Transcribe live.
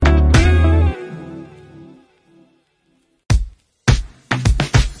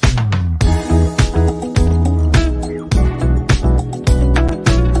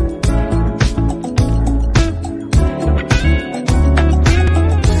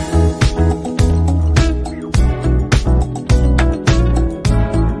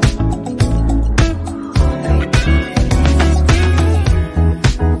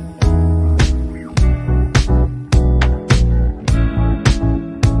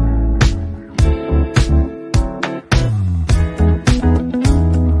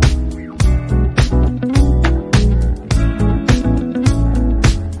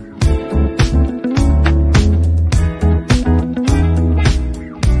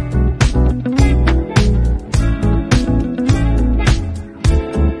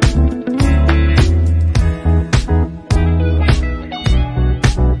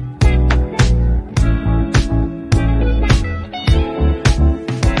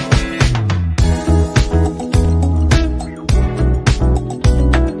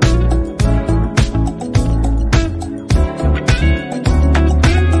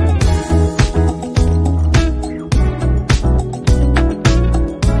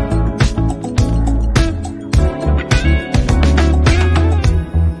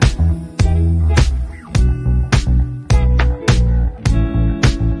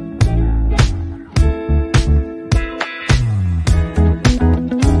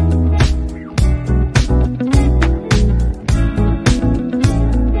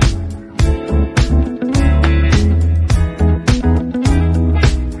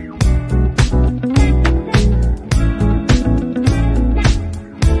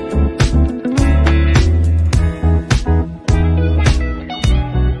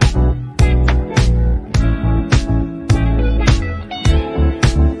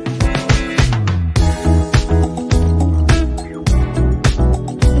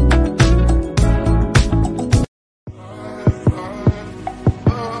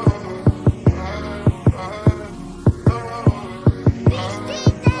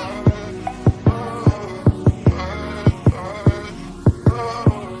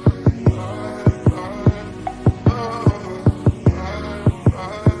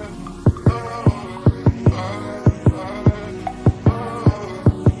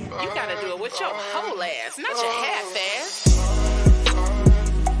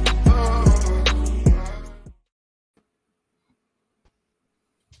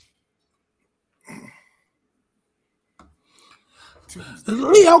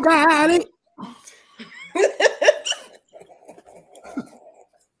Leo got it.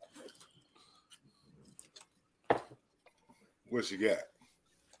 What you got?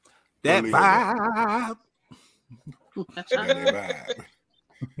 That Leo vibe. That vibe.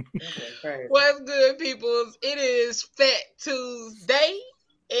 What's good, peoples? It is Fat Tuesday,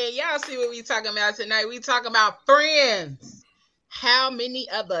 and y'all see what we talking about tonight. We talking about friends. How many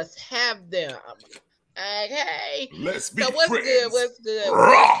of us have them? Okay. Let's be So what's friends. good? What's good?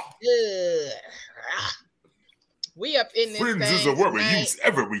 Rah! What's good? We up in this Friends thing is a word we tonight. use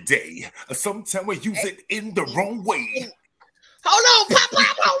every day. Sometimes we use it in the wrong way. Hold on, Pop,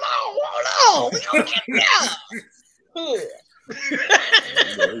 hold on. We gonna get there.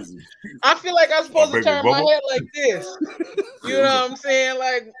 I feel like I'm supposed to turn my head like this. You know what I'm saying?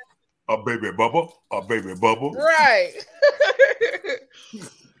 Like a baby bubble. right.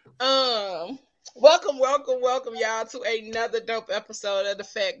 Welcome, y'all, to another dope episode of the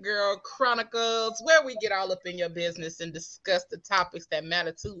Fat Girl Chronicles, where we get all up in your business and discuss the topics that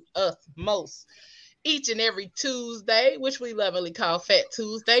matter to us most. Each and every Tuesday, which we lovingly call Fat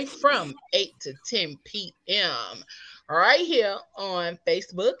Tuesday, from 8 to 10 p.m. right here on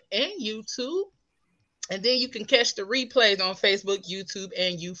Facebook and YouTube. And then you can catch the replays on Facebook, YouTube,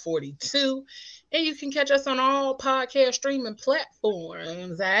 and U42. And you can catch us on all podcast streaming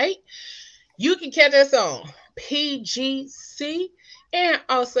platforms, right? You can catch us on PGC. And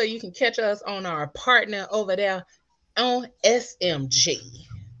also you can catch us on our partner over there on SMG.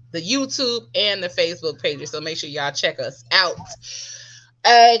 The YouTube and the Facebook pages. So make sure y'all check us out.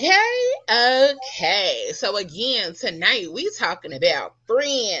 Okay. So again, tonight we talking about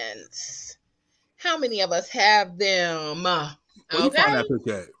friends. How many of us have them? Where you find that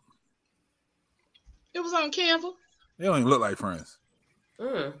picture at? It was on Canva. They don't even look like friends.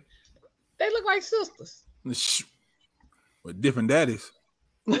 They look like sisters. With different daddies.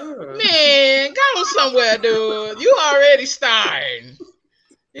 Man, go somewhere, dude. You already starting.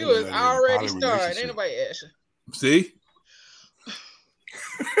 You was already starting. Ain't nobody asking. See?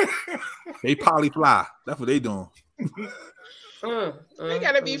 They polyfly. That's what they doing. They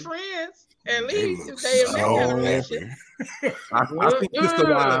gotta be friends. At least if they in that so kind of relationship. I think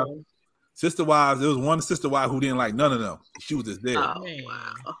sister wives. There was one sister wife who didn't like none of them. She was just there. Oh, man.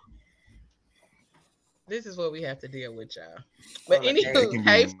 Wow. This is what we have to deal with, y'all. But anywho,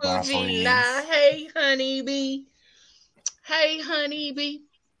 hey Fujila, hey honeybee. Hey honeybee.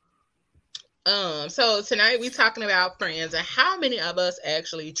 So tonight we talking about friends and how many of us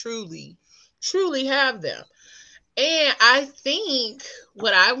actually truly have them. And I think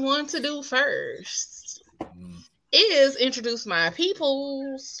what I want to do first is introduce my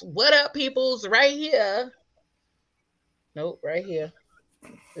peoples. What up, peoples? Right here. Nope, right here.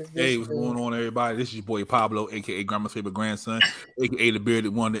 Hey, what's going on, everybody? This is your boy Pablo, aka Grandma's favorite grandson, aka the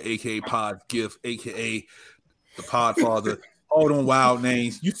bearded wonder, aka Pod's gift, aka the Pod Father. All them wild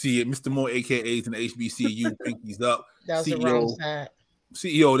names. You see it, Mr. Moore, AKAs in the HBCU, Pinkies Up. That was the wrong side.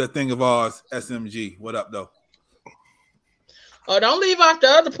 CEO of that thing of ours, SMG. What up, though? Oh, don't leave off the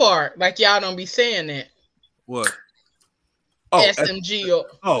other part. Like y'all don't be saying that. What? Oh, SMG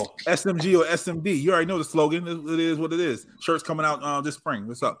SMG or SMD. You already know the slogan. It is what it is. Shirts coming out this spring.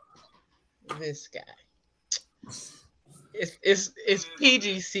 What's up? This guy. It's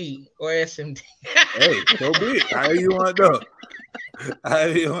PGC or SMD. Hey, so be it. How you want to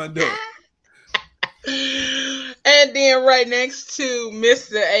do? And then right next to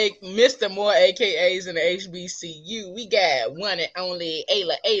Mr. Moore, AKAs in the HBCU, we got one and only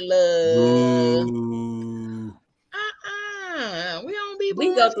Ayla.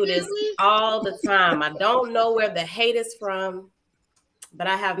 We go through this all the time. I don't know where the hate is from, but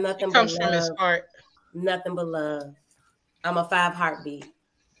I have nothing but love. From his heart. Nothing but love. I'm a 5 heartbeat.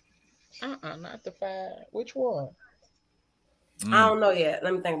 Not the 5. Which one? I don't know yet.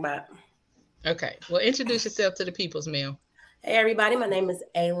 Let me think about it. Okay. Well, introduce yourself to the people's mail. Hey, everybody. My name is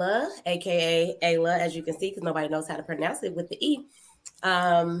Ayla, aka Ayla, as you can see, because nobody knows how to pronounce it with the E.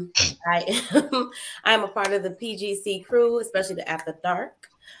 I am a part of the PGC crew, especially the After Dark.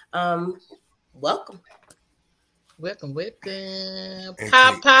 Welcome.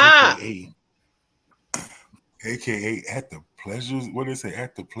 Papa. AKA at the pleasures. What did they say?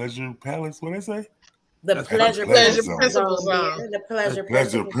 At the pleasure palace. What did they say? The pleasure principal zone. The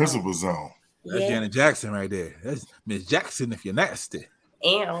pleasure principal zone. That's Janet Jackson right there. That's Miss Jackson if you're nasty.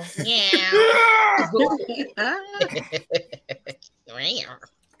 Ew.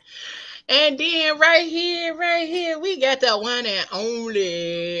 And then right here, we got the one and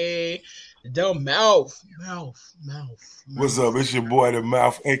only the mouth. What's up? It's your boy, the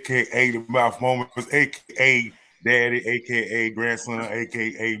mouth, aka the mouth moments, aka daddy, aka grandson,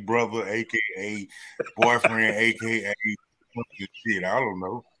 aka brother, aka boyfriend, aka shit. I don't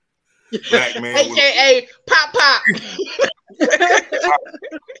know. Black man, aka Pop.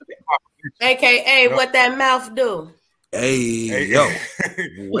 AKA what that mouth do. Hey, yo.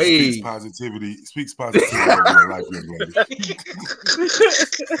 Speaks positivity of your life, young lady.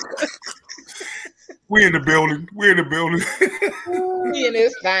 We in the building. We in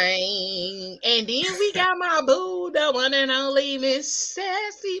this thing. And then we got my boo, the one and only Miss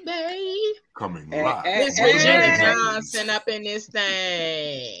Sassy Bae. Coming live. Miss Regina Johnson up in this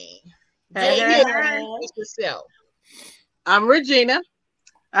thing. Hey, yourself. I'm Regina.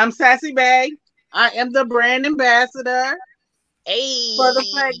 I'm Sassy Bae. I am the brand ambassador for the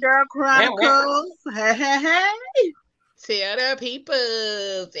Fat Girl Chronicles. Hey. Tell the people.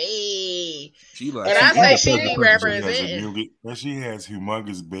 Hey. And I say she be representing. She has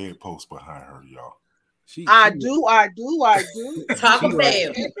humongous bedposts behind her, y'all. I do. Talk about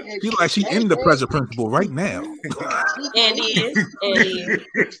it. She like she in the pleasure principle right now. And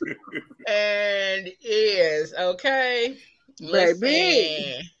is. Okay.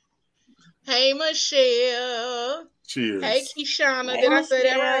 Baby. Hey, Michelle. Cheers. Hey, Keshana. Did I say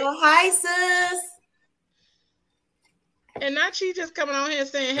that right? Hi, sis. And not she just coming on here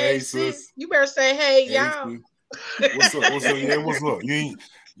saying, hey sis. You better say, hey, y'all. What's up? Yeah, what's up? You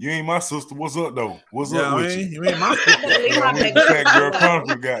ain't my sister. What's up, though? What's up with you? You ain't my sister. Fat Girl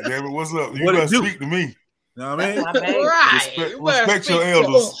Chronicles, goddamn it. What's up? You better speak to me. You know what I mean? Right. Respect your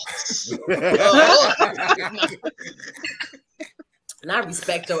elders. And I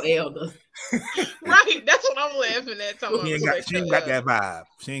respect your elders. Right, that's what I'm laughing at. She ain't got that vibe.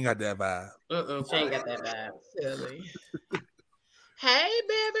 She ain't got that vibe. She ain't got that vibe. Silly. Hey,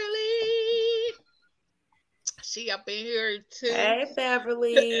 Beverly. She up in here too. Hey,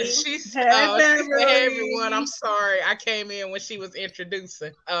 Beverly. She's Beverly. Hey, everyone. I'm sorry. I came in when she was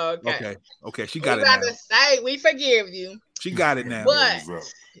introducing. Okay. She got it now. now. To say we forgive you. She got it now. But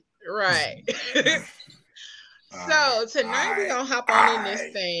right. So tonight we're gonna hop on in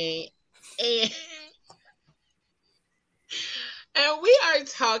this thing, and we are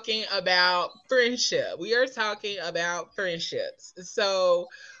talking about friendship. We are talking about friendships. So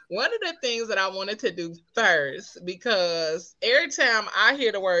one of the things that I wanted to do first, because every time I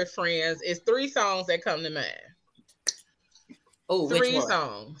hear the word friends, it's 3 songs that come to mind. Oh, 3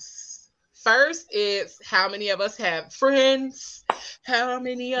 songs. First, it's How Many of Us Have Friends? How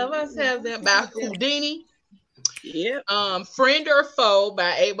many of us have them? By Houdini. Yeah. Friend or Foe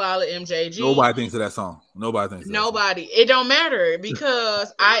by 8Ball and MJG. Nobody thinks of that song. Nobody. It don't matter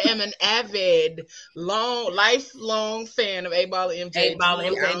because I am an avid, lifelong fan of 8Ball and MJG. 8Ball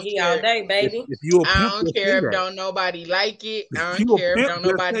and MJG all day, baby. I don't care if don't nobody like it. I don't care if don't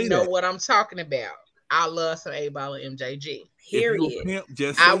nobody know what I'm talking about. I love some 8Ball and MJG. Period.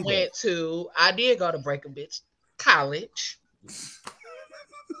 I did go to Break a Bitch College.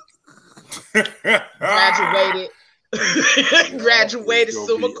 Graduated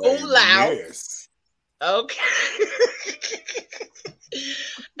summa cum laude. Yes. Okay.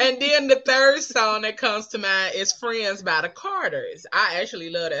 And then the third song that comes to mind is Friends by the Carters. I actually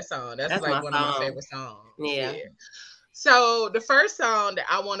love that song. That's like one of my favorite songs. Yeah. So the first song that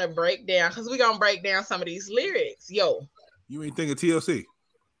I want to break down, because we're going to break down some of these lyrics. Yo. You ain't thinking TLC?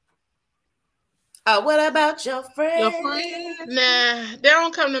 What about your friends? Nah, they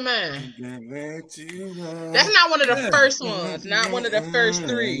don't come to mind. That's not one of the first ones. Not one of the first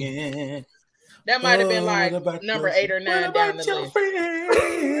 3. That might have been like number 8 or 9 down the list.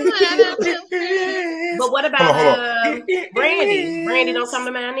 But what about Brandy? Brandy don't come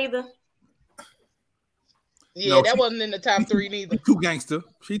to mind either. Yeah, no, that wasn't in the top 3 neither. She too gangster.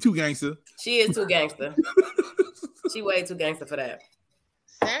 She is too gangster. She way too gangster for that.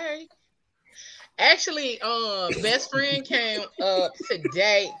 Sorry. Actually, Best Friend came up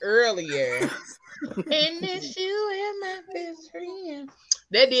today earlier. And it's you and my best friend.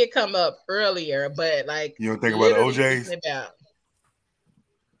 That did come up earlier, but like you don't think about the OJs? About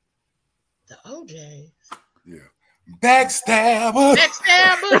the OJs. Yeah. Backstabbers. Right,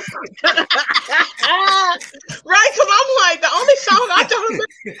 because I'm like, the only song I don't remember.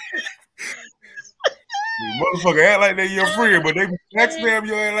 Motherfucker act like they're your friend, but they backstab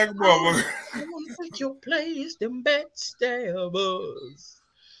your ass like a motherfucker. I want to take your place, them backstabbers.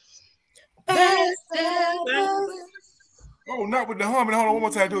 Oh, not with the humming. Hold on, one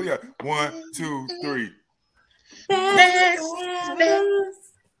more time. Do it, yeah. 1, 2, 3.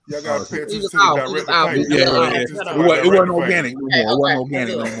 Y'all got to pay attention to the direct. It wasn't organic no more.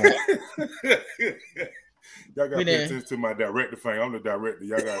 Y'all got to pay attention to my director thing. I'm the director.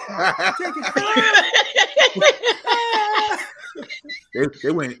 Y'all got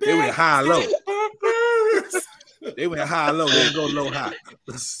they went high and low. They went high and low. They didn't go low high.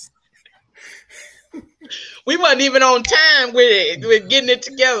 We wasn't even on time with it, with getting it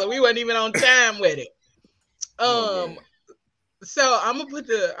together. We wasn't even on time with it. So I'm gonna put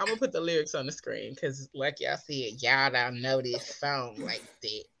the lyrics on the screen because, like y'all said, y'all don't know this song like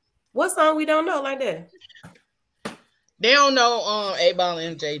that. What song we don't know like that? They don't know A-Ball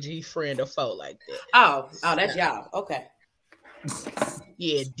and MJG friend or foe like that. Oh, that's y'all. Okay.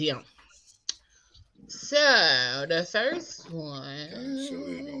 Yeah, them. So the first one.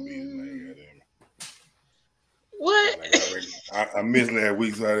 What? I missed last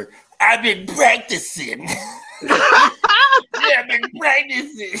week, so I've been practicing. I've been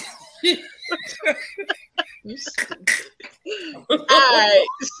practicing. All right,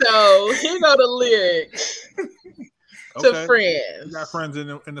 so here go the lyrics to Friends. You got friends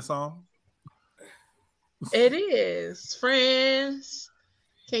in the song? It is Friends.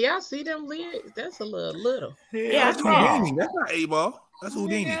 Can y'all see them lyrics? That's a little. Yeah, that's Houdini. That's not A-Ball. That's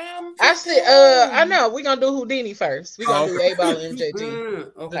Houdini. I said, I know. We're gonna do Houdini first. We're gonna do A-Ball and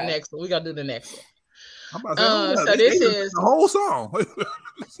MJG. Okay. The next one. We're gonna do the next one. I'm about to say, so this is the whole song.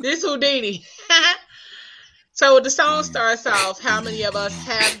 This Houdini. So the song starts off, how many of us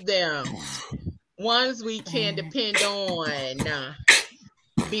have them? Ones we can depend on.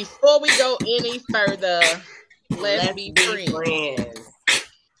 Before we go any further, let's be friends.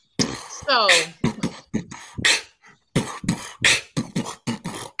 So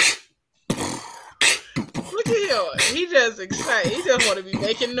look at him. He just excited. He just want to be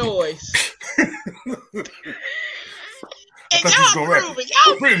making noise. I thought you was gonna rap.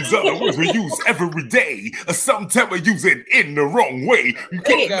 Friends are the words we use every day. Sometimes we use it in the wrong way. You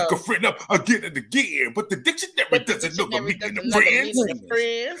can't look a friend up again and again, but the dictionary doesn't know the meaning of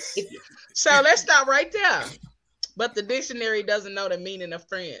friends. So let's stop right there. But the dictionary doesn't know the meaning of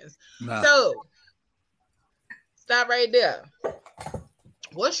friends. Nah. So stop right there.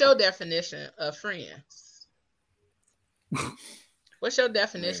 What's your definition of friends? What's your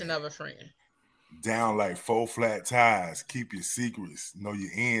definition of a friend? Down like 4 flat tires. Keep your secrets. Know your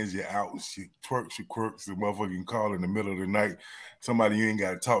ins, your outs, your twerks, your quirks. The motherfucking call in the middle of the night. Somebody you ain't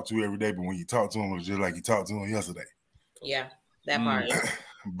got to talk to every day, but when you talk to them, it's just like you talked to them yesterday. Yeah, that part.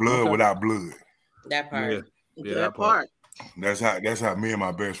 Blood without blood. That part. Yeah, that part. That's how me and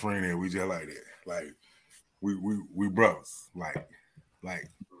my best friend are. We just like that. Like we brothers. Like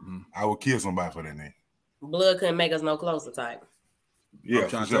I would kill somebody for that name. Blood couldn't make us no closer type. Yeah,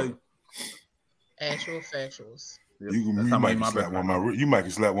 for sure. Actual factuals. You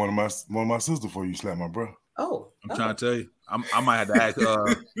might slap one of my sisters before you slap my bro. Oh, I'm trying to tell you. I might have to ask.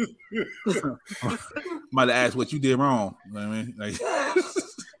 Might have asked what you did wrong. You know what I mean? Like,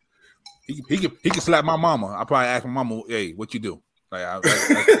 he can slap my mama. I probably ask my mama, "Hey, what you do?" Like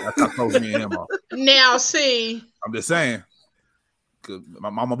that's how close me and him are. Now, see, I'm just saying. My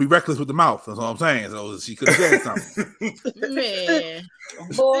mama be reckless with the mouth. That's all I'm saying. So she could have said something. Man,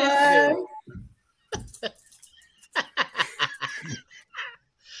 boy.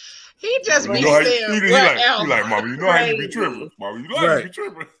 He just be saying, he like, Mama, you know how you be tripping. Mama, you know how you be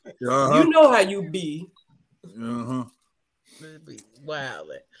tripping. You know how you be. Wow.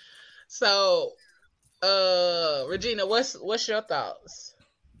 So, Regina, what's your thoughts?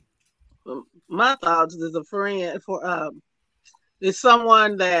 My thoughts is a friend for is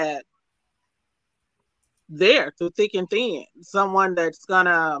someone that there through thick and thin. Someone that's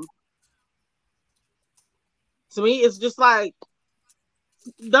gonna. To me, it's just like,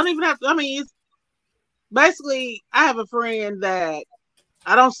 don't even have to, I mean, it's basically, I have a friend that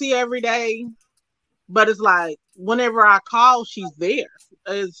I don't see every day, but it's like, whenever I call, she's there.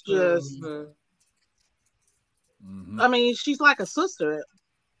 It's just, I mean, she's like a sister.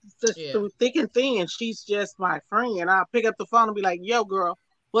 Just through thick and thin, she's just my friend. I'll pick up the phone and be like, yo, girl,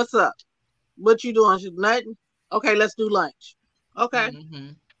 what's up? What you doing? She's nothing. Okay, let's do lunch. Okay.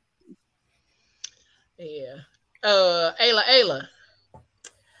 Yeah. Ayla.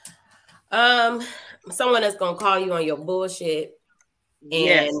 Someone that's gonna call you on your bullshit,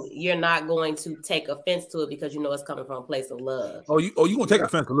 and you're not going to take offense to it because you know it's coming from a place of love. You gonna take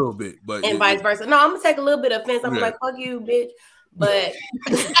offense a little bit, but vice versa. No, I'm gonna take a little bit of offense. I'm like, fuck you, bitch. But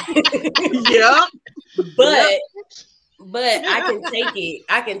but I can take it.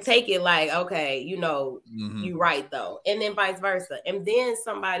 I can take it like, okay, you know, you right though, and then vice versa. And then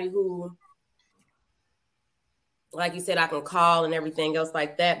somebody who like you said, I can call and everything else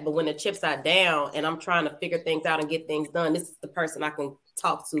like that. But when the chips are down and I'm trying to figure things out and get things done, this is the person I can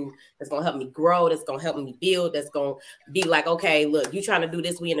talk to that's going to help me grow, that's going to help me build, that's going to be like, okay, look, you trying to do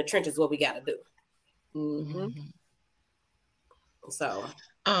this, we in the trenches, what we got to do. Mm-hmm. So,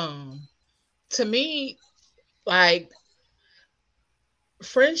 to me, like,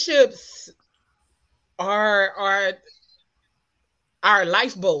 friendships are our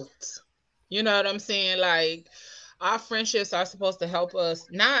lifeboats. You know what I'm saying? Like, our friendships are supposed to help us,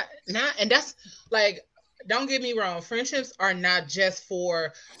 not, and that's like, don't get me wrong, friendships are not just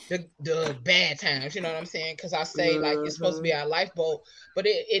for the bad times, you know what I'm saying? Because I say, like, it's supposed to be our lifeboat, but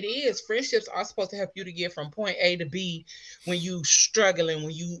it is. Friendships are supposed to help you to get from point A to B when you struggling,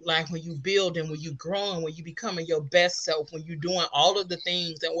 when you building, when you growing, when you becoming your best self, when you're doing all of the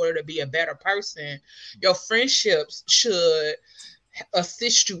things in order to be a better person. Your friendships should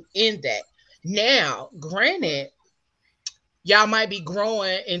assist you in that. Now, granted, y'all might be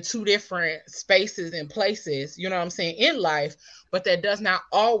growing in two different spaces and places, you know what I'm saying, in life, but that does not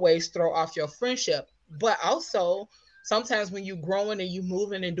always throw off your friendship. But also, sometimes when you growing and you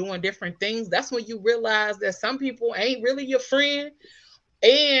moving and doing different things, that's when you realize that some people ain't really your friend.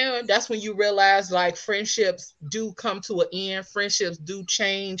 And that's when you realize, like, friendships do come to an end, friendships do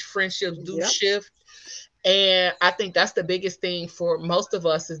change, friendships do shift. And I think that's the biggest thing for most of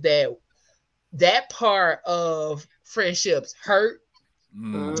us, is that part of friendships hurt.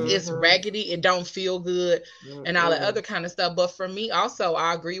 It's raggedy, it don't feel good, and all that other kind of stuff. But for me also,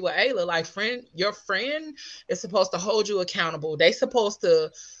 I agree with Ayla, like, your friend is supposed to hold you accountable. They supposed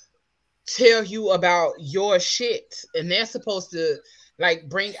to tell you about your shit, and they're supposed to, like,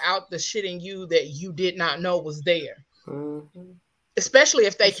 bring out the shit in you that you did not know was there. Especially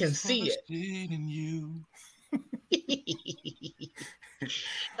if they can see it. In you.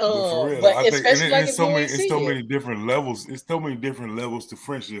 But I think it's so many different levels. It's so many different levels to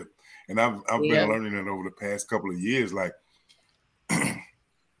friendship, and I've been learning it over the past couple of years. Like,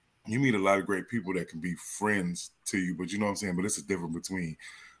 you meet a lot of great people that can be friends to you, but you know what I'm saying. But it's a difference between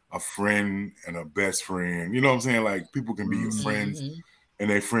a friend and a best friend. You know what I'm saying? Like, people can be your friends, and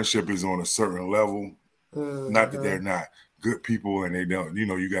their friendship is on a certain level. Not that they're not good people and they don't. You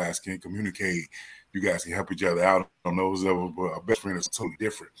know, you guys can communicate. You guys can help each other out on those levels, but a best friend is totally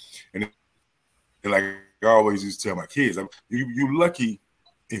different. And like I always used to tell my kids, you're lucky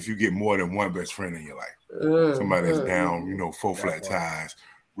if you get more than one best friend in your life. Somebody that's down, you know, 4 flat tires,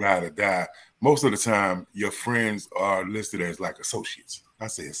 ride or die. Most of the time, your friends are listed as like associates. I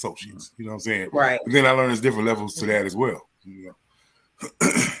say associates. You know what I'm saying? Right. But then I learned there's different levels to that as well. You know?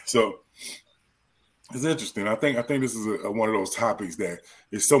 So it's interesting. I think this is one of those topics that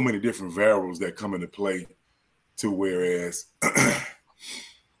there's so many different variables that come into play, to whereas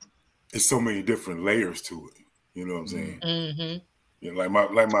there's so many different layers to it. You know what I'm saying? You know,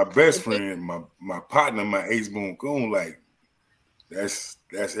 like my best friend, my partner, my ace boon coon, like that's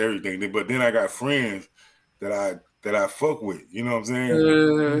everything. But then I got friends that I fuck with. You know what I'm saying?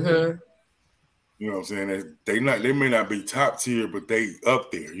 You know what I'm saying? They may not be top tier, but they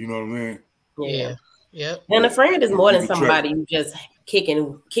up there. You know what I mean? Yeah. Yep. And a friend is more than somebody you just kicking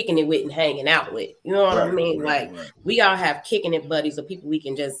it with and hanging out with. You know what I mean? Right. We all have kicking it buddies or people we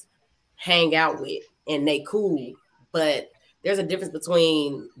can just hang out with and they cool. But there's a difference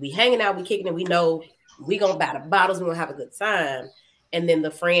between we hanging out, we kicking it, we know we gonna buy the bottles, we gonna have a good time, and then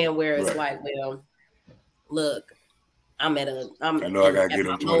the friend where it's like, well, look, I know I gotta get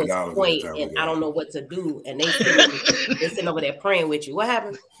them $20 point, and I don't know what to do, and they're sitting over there praying with you. What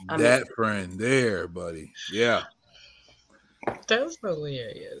happened? That friend there, buddy. Yeah, that's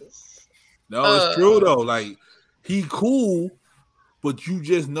hilarious. No, it's true though. Like, he cool, but you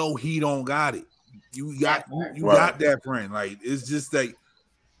just know he don't got it. You got that friend. Like, it's just like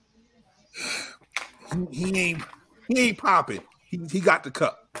he ain't popping. He got the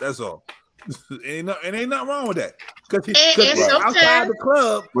cup. That's all. Ain't nothing wrong with that. Because outside the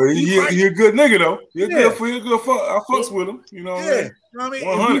club, well, you're a good nigga though. You're good fuck. I fucks with him. You know what I mean? You know what I mean?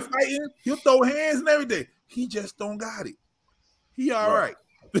 100. If we fighting, he'll throw hands and everything. He just don't got it. He all right.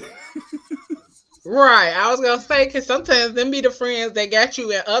 Right. I was gonna say, because sometimes them be the friends that got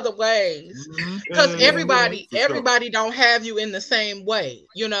you in other ways. Because everybody don't have you in the same way.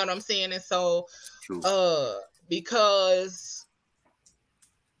 You know what I'm saying? And so, because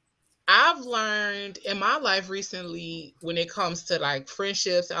I've learned in my life recently, when it comes to like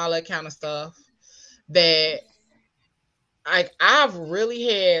friendships and all that kind of stuff, that I've really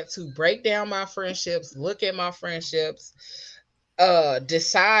had to break down my friendships, look at my friendships,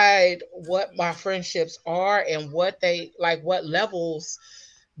 decide what my friendships are and what they like, what levels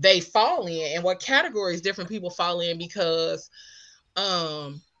they fall in and what categories different people fall in, because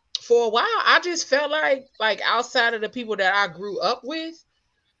for a while I just felt like outside of the people that I grew up with,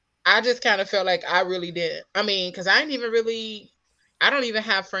 I just kind of felt like I really did. I mean, because I don't even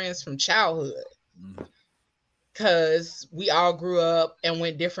have friends from childhood, because we all grew up and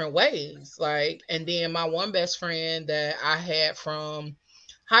went different ways. Like, and then my one best friend that I had from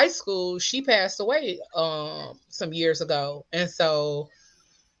high school, she passed away some years ago. And so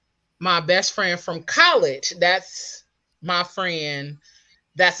my best friend from college, that's my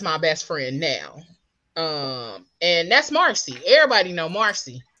best friend now. And that's Marcy. Everybody know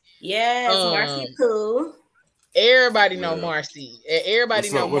Marcy. Yes, Marcy cool. Everybody know Marcy.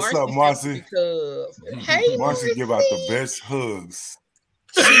 Everybody know Marcy. What's up, Marcy? Because hey, Marcy give out the best hugs.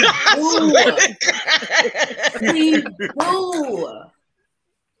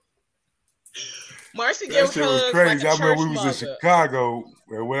 Marcy gave hugs. That shit was crazy. Like I remember we was in Chicago,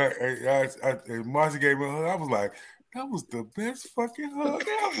 and when Marcy gave me a hug, I was like, that was the best fucking hug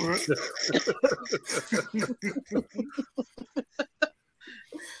ever.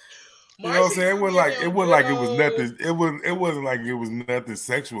 You know what I'm saying? It wasn't like it was nothing. It wasn't like it was nothing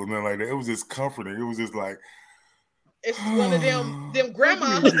sexual, nothing like that. It was just comforting. It was just like, it's one of them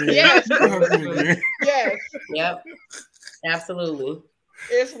grandmas. Yes. Yes. Yep. Absolutely.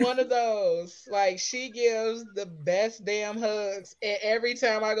 It's one of those. Like, she gives the best damn hugs. And every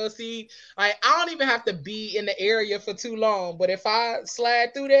time I go see, like, I don't even have to be in the area for too long. But if I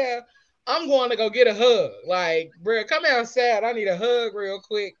slide through there, I'm going to go get a hug. Like, bro, come outside. I need a hug real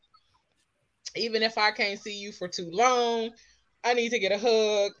quick. Even if I can't see you for too long, I need to get a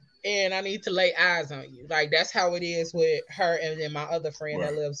hug and I need to lay eyes on you. Like, that's how it is with her and then my other friend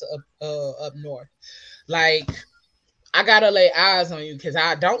that lives up north. Like, I gotta lay eyes on you because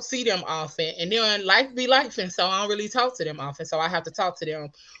I don't see them often, and then life be life, and so I don't really talk to them often. So I have to talk to them,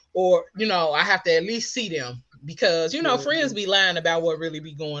 or I have to at least see them, because friends be lying about what really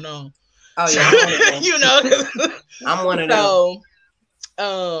be going on. Oh yeah, I'm one of them.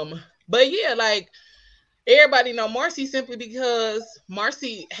 So, but yeah, like, everybody know Marcy simply because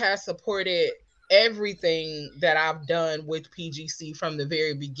Marcy has supported everything that I've done with PGC from the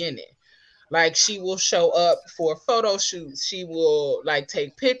very beginning. Like, she will show up for photo shoots. She will like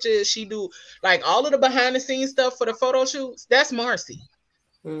take pictures. She do like all of the behind the scenes stuff for the photo shoots. That's Marcy.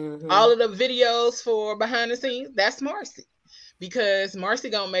 Mm-hmm. All of the videos for behind the scenes. That's Marcy, because Marcy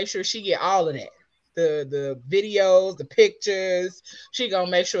gonna make sure she get all of that. The videos, the pictures. She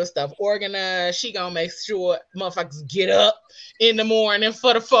gonna make sure stuff organized. She gonna make sure motherfuckers get up in the morning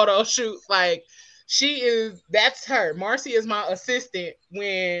for the photo shoot. Like, that's her. Marcy is my assistant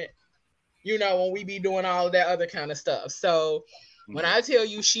when we be doing all of that other kind of stuff. So when I tell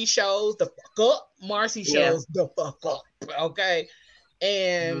you she shows the fuck up, Marcy shows the fuck up. Okay.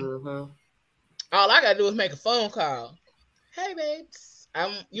 And all I gotta do is make a phone call. Hey babes,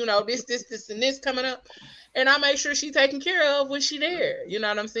 I'm this and this coming up. And I make sure she taken care of when she there. You know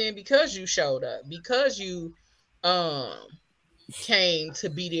what I'm saying? Because you showed up, because you came to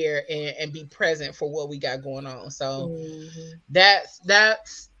be there and be present for what we got going on. So that's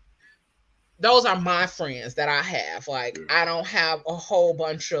those are my friends that I have. Like, I don't have a whole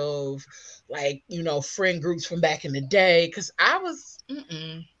bunch of friend groups from back in the day, because I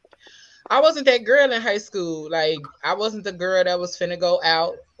wasn't that girl in high school. Like, I wasn't the girl that was finna go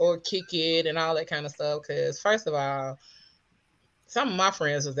out or kick it and all that kind of stuff. Because first of all, some of my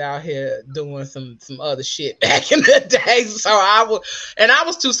friends was out here doing some other shit back in the day. So I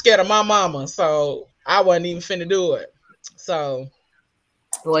was too scared of my mama, so I wasn't even finna do it. So.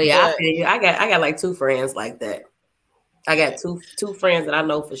 Well, yeah, I feel you. I got like two friends like that. I got two friends that I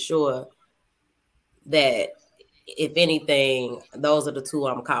know for sure that, if anything, those are the two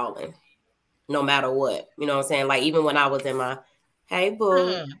I'm calling, no matter what. You know what I'm saying? Like, even when I was in my, hey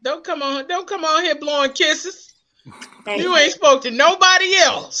boo, don't come on here blowing kisses. You ain't spoke to nobody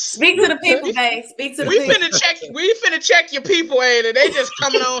else. Speak to the people, babe. Speak to the people. We finna check your people, ain't it? They just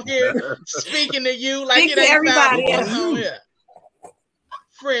coming on here speaking to you like speak it ain't to everybody else.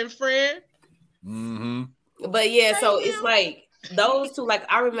 Friend. Mm-hmm. But yeah, so it's like those two. Like,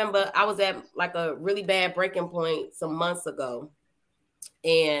 I remember I was at like a really bad breaking point some months ago,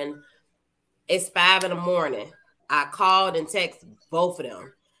 and it's 5 a.m. I called and texted both of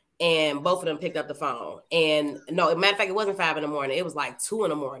them, and both of them picked up the phone. And no, matter of fact, it wasn't 5 a.m. It was like 2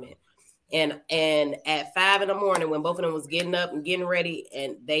 a.m. And at 5 a.m, when both of them was getting up and getting ready,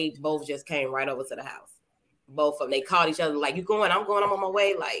 and they both just came right over to the house. Both of them, they called each other like, "You going? I'm going. I'm on my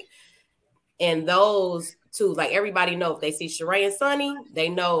way." Like, and those two, like, everybody know if they see Sheree and Sonny, they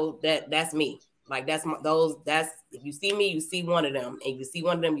know that that's me. Like that's if you see me, you see one of them, and you see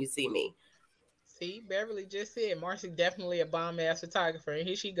one of them, you see me. See, Beverly just said Marcy definitely a bomb ass photographer, and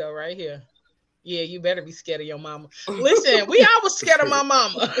here she go right here. Yeah, you better be scared of your mama. Listen, we all was scared of my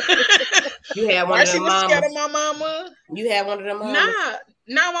mama. You had one Marcy of them was mamas. scared of my mama. You had one of them mamas?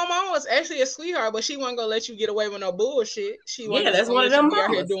 Nah, my mama was actually a sweetheart, but she wasn't gonna let you get away with no bullshit. She wasn't that's one of them be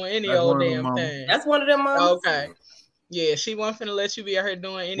out here mamas. doing any old damn thing. That's one of them mamas. Okay. Yeah, she wasn't finna let you be out here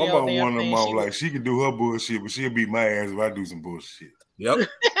doing any my old damn one of thing. them mom, like she can do her bullshit, but she'll beat my ass if I do some bullshit. Yep. Do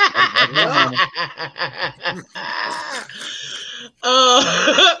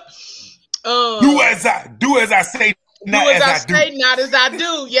as I say, not as I do. Not as I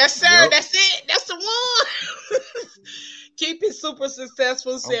do. Yes, sir. Yep. That's it. That's the one. Keep it super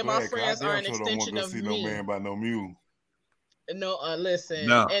successful. Said my friends are an extension of me. No man by no mule. No, listen.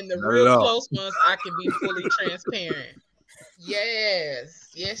 No, and the real close ones, I can be fully transparent. Yes.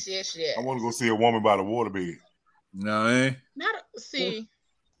 I want to go see a woman by the waterbed. No, eh? See.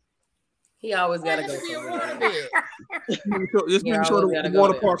 He always gotta go. Be a waterbed. Just make sure the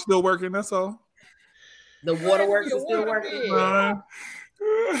water park's still working. That's all. The waterworks is still working.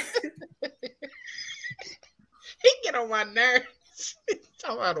 He get on my nerves.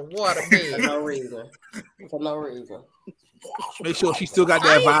 Talking about a waterbed. For no reason. Make sure she still got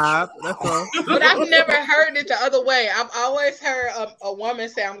that vibe. That's all. But I've never heard it the other way. I've always heard a woman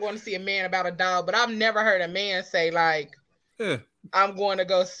say, I'm going to see a man about a dog, but I've never heard a man say, like, I'm going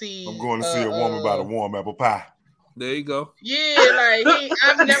to see a woman about a warm apple pie. There you go. Yeah, like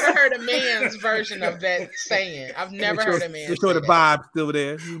I've never heard a man's version of that saying. I've never heard a man. Make sure the vibe's still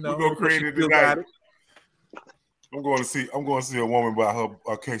there. You know, we're gonna create it tonight. I'm going to see a woman buy her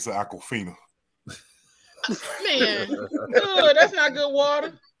a case of Aquafina. Man, that's not good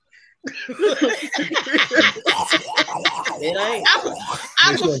water.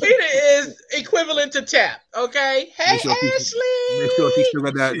 Aquafina is equivalent to tap. Okay. Hey, Ashley. Make sure she still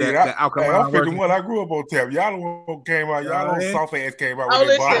got that alcohol. I'm one. I grew up on tap. Y'all don't came out. Y'all don't soft ass came out with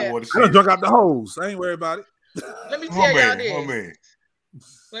that bottle water. I done drunk out the hose. I ain't worried about it. Let me tell y'all this.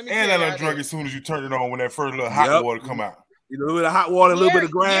 And I done drunk as soon as you turn it on when that first little hot water come out. You know, a little bit of hot water, a little bit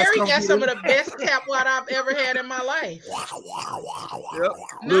of grass. Gary got some of the best tap water I've ever had in my life. Yep.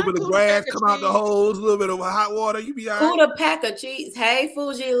 A little bit of grass come out the hose, a little bit of hot water. You be all right. Kuda pack of cheese. Hey,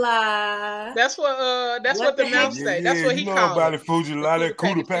 Fuji-La. That's what the mouth say. That's what he called it. Fuji-La, that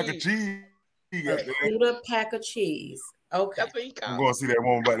Kuda pack of cheese. Kuda pack of cheese. Okay. That's what he called. I'm going to see that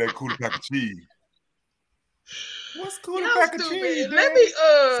woman about that Kuda pack of cheese. What's Kuda pack of cheese? Let me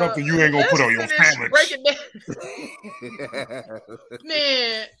something you ain't gonna put on your sandwich.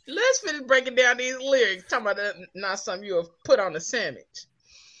 Man, let's finish breaking down these lyrics. Talking about not something you have put on a sandwich.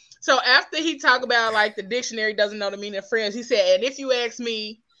 So after he talked about like the dictionary doesn't know the meaning of friends, he said, and if you ask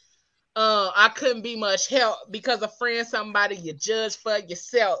me, I couldn't be much help because a friend somebody you judge for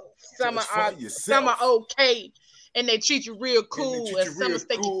yourself. Some are okay. And they treat you real cool, and some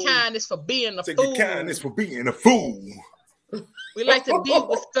mistake your kindness for being a fool. We like to be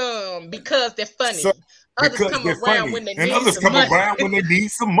with some because they're funny. Others come around when they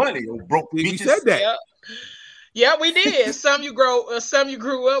need some money. Oh, broke bitches. You said that. Yeah, we did. Some you grew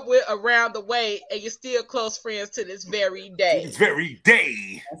up with around the way, and you're still close friends to this very day.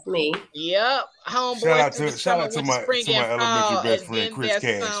 That's me. Yep. Homeboys. Shout out to my elementary best friend Chris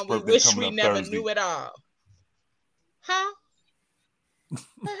Cash. We wish we never knew it all. Huh?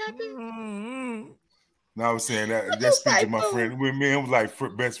 What happened? No, I was saying that speech of my friend. With me, it was like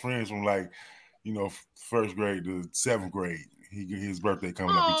best friends from like, first grade to seventh grade. His birthday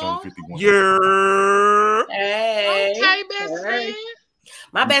coming up. He turned 51. Yeah. Hey. Okay, best friend.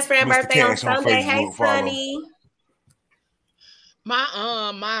 My best friend Mr. birthday Cash on Sunday. Hey, Sonny.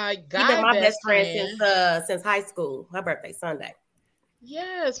 My guy. He been my best friend since high school. My birthday Sunday.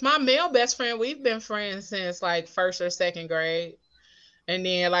 Yes, my male best friend, we've been friends since like first or second grade. And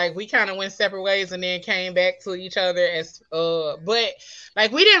then like we kind of went separate ways and then came back to each other but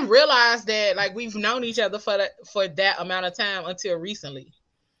like we didn't realize that like we've known each other for that amount of time until recently.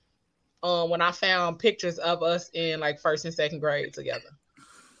 When I found pictures of us in like first and second grade together.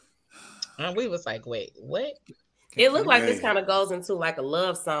 And we was like, wait, what? It looked like this kind of goes into like a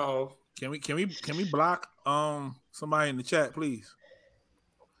love song. Can we block somebody in the chat, please?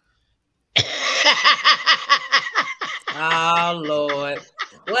 Oh Lord.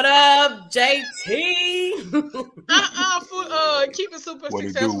 What up, JT? Keep it super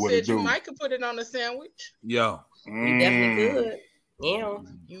successful. Said you might could put it on a sandwich. Yo. You definitely could. Yeah.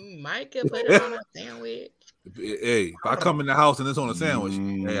 You might could put it on a sandwich. Hey, if I come in the house and it's on a sandwich,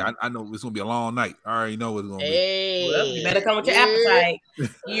 hey, I know it's gonna be a long night. I already know it's gonna be. Well, you better come with your appetite.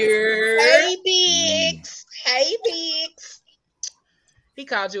 Hey, Biggs. Hey, Biggs. He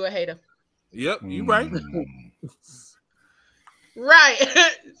called you a hater. Yep, you right. Right.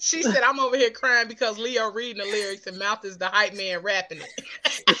 She said, I'm over here crying because Leo reading the lyrics and Mouth is the hype man rapping it.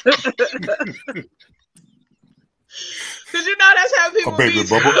 Because you know that's how people be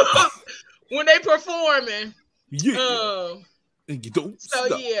when they performing. Yeah. And you don't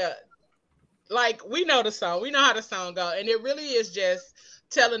stop. Yeah, like we know the song. We know how the song go. And it really is just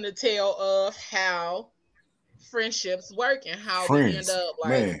telling the tale of how friendships work and how we end up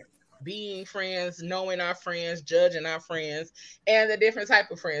like being friends, knowing our friends, judging our friends, and the different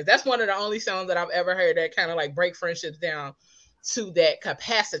type of friends. That's one of the only songs that I've ever heard that kind of like break friendships down to that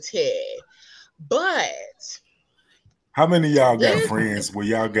capacity. But how many of y'all got friends where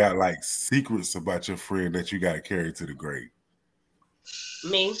y'all got like secrets about your friend that you got to carry to the grave?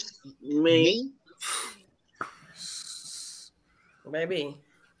 Me. Maybe.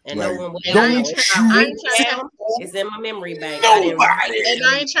 And like, no one would know. It's in my memory bank.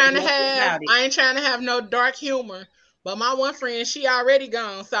 I ain't trying to have no dark humor. But my one friend, she already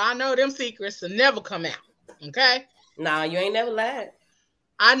gone, so I know them secrets will never come out. Okay? Nah, you ain't never lied.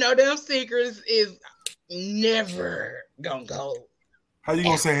 I know them secrets is never gonna go. How you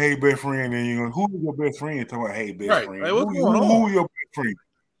gonna say hey best friend and you gonna who is your best friend talking about hey best friend? Like, who your best friend?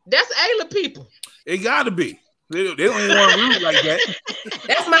 That's Ayla people. It gotta be. They don't even want to read like that.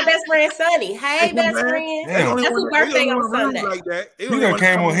 That's my best friend, Sonny. Hey, best friend. That's his birthday on Sunday. Like that. He done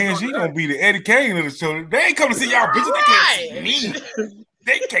came on here. She gonna be the Eddie Kane of the show. They ain't come to see y'all bitches. They can't see me.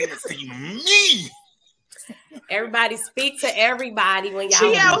 They can't see me. Everybody speak to everybody when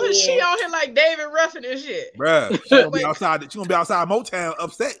y'all. She out here like David Ruffin and shit. Bruh, she gonna be outside. She gonna be outside Motown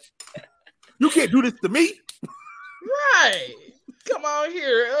upset. You can't do this to me. Right. Come on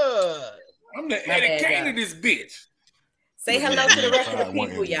here. I'm the Eddie Kane of this bitch. Say hello to the rest of the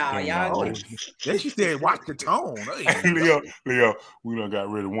people, y'all. Y'all. Then she said, "Watch the tone." Hey, Leo, we done got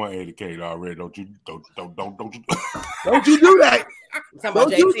rid of one Eddie Kane already. Don't you do that. Talking about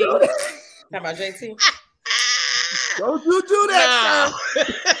JT. Talking about JT. Don't you do that?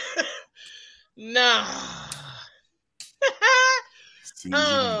 No.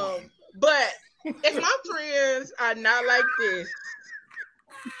 But if my friends are not like this,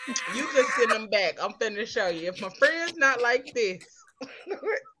 you just send them back. I'm finna show you. If my friend's not like this,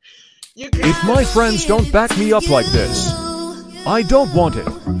 you can. If my friends don't back me up like this, I don't want it.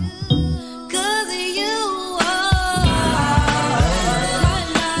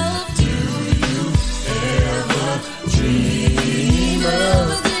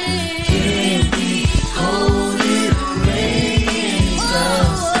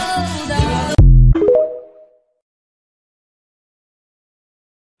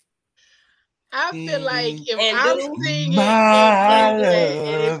 I feel like if I'm singing my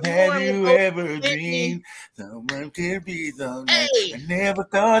love, have you ever dreamed someone could be so nice? I never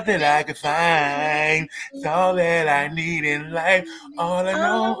thought that I could find. It's all that I need in life. All I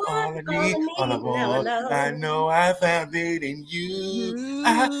know, all I need, all I want. I know I found it in you.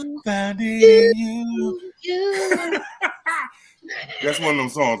 I found it in you. That's one of them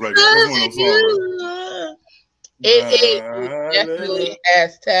songs right there. That's one of them songs. It definitely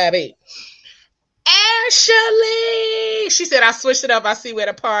has to be. Ashley, she said, I switched it up. I see where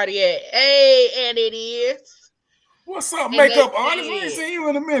the party at. Hey, and it is. What's up, makeup artist? We ain't seen you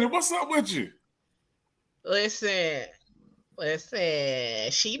in a minute. What's up with you? Listen.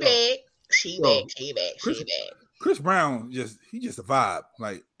 She back. She back. Chris Brown he just a vibe.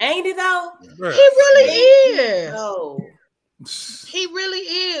 Like, ain't it though? He really is. Oh. He really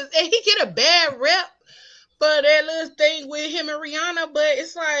is. And he get a bad rep for that little thing with him and Rihanna, but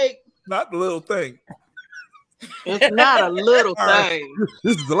it's like, not the little thing. It's not a little thing.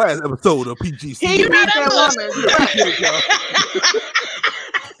 This is the last episode of PGC. You know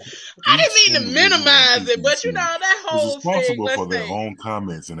I didn't mean to minimize it, but you know that whole thing. Responsible for their own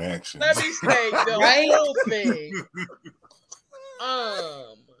comments and actions. Let me say the whole thing.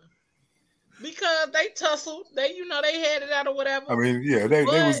 Because they tussled, they had it out or whatever. I mean, yeah, they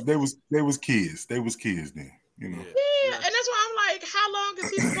was kids. They was kids then. You know. Yeah, and that's why I'm like, how long is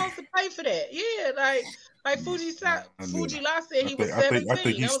he supposed to pay for that? Yeah, like Fuji La said, he was 17. I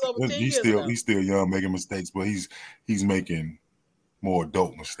think he's still young, making mistakes, but he's making more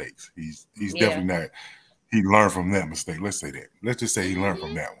adult mistakes. He's definitely not. He learned from that mistake. Let's say that. Let's just say he learned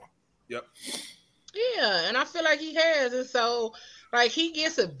from that one. Yep. Yeah, and I feel like he has, and so like he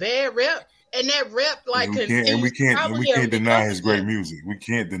gets a bad rep And that rep, like, and we can't deny his great music. We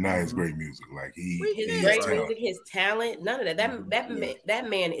can't deny his great music. Like his great music, his talent, none of that. That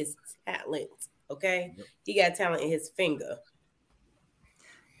man is talent. Okay, he got talent in his finger.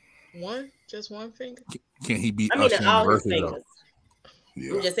 Just one finger. Can he beat Usher in all his fingers?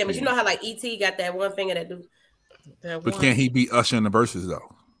 Yeah. I'm just saying, but you know how like E.T. got that one finger that do. But can he beat Usher in the verses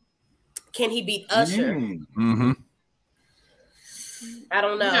though? Can he beat Usher? Mm-hmm. I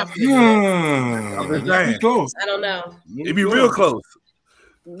don't know. I'm close. I don't know. It'd be real close.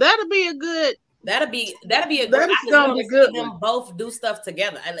 That'll be a good. That'll be a good. I can see them both do stuff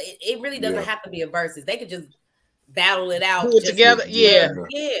together. It really doesn't have to be a versus. They could just battle it out together. Yeah.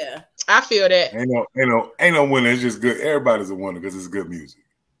 I feel that. Ain't no winner. It's just good. Everybody's a winner because it's good music.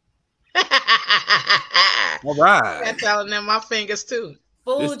 All right. I'm telling them my fingers too.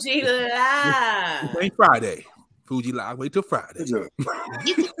 Fuji Live. This ain't Friday. Fuji Live. Wait till Friday.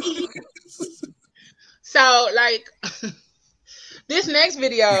 So, like, this next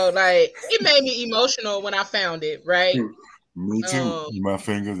video, like, it made me emotional when I found it, right? Me too. My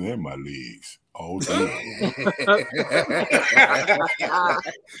fingers and my legs. All day.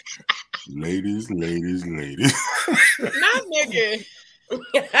 Ladies. Not nigga.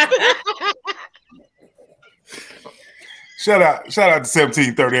 Shout out to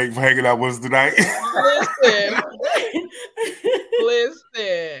 1738 for hanging out with us tonight.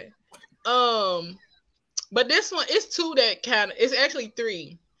 Listen. But this one, it's two that it's actually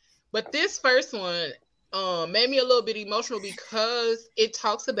three. But this first one made me a little bit emotional because it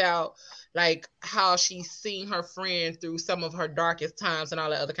talks about like how she's seen her friend through some of her darkest times and all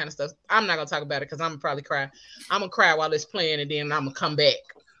that other kind of stuff. I'm not gonna talk about it because I'm gonna probably cry. I'm gonna cry while it's playing and then I'm gonna come back.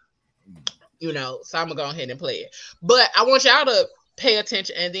 You know, so I'm gonna go ahead and play it. But I want y'all to pay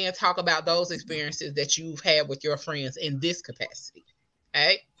attention and then talk about those experiences that you've had with your friends in this capacity.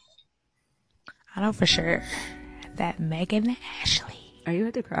 Okay? I know for sure that Megan and Ashley. Are you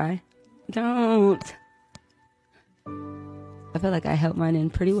about to cry? Don't. I feel like I held mine in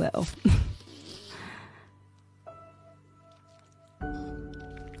pretty well.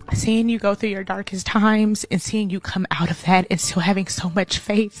 Seeing you go through your darkest times and seeing you come out of that and still having so much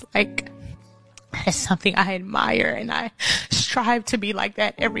faith, like, that is something I admire and I strive to be like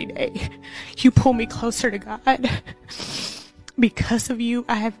that every day. You pull me closer to God. Because of you,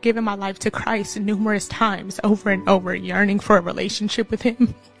 I have given my life to Christ numerous times, over and over, yearning for a relationship with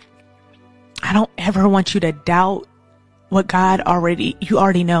Him. I don't ever want you to doubt what you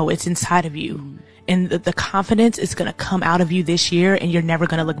already know it's inside of you. And the confidence is going to come out of you this year and you're never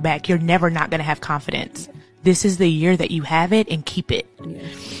going to look back. You're never not going to have confidence. This is the year that you have it and keep it. Yeah.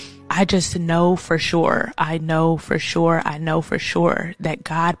 I just know for sure. I know for sure that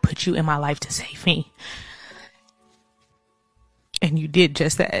God put you in my life to save me. And you did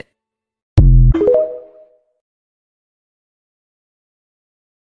just that.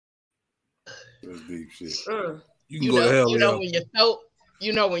 That's deep shit. You can go to hell, Leo.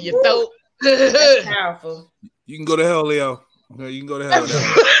 You know when you throat. That's powerful. You can go to hell, Leo. Okay, you can go to hell.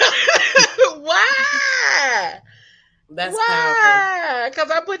 Why? That's powerful.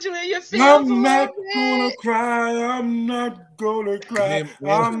 Because I put you in your feelings. I'm not gonna cry. I'm not gonna cry.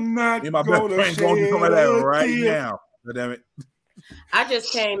 I'm not my best friend going through some of that right now. God damn it. I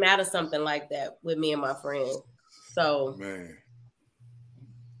just came out of something like that with me and my friend. So, man,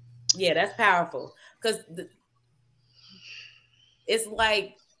 yeah, that's powerful. Because it's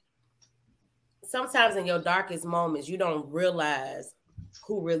like sometimes in your darkest moments, you don't realize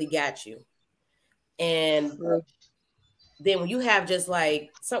who really got you. And then when you have just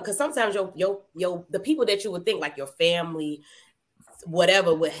like, because sometimes the people that you would think like your family,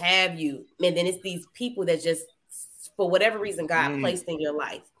 whatever would have you, and then it's these people that just, for whatever reason, God placed in your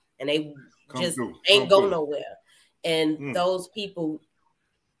life, and they ain't go nowhere. And those people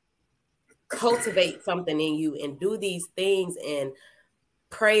cultivate something in you and do these things and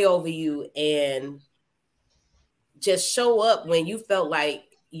pray over you and just show up when you felt like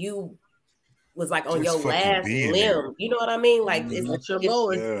you was like on your last limb. You know what I mean? Like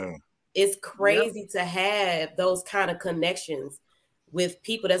it's crazy to have those kind of connections with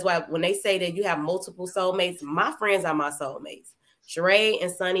people. That's why when they say that you have multiple soulmates, my friends are my soulmates. Sheree and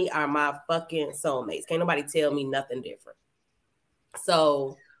Sunny are my fucking soulmates. Can't nobody tell me nothing different.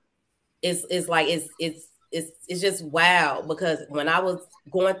 So it's like it's just wow, because when I was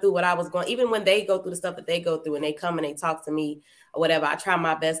going through what I was going, even when they go through the stuff that they go through and they come and they talk to me or whatever, I try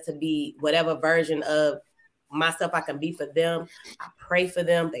my best to be whatever version of myself I can be for them. I pray for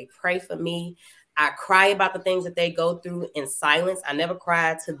them. They pray for me. I cry about the things that they go through in silence. I never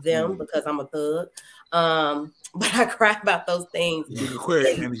cry to them because I'm a thug. But I cry about those things. Big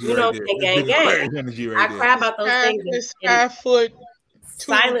Aquarius energy you right know, there. Big Aquarius energy right there. I cry about those things. 5 foot.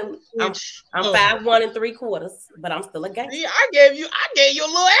 Silent. I'm 5'1" and 3/4, but I'm still a gangster. See, I gave you a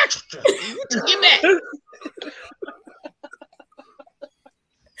little extra. You took it back.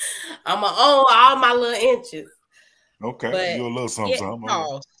 I'm gonna own all my little inches. Okay, but you're a little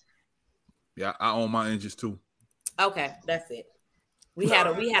something. Yeah, I own my inches too. Okay, that's it. We had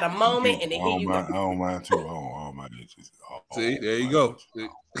a moment, and then here you go. I own mine too. I own all my inches. See, there you go.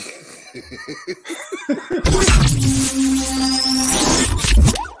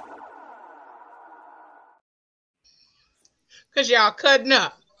 Cause y'all cutting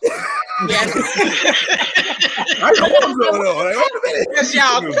up. Yes. I know what's going on. Cause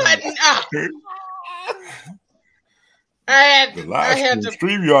y'all cutting up. I had to.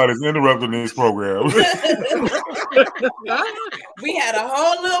 StreamYard is interrupting this program. We had a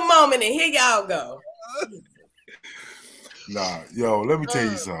whole little moment, and here y'all go. Nah, yo, let me tell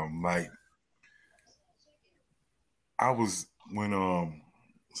you something. Like, I was when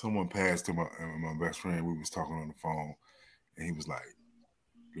someone passed to my best friend. We was talking on the phone, and he was like,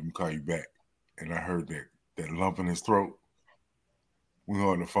 "Let me call you back." And I heard that lump in his throat. We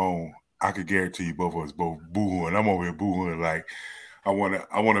were on the phone. I could guarantee you both of us both boohooing. I'm over here boohooing like I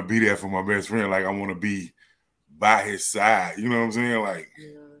wanna be there for my best friend. Like I wanna be by his side. You know what I'm saying? Like,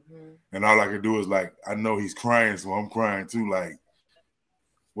 and all I could do is like I know he's crying, so I'm crying too. Like,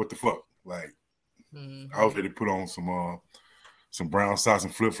 what the fuck? Like, I was ready to put on some brown socks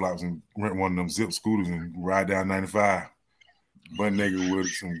and flip flops and rent one of them zip scooters and ride down 95, butt naked with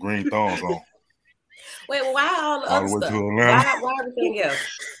some green thongs on. Wait, why all the other stuff? Why everything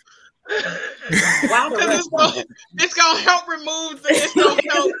else? It's gonna help remove. It's gonna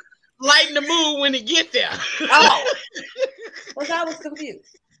help lighten the mood when it get there. Oh, well, I was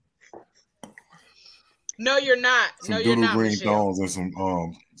confused. No, you're not. Some doodle green thongs and some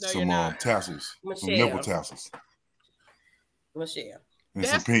tassels, some nipple tassels. Michelle, and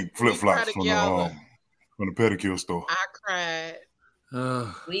some pink flip flops from the pedicure store. I cried.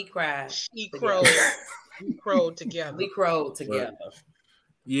 We cried. She crowed. We crowed together. We crowed together.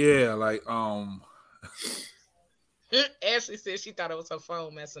 Yeah, like Ashley said she thought it was her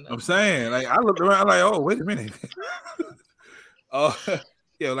phone messing up. I'm saying, like I looked around, I'm like, oh, wait a minute.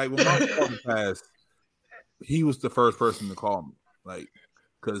 Yeah, like when my father passed, he was the first person to call me, like,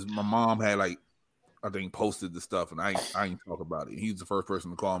 because my mom had like, I think posted the stuff, and I ain't talk about it. He was the first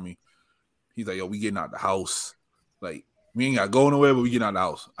person to call me. He's like, yo, we getting out the house, like. We ain't got to go nowhere, but we get out of the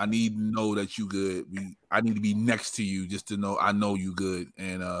house. I need to know that you good. I need to be next to you just to know I know you good.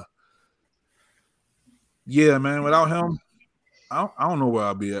 And yeah, man, without him, I don't know where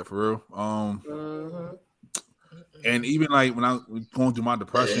I'll be at for real. And even like when I was going through my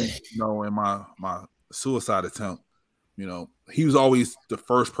depression, you know, and my suicide attempt, you know, he was always the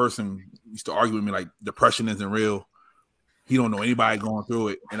first person used to argue with me like depression isn't real. He don't know anybody going through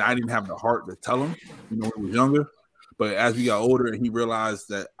it, and I didn't have the heart to tell him, you know, when he was younger. But as we got older and he realized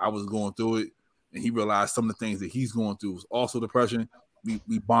that I was going through it, and he realized some of the things that he's going through was also depression,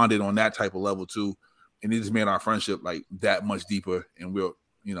 we bonded on that type of level too. And it just made our friendship like that much deeper. And we're,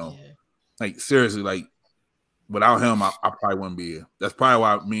 you know, like seriously, like without him, I probably wouldn't be here. That's probably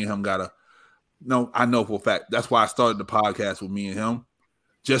why me and him I know for a fact. That's why I started the podcast with me and him,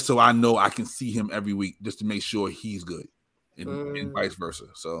 just so I know I can see him every week just to make sure he's good and vice versa.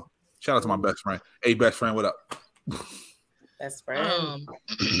 So shout out to my best friend. Hey, best friend, what up? Best friend.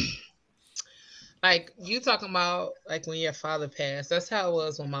 Like you talking about like when your father passed, that's how it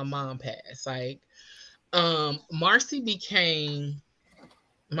was when my mom passed. Like Marcy became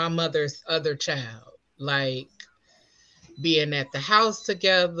my mother's other child, like being at the house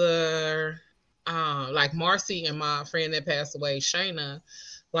together. Like Marcy and my friend that passed away, Shayna,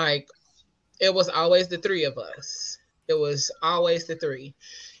 like it was always the three of us. It was always the three.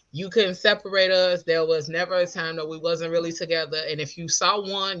 You couldn't separate us. There was never a time that we wasn't really together. And if you saw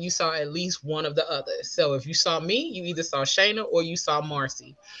one, you saw at least one of the others. So if you saw me, you either saw Shayna or you saw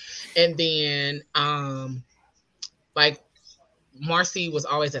Marcy. And then like Marcy was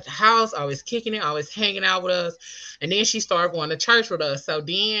always at the house, always kicking it, always hanging out with us. And then she started going to church with us. So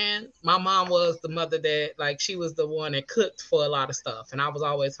then my mom was the mother that, like, she was the one that cooked for a lot of stuff. And I was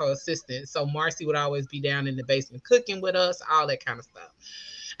always her assistant. So Marcy would always be down in the basement cooking with us, all that kind of stuff.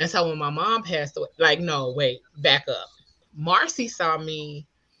 And so when my mom passed away, like, no, wait, back up. Marcy saw me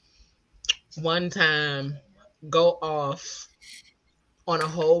one time go off on a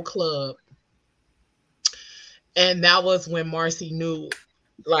whole club. And that was when Marcy knew,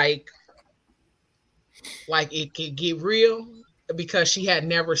 like, like it could get real, because she had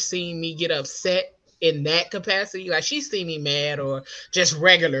never seen me get upset in that capacity. Like she's seen me mad or just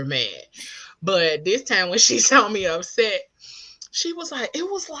regular mad. But this time when she saw me upset, she was like, it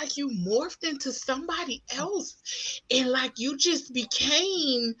was like you morphed into somebody else and like you just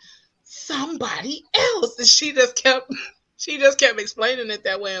became somebody else. And she just kept explaining it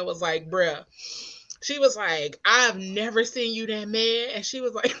that way and was like, bruh. She was like, I've never seen you that mad. And she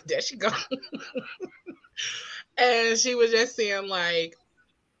was like, there she go. And she was just saying like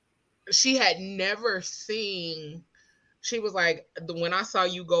she had never seen. She was like, when I saw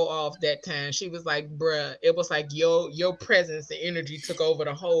you go off that time, she was like, bruh, it was like your presence and energy took over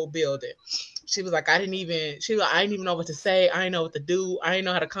the whole building. She was like, I didn't even know what to say. I didn't know what to do. I didn't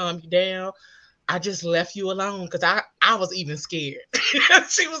know how to calm you down. I just left you alone because I was even scared.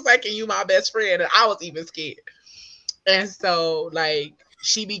 She was like, and you my best friend, and I was even scared. And so like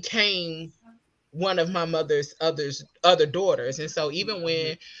she became one of my mother's other daughters. And so even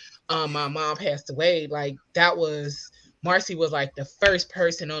when my mom passed away, like that was Marcy was like the first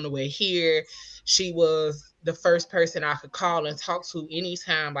person on the way here. She was the first person I could call and talk to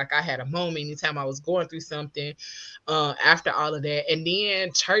anytime like I had a moment, anytime I was going through something after all of that. And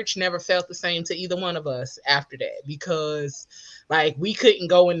then church never felt the same to either one of us after that, because like we couldn't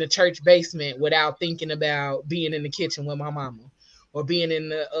go in the church basement without thinking about being in the kitchen with my mama, or being in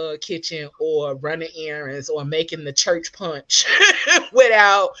the kitchen, or running errands, or making the church punch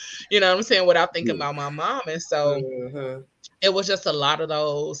without, you know what I'm saying, without thinking about my mom. And so it was just a lot of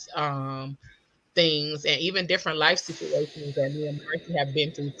those things, and even different life situations that me and Marcy have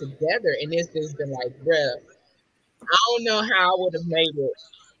been through together. And it's just been like, bruh, I don't know how I would have made it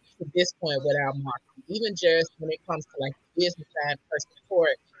to this point without Marcy. Even just when it comes to like business side, her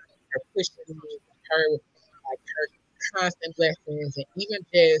support, her pushing me, her like her constant blessings, and even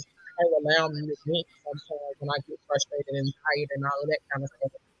just her allowing me to vent sometimes when I get frustrated and tired and all of that kind of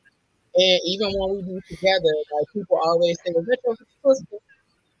stuff. And even when we be together, like people always say, "Was that your sister?"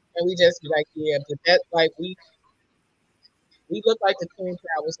 And we just be like, "Yeah," but that's like we look like the twin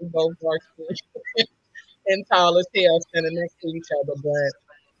towers. We both dark skin and tall as hell, standing next to each other. But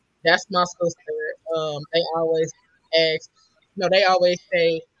that's my sister. They always ask, they always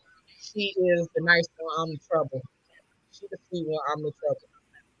say she is the nice one. I'm the trouble. She the sweet one. I'm the trouble.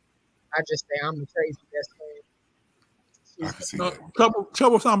 I just say I'm the crazy best friend. I can see that.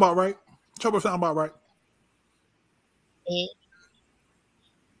 Trouble sound about right. Trouble sound about right. And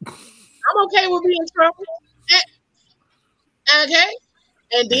I'm okay with being trouble. Okay.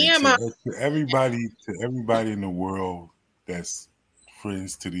 And then to everybody in the world that's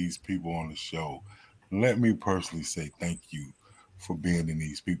friends to these people on the show, let me personally say thank you for being in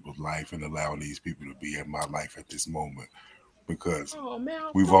these people's life and allowing these people to be in my life at this moment, because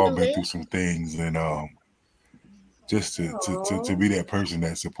we've all been through some things, and just to be that person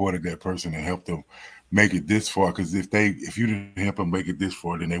that supported that person and helped them make it this far. Because if you didn't help them make it this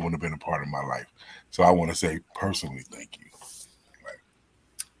far, then they wouldn't have been a part of my life. So I want to say personally thank you.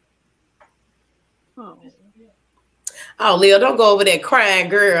 Oh, Leo, don't go over there crying,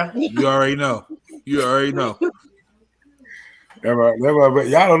 girl. You already know. That's my baby.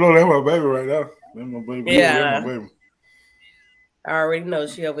 Y'all don't know that's my baby right now. That's my baby. Yeah. That's my baby. I already know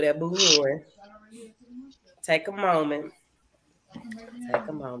she over there boo-hooing. Take a moment.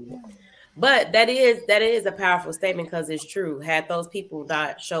 But that is a powerful statement, because it's true. Had those people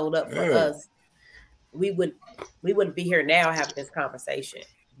not showed up for us, we wouldn't be here now having this conversation,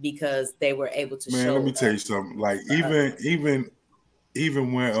 because they were able to show. Let me tell you something. Like even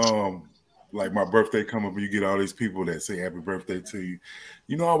when like my birthday come up and you get all these people that say happy birthday to you,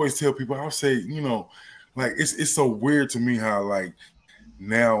 I always tell people, I'll say, like it's so weird to me how like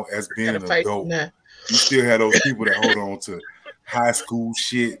now as being an adult, you still have those people that hold on to high school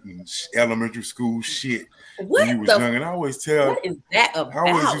shit and elementary school shit when you was young. And I always tell, what is that about?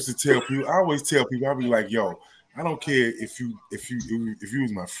 I always tell people, I'll be like, yo, I don't care if you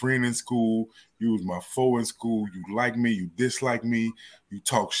was my friend in school, you was my foe in school, you like me, you dislike me, you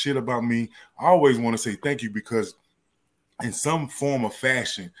talk shit about me. I always want to say thank you, because in some form or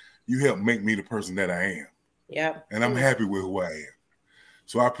fashion, you helped make me the person that I am. Yeah. And I'm happy with who I am.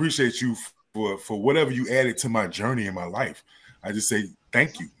 So I appreciate you for whatever you added to my journey in my life. I just say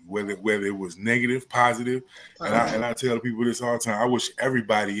thank you, whether it was negative, positive. And I tell people this all the time. I wish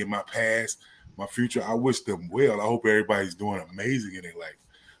everybody in my past, my future, I wish them well. I hope everybody's doing amazing in their life.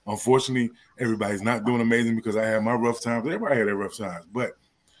 Unfortunately, everybody's not doing amazing, because I had my rough times. Everybody had their rough times. But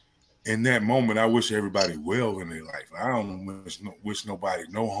in that moment, I wish everybody well in their life. I don't wish nobody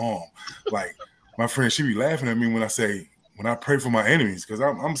no harm. Like my friend, she be laughing at me when I pray for my enemies, because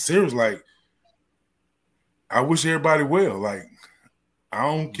I'm serious. Like I wish everybody well. Like, I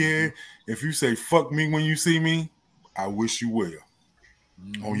don't care if you say fuck me when you see me. I wish you well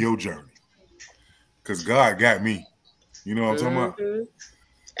on your journey. Because God got me. You know what I'm talking about?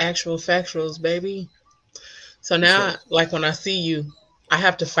 Actual factuals, baby. So now, like when I see you, I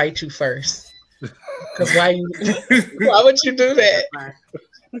have to fight you first. Because why would you do that?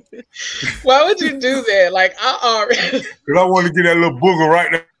 Why would you do that? Like, I already. Because I want to get that little booger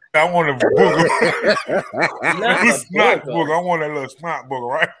right there. I want a booger. Snot booger. I want that little snot booger,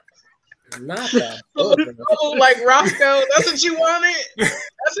 right? Not that. Oh, like Roscoe. That's what you wanted?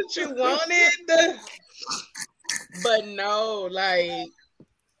 That's what you wanted? But no, like,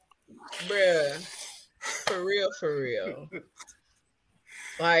 bruh, for real.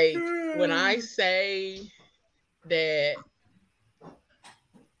 Like, when I say that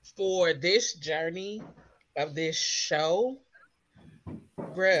for this journey of this show,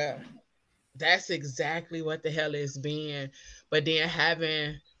 bruh, that's exactly what the hell it's been. But then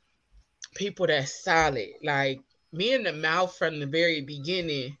having people that's solid, like me in the mouth from the very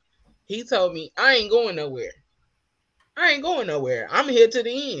beginning, he told me, I ain't going nowhere. I'm here to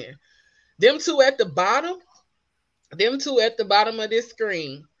the end. Them two at the bottom of this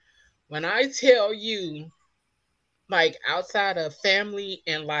screen, when I tell you, like, outside of family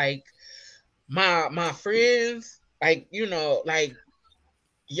and like my friends, like, you know, like,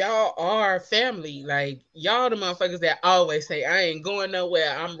 y'all are family. Like, y'all the motherfuckers that always say, I ain't going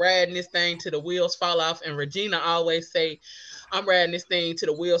nowhere. I'm riding this thing till the wheels fall off. And Regina always say, I'm riding this thing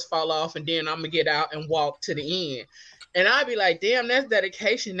till the wheels fall off, and then I'm gonna get out and walk to the end. And I'd be like, damn, that's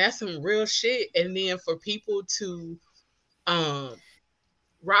dedication. That's some real shit. And then for people to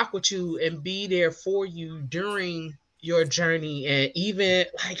rock with you and be there for you during your journey, and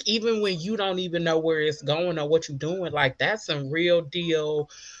even when you don't even know where it's going or what you're doing, like, that's some real deal,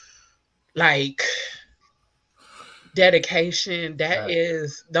 like, dedication.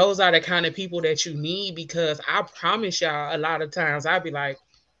 Those are the kind of people that you need, because I promise y'all, a lot of times I'd be like,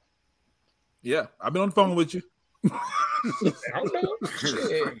 yeah, I've been on the phone with you. I don't know.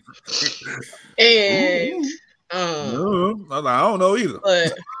 Shit. And I don't know either.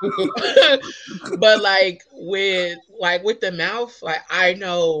 But like with the mouth, like, I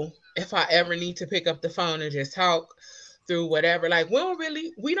know if I ever need to pick up the phone and just talk through whatever, like,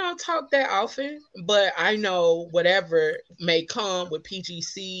 we don't talk that often, but I know whatever may come with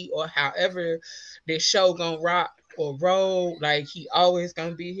PGC or however this show gonna rock or roll, like, he always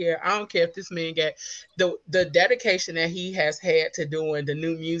gonna be here. I don't care if this man got the dedication that he has had to doing the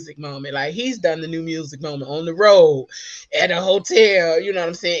New Music Moment. Like, he's done the New Music Moment on the road, at a hotel, you know what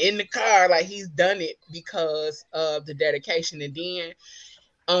I'm saying, in the car. Like, he's done it because of the dedication. And then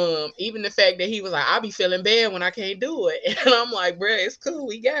even the fact that he was like, I'll be feeling bad when I can't do it, and I'm like, bro, it's cool,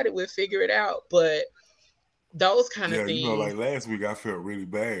 we got it, we'll figure it out. But those kind of things. You know, like last week I felt really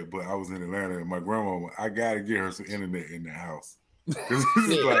bad, but I was in Atlanta and my grandma, I gotta get her some internet in the house.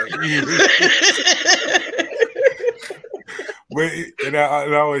 And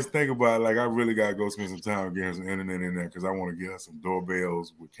I always think about, like, I really gotta go spend some time getting her some internet in there, because I want to get her some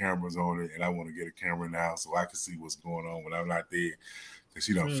doorbells with cameras on it, and I want to get a camera in the house so I can see what's going on when I'm not there, because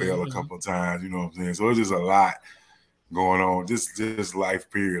she done failed a couple of times, you know what I'm saying? So it's just a lot going on, just life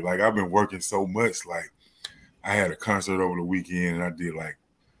period. Like, I've been working so much. Like, I had a concert over the weekend, and I did like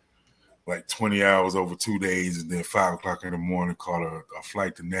 20 hours over 2 days, and then 5 o'clock in the morning caught a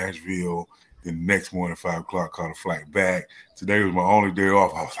flight to Nashville. Then the next morning, 5 o'clock, caught a flight back. Today was my only day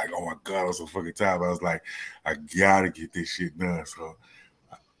off. I was like, oh my God, I'm so fucking tired. I was like, I gotta get this shit done. So,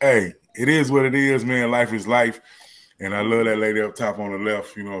 hey, it is what it is, man. Life is life. And I love that lady up top on the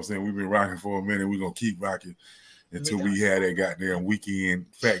left. You know what I'm saying? We've been rocking for a minute. We're going to keep rocking until we had that goddamn weekend,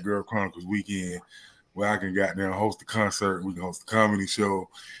 Fat Girl Chronicles weekend, where I can goddamn host a concert. We can host a comedy show.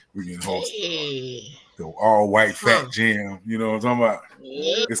 We can host the all-white fat jam. You know what I'm talking about?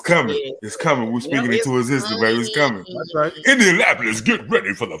 It's coming. It's coming. We're speaking into existence, baby. It's coming. That's right. Indianapolis, get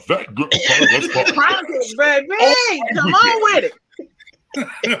ready for the Fat Girl Chronicles, baby. Come on with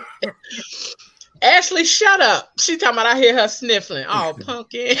it. Ashley, shut up. She talking about I hear her sniffling. Oh,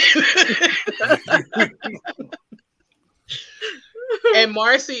 pumpkin. And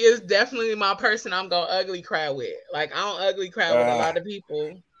Marcy is definitely my person I'm gonna ugly cry with. Like, I don't ugly cry with a lot of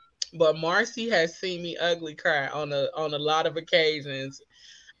people, but Marcy has seen me ugly cry on a lot of occasions,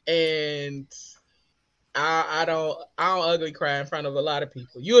 and I don't ugly cry in front of a lot of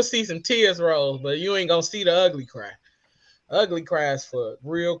people. You'll see some tears roll, but you ain't gonna see the ugly cry. Ugly cries for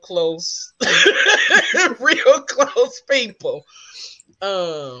real close, real close people.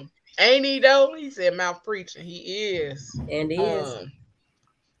 Ain't he though? He said mouth preaching. He is. And he is.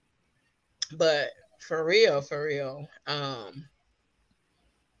 But For real, for real. All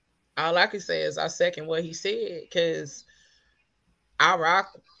I can say is I second what he said, because I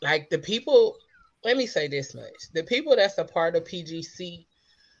rock like the people. Let me say this much: the people that's a part of PGC,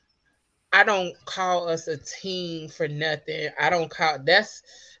 I don't call us a team for nothing. I don't call that's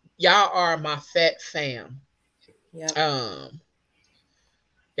y'all are my fat fam. Yeah.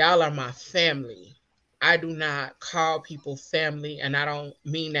 Y'all are my family. I do not call people family, and I don't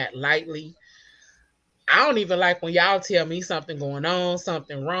mean that lightly. I don't even like when y'all tell me something going on,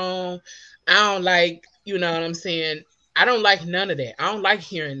 something wrong. I don't like, you know what I'm saying? I don't like none of that. I don't like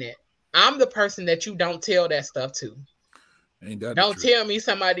hearing that. I'm the person that you don't tell that stuff to. Don't tell me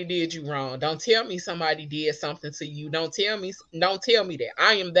somebody did you wrong. Don't tell me somebody did something to you. Don't tell me that.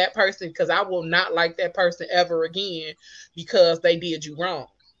 I am that person, because I will not like that person ever again because they did you wrong.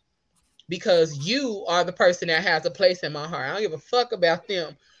 Because you are the person that has a place in my heart. I don't give a fuck about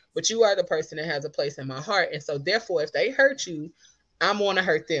them, but you are the person that has a place in my heart. And so therefore, if they hurt you, I'm going to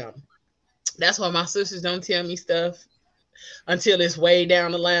hurt them. That's why my sisters don't tell me stuff until it's way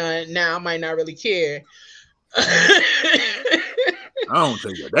down the line. Now I might not really care. I don't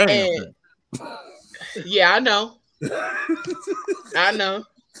take a damn thing. Yeah, I know. I know.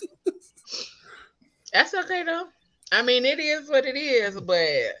 That's okay though. I mean, it is what it is,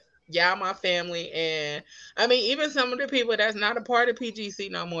 but y'all my family. And I mean, even some of the people that's not a part of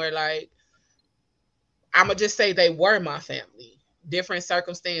PGC no more, like, I'm going to just say they were my family. Different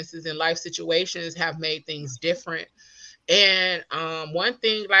circumstances and life situations have made things different. And one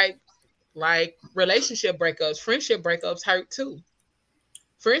thing, like relationship breakups, friendship breakups hurt too.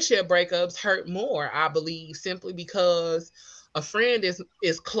 Friendship breakups hurt more, I believe, simply because a friend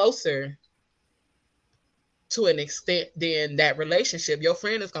is closer to an extent than that relationship. Your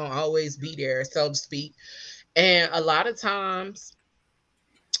friend is going to always be there, so to speak. And a lot of times,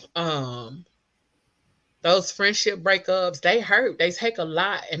 those friendship breakups, they hurt. They take a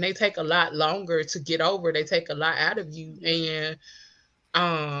lot, and they take a lot longer to get over. They take a lot out of you.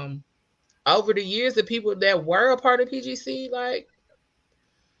 And over the years, the people that were a part of PGC, like,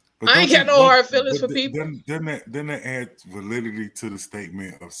 I ain't got no hard feelings for people. Then that adds validity to the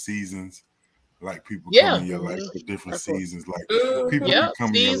statement of seasons. Like, people come in your life for different seasons. Like, people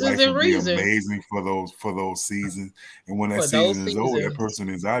come in your life and be amazing for those seasons. And when that season is over, that person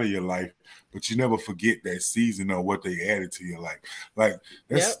is out of your life. But you never forget that season or what they added to your life. Like,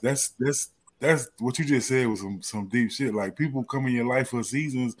 that's what you just said was some deep shit. Like, people come in your life for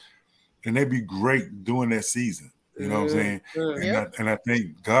seasons, and they be great during that season. You know what I'm saying? And I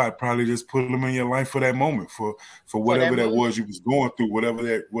think God probably just put them in your life for that moment, for whatever that was you was going through, whatever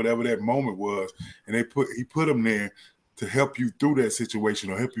that moment was, and he put them there to help you through that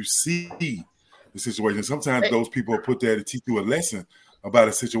situation or help you see the situation. Sometimes those people are put there to teach you a lesson about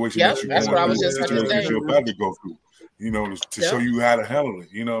a situation that you're about to go through. You know, to show you how to handle it.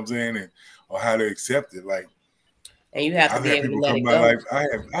 You know what I'm saying, or how to accept it. Like, and you have to be able to let it go. Life.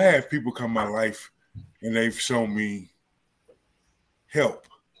 I have people come my life, and they've shown me help.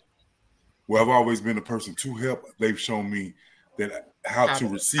 Well, I've always been a person to help. They've shown me that how to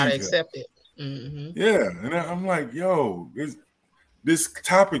receive how to help. accept it. Mm-hmm. Yeah, and I'm like, yo, this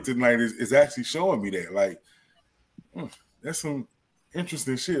topic tonight is actually showing me that. Like, that's some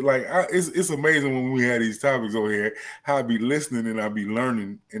interesting shit. Like, it's amazing when we have these topics over here, how I be listening and I be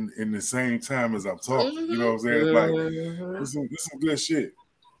learning in the same time as I'm talking. You know what I'm saying? It's like, it's some good shit.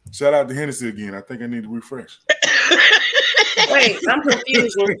 Shout out to Hennessy again. I think I need to refresh. Wait, I'm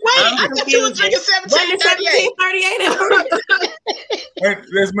confused. I thought you were drinking 1738.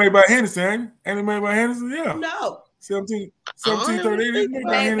 That's made by Hennessy, ain't it? Ain't it made by Hennessy? Yeah. No. 1738 is made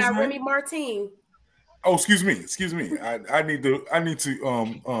by Hennessy. Got Remy Martin. Oh, excuse me. I need to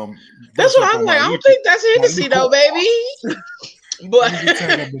That's what I'm like. I don't think that's Hennessy though, baby. But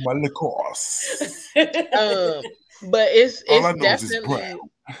my liqueurs. But it's definitely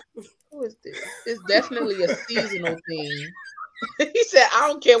it's definitely a seasonal thing. He said, "I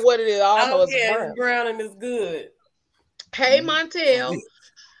don't care what it is. I know it's brown and it's good." Hey, Montel.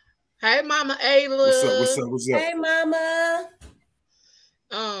 Hey, Mama Ayla. What's up? Hey, Mama.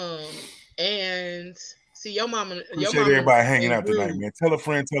 And see your mama. Appreciate everybody hanging out tonight, man. Tell a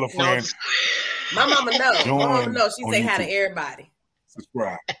friend. No. My mama knows. My mama knows. She say hi to everybody.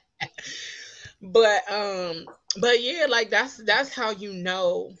 Subscribe. But yeah, like that's how you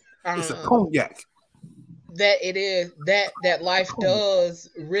know. It's a cognac. That it is that life does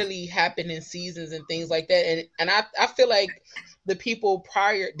really happen in seasons and things like that, and I feel like the people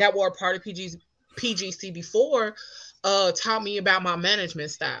prior that were a part of PGC before taught me about my management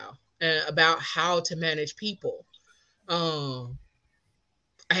style and about how to manage people. I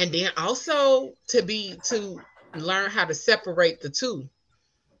And then also to learn how to separate the two,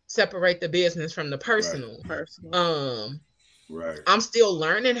 separate the business from the personal. Right. I'm still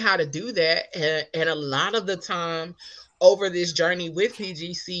learning how to do that. And a lot of the time over this journey with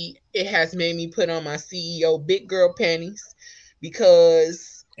PGC, it has made me put on my CEO big girl panties,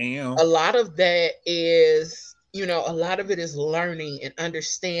 because a lot of that is, you know, a lot of it is learning and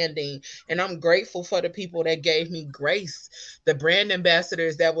understanding. And I'm grateful for the people that gave me grace, the brand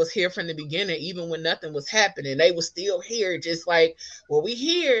ambassadors that was here from the beginning, even when nothing was happening. They were still here, just like, well, we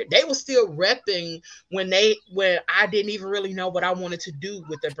here. They were still repping when I didn't even really know what I wanted to do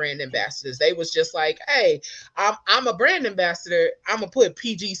with the brand ambassadors. They was just like, hey, I'm a brand ambassador. I'm gonna put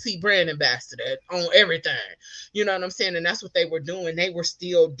PGC brand ambassador on everything. You know what I'm saying? And that's what they were doing. They were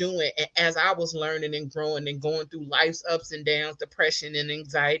still doing. And as I was learning and growing and going through life's ups and downs, depression and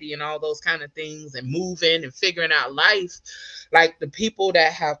anxiety and all those kind of things, and moving and figuring out life, like the people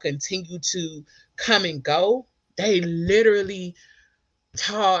that have continued to come and go, they literally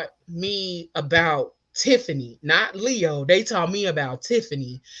taught me about Tiffany, not Leo. They taught me about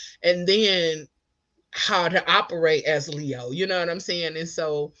Tiffany, and then how to operate as Leo. You know what I'm saying? And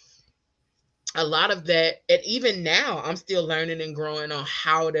so a lot of that, and even now I'm still learning and growing on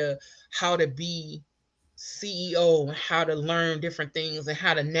how to be CEO, how to learn different things and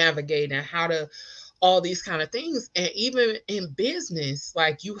how to navigate and how to all these kind of things. And even in business,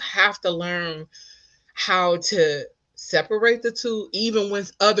 like, you have to learn how to separate the two, even when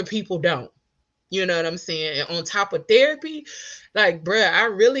other people don't. You know what I'm saying? And on top of therapy, like, bruh, I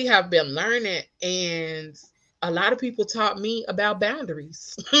really have been learning. And a lot of people taught me about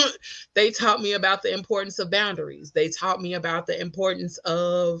boundaries. They taught me about the importance of boundaries. They taught me about the importance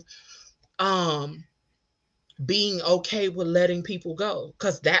of being okay with letting people go.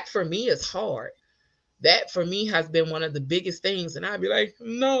 Because that for me is hard. That for me has been one of the biggest things. And I'd be like,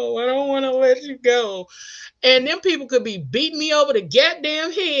 no, I don't want to let you go. And then people could be beating me over the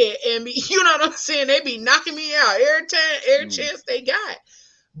goddamn head and be, you know what I'm saying? They be knocking me out every chance they got.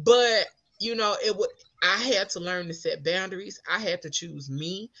 But, you know, I had to learn to set boundaries. I had to choose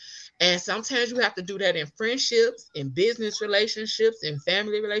me. And sometimes you have to do that in friendships, in business relationships, in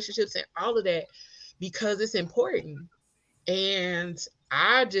family relationships, and all of that, because it's important. And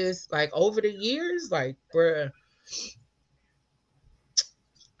I just, like, over the years, like, bruh,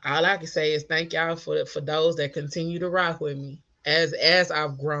 all I can say is thank y'all for those that continue to rock with me as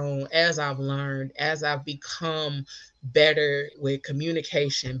I've grown, as I've learned, as I've become better with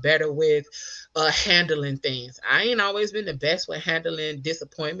communication, better with handling things. I ain't always been the best with handling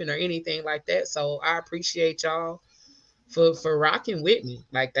disappointment or anything like that. So I appreciate y'all for rocking with me.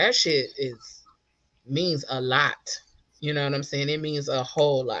 Like, that shit means a lot. You know what I'm saying? It means a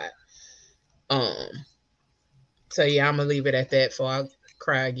whole lot. So yeah, I'm gonna leave it at that before I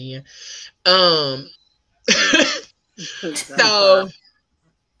cry again. So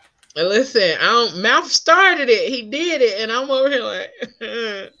listen, Mouth started it. He did it, and I'm over here like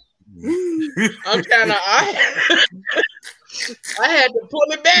I'm kind of I had to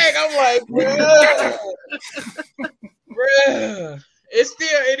pull it back. I'm like, bruh.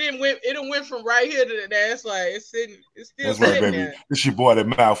 It went from right here to there. It's like it's still That's sitting right, baby. there. It's your boy, the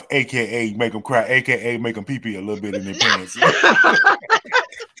Mouth, aka make them cry, aka make them pee pee a little bit in their pants. Now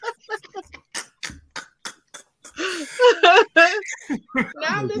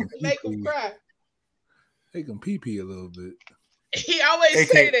this make them cry. Make them pee pee a little bit. He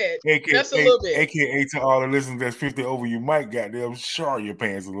always say that. Just a little bit. AKA to all the listeners that's 50 over, you might goddamn shower your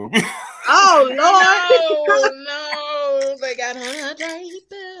pants a little bit. Oh Lord! No, they got on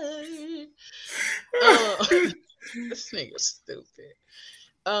diaper. This nigga's stupid.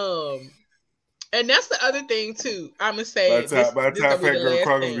 And that's the other thing too. I'm gonna say by the time Fat Girl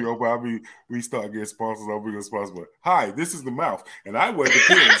Chronicles be open, we start getting sponsors. I'll be responsible. Hi, this is the Mouth, and I wear the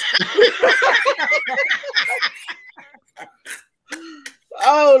pins.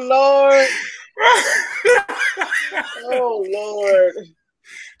 Oh Lord! Oh Lord!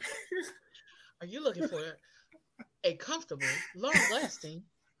 Are you looking for a comfortable, long-lasting?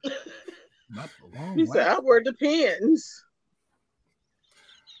 Not the long. He said, "I wear the pins."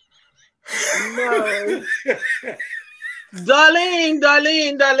 No, darling,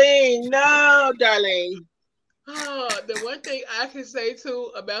 no, darling. The one thing I can say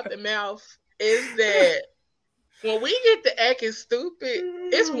too about the Mouth is that when we get to acting stupid,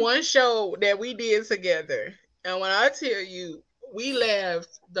 it's one show that we did together, and when I tell you, we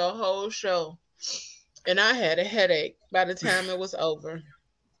laughed the whole show, and I had a headache by the time it was over.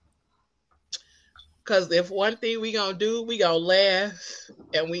 Because if one thing we gonna do, we gonna laugh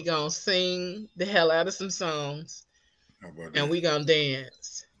and we gonna sing the hell out of some songs. and we gonna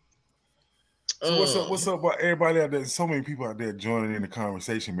dance. So what's up about everybody out there? So many people out there joining in the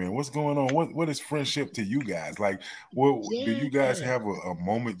conversation, man. What's going on? What is friendship to you guys? Like, do you guys have a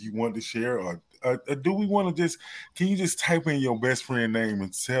moment you want to share, or do we want to just? Can you just type in your best friend name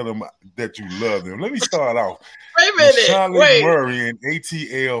and tell them that you love them? Let me start off. Wait a minute. Charlie Murray and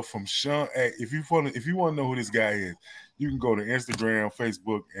ATL from Sean. If you want to know who this guy is, you can go to Instagram,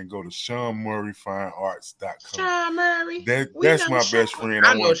 Facebook, and go to SeanMurrayFineArts.com. Sean Murray. That's my best friend.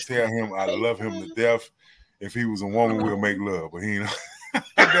 I want to tell him I love him to death. If he was a woman, we'll make love. But he, that's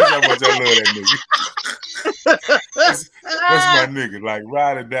how much I love that nigga. That's my nigga. Like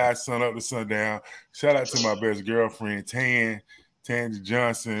ride or die, sun up to sundown. Shout out to my best girlfriend, Tangy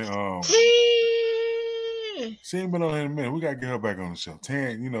Johnson. She ain't been on here in a minute. We gotta get her back on the show.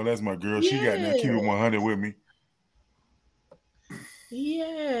 Tan, that's my girl. She got that Keep It 100 with me.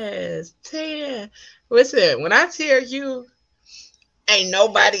 Yes, Tan. Listen, when I tell you, ain't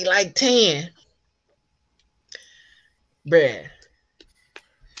nobody like Tan, bruh.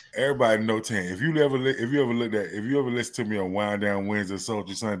 Everybody know Tan. If you ever listen to me on Wind Down Wednesday,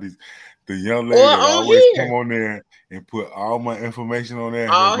 Soldier Sundays, the young lady that always come on there and put all my information on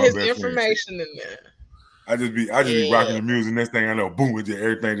there. All his information in there. I just be rocking the music. Next thing I know, boom,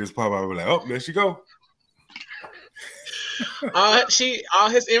 everything just pop out. I be like, oh, there she go. All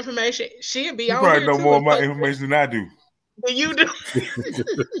his information. She'll be on probably here know more of my information than I do. Than you do.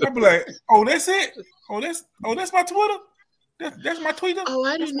 I be like, oh, that's it. Oh, that's my Twitter. That's my Twitter. Oh,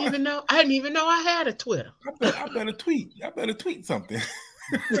 I didn't even know I had a Twitter. I better tweet. I better tweet something.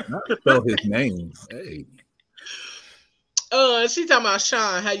 Not spell his name. Hey. She talking about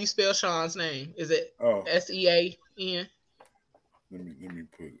Sean. How you spell Sean's name? Is it SEAN? Let me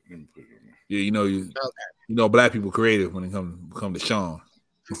put it on there. Yeah, black people creative when it come to Sean.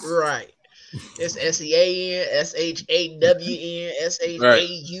 Right. It's SEAN, SHAWN,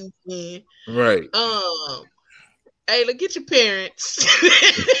 SHAUN. Right. Hey, look at your parents.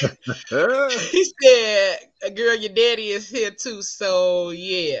 He said, girl, your daddy is here too. So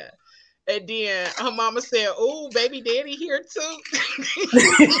yeah. And then her mama said, oh, baby daddy here too.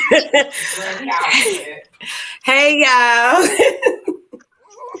 Hey, y'all.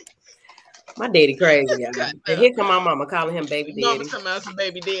 My daddy crazy, y'all. And here come my mama calling him baby daddy. Mama talking about some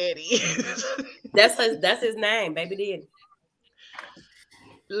baby daddy. That's his name, baby daddy.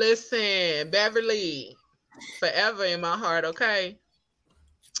 Listen, Beverly, forever in my heart, okay?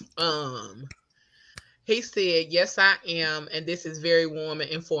 He said, yes, I am. And this is very warm and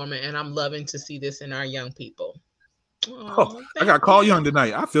informative. And I'm loving to see this in our young people. I got Carl Young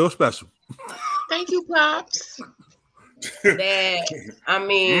tonight. I feel special. Thank you, Pops.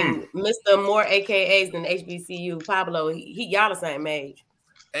 Mr. More AKAs than HBCU, Pablo, y'all the same age.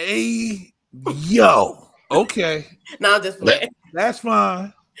 Hey, yo. Okay. No, I'm just playing. That's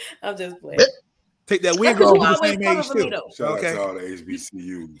fine. I'm just playing. Take that wig off the same age too. Shout out to all the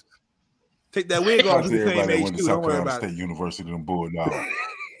HBCUs. Take that wig off the same age too. Don't worry about State University and Bulldogs.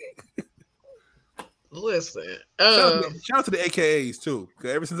 Listen, shout out to the AKAs too.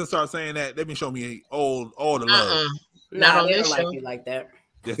 Because ever since I started saying that, they've been showing me all the love. Not on this show. Like you like that.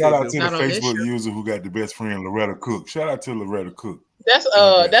 Shout out to the Facebook user who got the best friend, Loretta Cook. Shout out to Loretta Cook. That's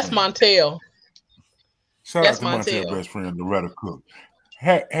Montel. Shout out to Montel's best friend, Loretta Cook.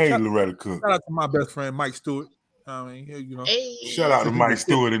 Hey, Loretta Cook. Shout out to my best friend, Mike Stewart. Shout out to Mike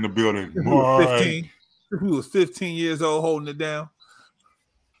Stewart in the building. He was 15 years old holding it down.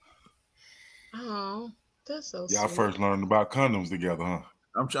 Oh, that's so Y'all sweet. first learned about condoms together, huh?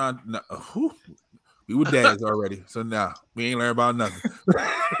 I'm trying. We were dads already, so now we ain't learned about nothing.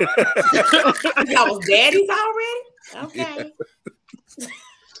 Y'all was daddies already? Okay.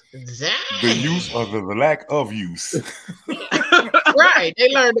 The use or the lack of use. Right. They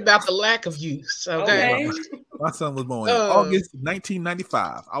learned about the lack of use. Okay. My son was born in August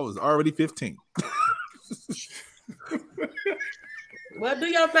 1995. I was already 15. Well, do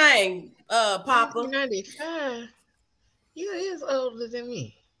your thing, Papa. 95. You is older than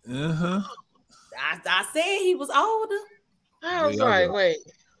me. Uh-huh. I said he was older. I was like, wait.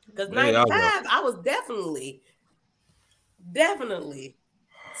 Because 95, I was definitely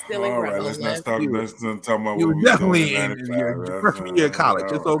still in grammar. All right, let's not talk about you what were we definitely in your freshman year of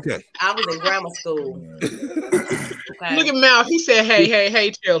college. It's okay. I was in grammar school. Okay. Look at Mal. He said,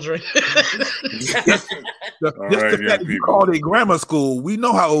 hey, children. Just the fact that you called it grammar school, we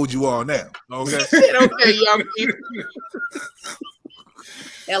know how old you are now. Okay. Okay, young people.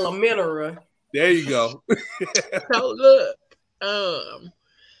 Elementary. There you go. So look,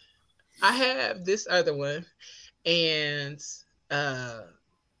 I have this other one, and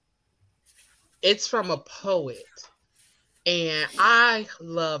it's from a poet. And I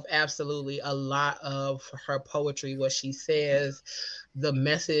love absolutely a lot of her poetry, what she says, the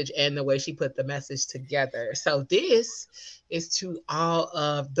message, and the way she put the message together. So this is to all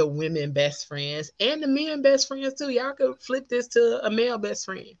of the women best friends and the men best friends too. Y'all could flip this to a male best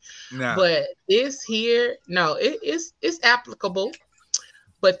friend. Nah. But this here, no, it's applicable.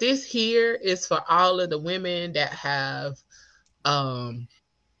 But this here is for all of the women that have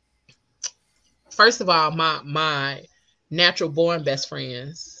first of all, my natural born best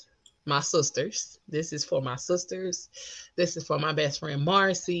friends, my sisters. This is for my sisters. This is for my best friend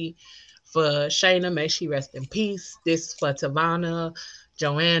Marcy. For Shayna, may she rest in peace. This is for Tavana,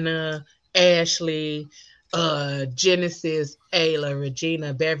 Joanna, Ashley, Genesis, Ayla,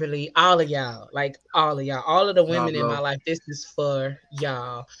 Regina, Beverly, all of y'all. Like all of y'all. All of the women in my life. This is for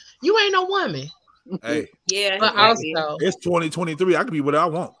y'all. You ain't no woman. Hey. Yeah. But also, it's 2023. I can be what I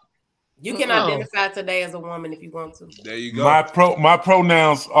want. You can identify today as a woman if you want to. There you go. My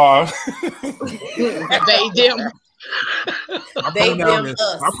pronouns are they, them.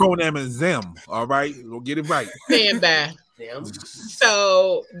 My pronoun is them. All right, we'll get it right. Stand by.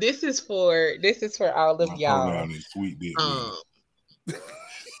 So this is for all of y'all. Pronoun is sweet dick.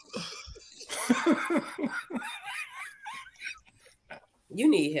 You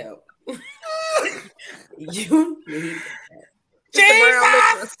need help. You need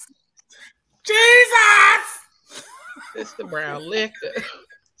help. Jesus! It's the brown liquor.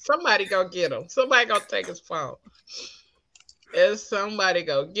 Somebody go get him. Somebody go take his phone. Is somebody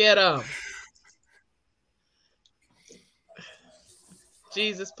go get him?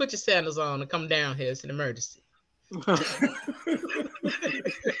 Jesus, put your sandals on and come down here. It's an emergency. Put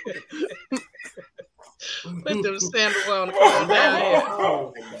them sandals on and come down here.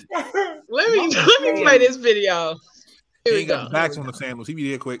 Let me play this video. Here we go. Backs on the sandals. He be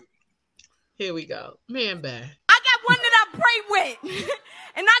there quick. Here we go. Man back. I got one that I pray with.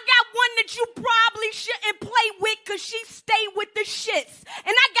 And I got one that you probably shouldn't play with because she stay with the shits.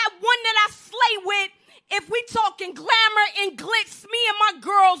 And I got one that I slay with. If we talking glamour and glitz, me and my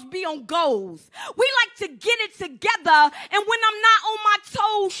girls be on goals. We like to get it together. And when I'm not on my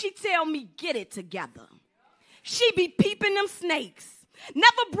toes, she tell me, get it together. She be peeping them snakes.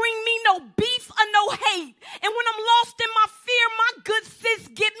 Never bring me no beef or no hate. And when I'm lost in my fear, my good sis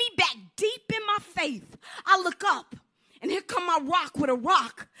get me back deep in my faith. I look up, and here come my rock with a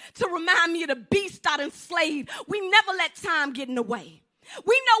rock to remind me of the beast I enslaved. We never let time get in the way.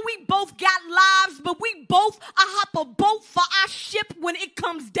 We know we both got lives, but we both hop a boat for our ship when it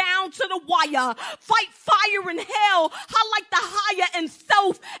comes down to the wire. Fight fire in hell, highlight the higher and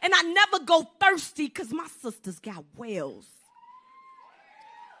self, and I never go thirsty because my sisters got wells.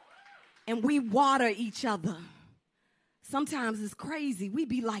 And we water each other. Sometimes it's crazy. We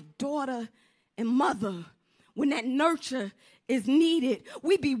be like daughter and mother. When that nurture is needed,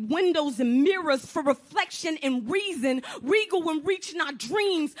 we be windows and mirrors for reflection and reason. Regal when reaching our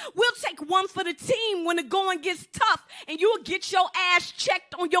dreams. We'll take one for the team when the going gets tough. And you'll get your ass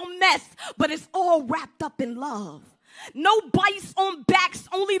checked on your mess. But it's all wrapped up in love. No bites on backs,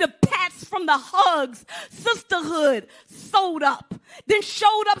 only the pats from the hugs. Sisterhood sewed up, then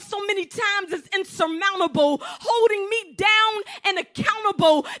showed up so many times it's insurmountable, holding me down and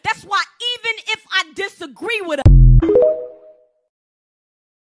accountable. That's why even if I disagree with her.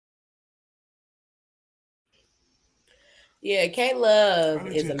 Yeah, K-Love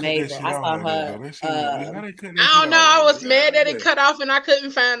is amazing. I saw her. I don't know. I was mad that it cut off and I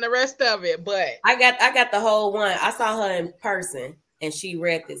couldn't find the rest of it, but I got the whole one. I saw her in person and she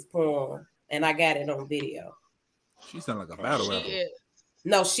read this poem and I got it on video. She sounds like a battle rapper.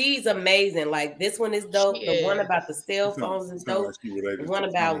 No, she's amazing. Like this one is dope. The one about the cell phones is dope. The one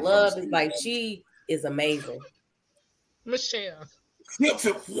about love is like she is amazing. Michelle. She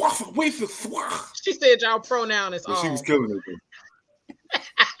said y'all pronoun is all. She was killing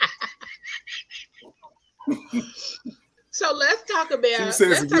it. So let's talk about. She was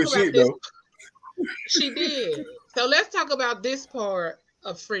saying some good shit though. She did. So let's talk about this part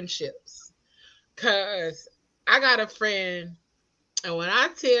of friendships, cause I got a friend, and when I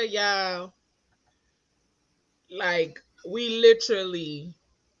tell y'all, like we literally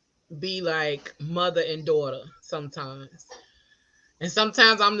be like mother and daughter sometimes. And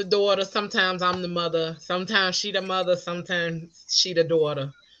sometimes I'm the daughter, sometimes I'm the mother, sometimes she the mother, sometimes she the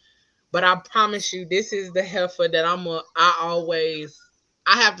daughter. But I promise you, this is the heifer that I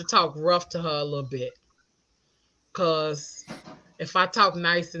have to talk rough to her a little bit. Cause if I talk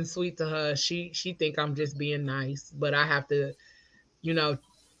nice and sweet to her, she think I'm just being nice. But I have to,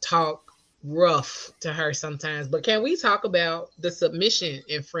 talk rough to her sometimes. But can we talk about the submission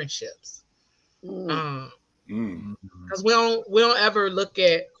in friendships? Because we don't ever look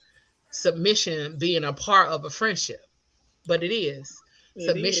at submission being a part of a friendship, but it is.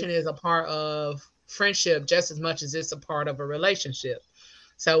 Submission is a part of friendship just as much as it's a part of a relationship.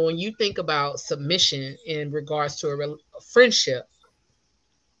 So when you think about submission in regards to a friendship,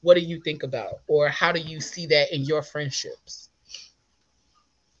 what do you think about, or how do you see that in your friendships?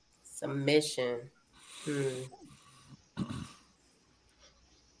 Submission.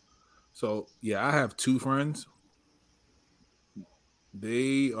 So yeah, I have two friends.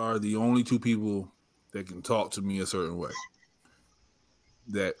 They are the only two people that can talk to me a certain way,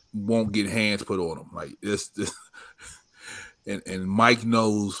 that won't get hands put on them. Like this and Mike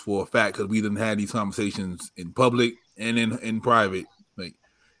knows for a fact, because we done had these conversations in public and in private. Like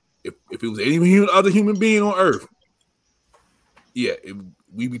if it was any other human being on earth, yeah,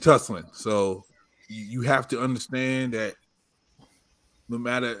 we'd be tussling. So you have to understand that no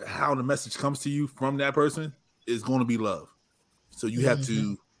matter how the message comes to you from that person, it's going to be love. So you have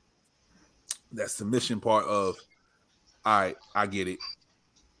to, that submission part of, all right, I get it.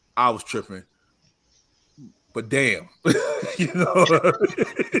 I was tripping, but damn, you know.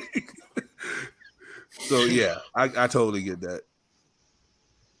 So yeah, I totally get that.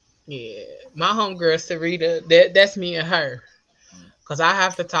 Yeah, my homegirl Sarita, that's me and her, because I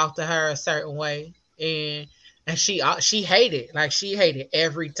have to talk to her a certain way, and she hated, like she hated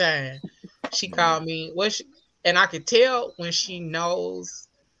every time she called me. And I could tell when she knows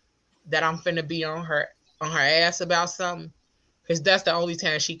that I'm finna be on her ass about something, because that's the only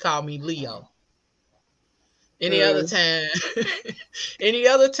time she called me Leo. Any other time,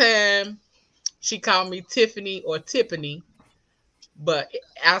 she called me Tiffany or Tiffany. But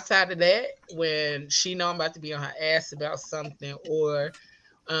outside of that, when she know I'm about to be on her ass about something, or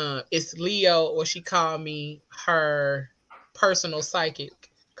it's Leo, or she called me her personal psychic,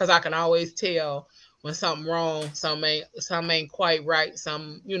 because I can always tell when something wrong, something ain't quite right.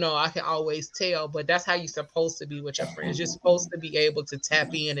 I can always tell. But that's how you're supposed to be with your friends. You're supposed to be able to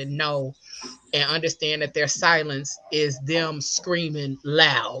tap in and know and understand that their silence is them screaming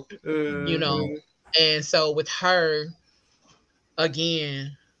loud, And so with her,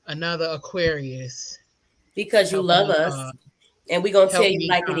 again, another Aquarius. Because you love us. And we're going to tell you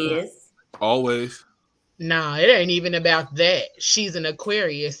like it is. Always. Nah, it ain't even about that. She's an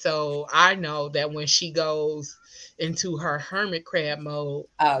Aquarius, so I know that when she goes into her hermit crab mode,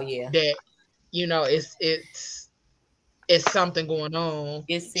 that it's something going on.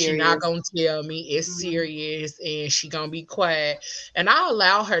 It's serious. She's not gonna tell me. It's serious, and she gonna be quiet. And I'll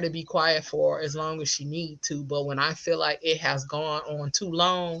allow her to be quiet for as long as she need to. But when I feel like it has gone on too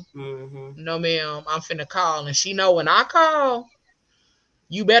long, no, ma'am, I'm finna call, and she know when I call,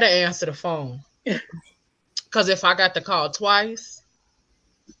 you better answer the phone. Because if I got to call twice,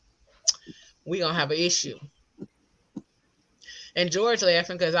 we gonna have an issue. And George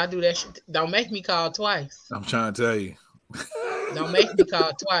laughing because I do that shit. Don't make me call twice. I'm trying to tell you. Don't make me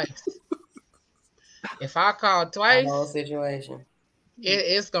call twice. If I call twice, whole situation,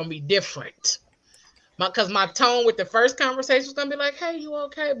 it's gonna be different. Because my tone with the first conversation is gonna be like, "Hey, you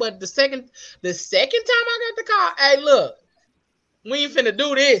okay?" But the second time I got the call, "Hey, look, we ain't finna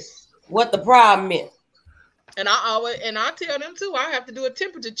do this." What the problem is? And I tell them too, I have to do a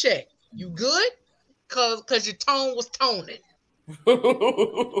temperature check. You good? Cause your tone was toning. I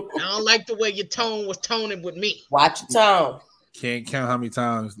don't like the way your tone was toning with me. Watch your tone. Can't count how many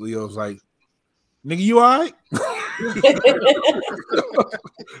times Leo's like, "Nigga, you all right?"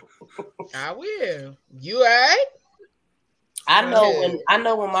 I will. You all right? I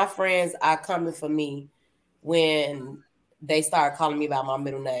know when my friends are coming for me when they start calling me by my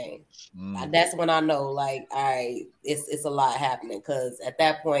middle name. That's when I know, like, all right, it's a lot happening. Because at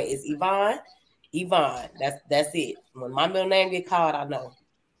that point, it's Yvonne. That's it. When my middle name get called, I know.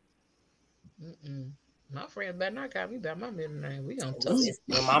 My friends better not call me by my middle name. We gonna touch it.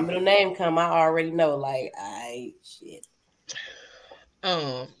 When my middle name come, I already know, like, shit.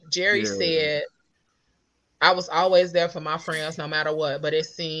 Jerry said, "I was always there for my friends no matter what, but it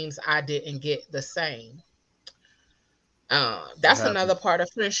seems I didn't get the same." That's another part of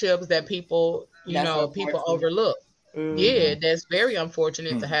friendships that people overlook. Yeah, that's very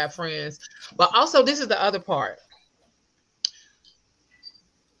unfortunate to have friends. But also, this is the other part.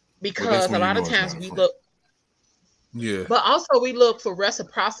 Because a lot of times we look. Yeah. But also we look for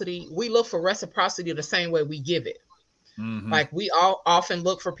reciprocity. We look for reciprocity the same way we give it. Like we all often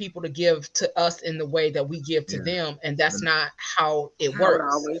look for people to give to us in the way that we give to them, and that's not how it works.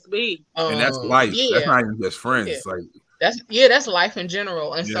 It always be. And that's life. Yeah. That's not even just friends. Yeah. Like that's life in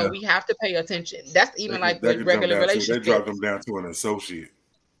general, and so we have to pay attention. That's even like with regular relationships. They drop them down to an associate.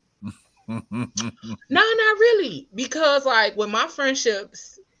 not really. Because like with my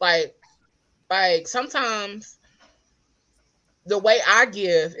friendships, like sometimes the way I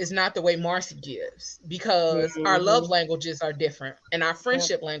give is not the way Marcy gives, because our love languages are different and our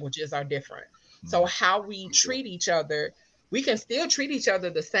friendship languages are different. So how we treat each other, we can still treat each other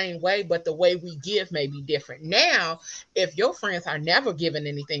the same way, but the way we give may be different. Now, if your friends are never giving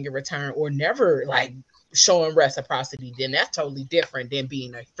anything in return or never like showing reciprocity, then that's totally different than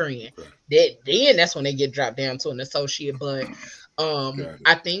being a friend. Then that's when they get dropped down to an associate. But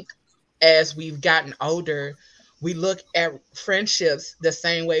I think as we've gotten older, we look at friendships the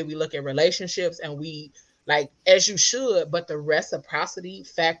same way we look at relationships, and we like, as you should, but the reciprocity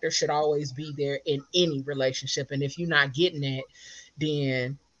factor should always be there in any relationship. And if you're not getting that,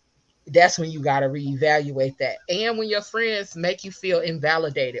 then that's when you got to reevaluate that. And when your friends make you feel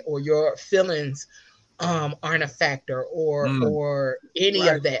invalidated or your feelings aren't a factor or any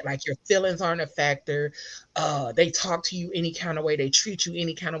of that, like your feelings aren't a factor, they talk to you any kind of way, they treat you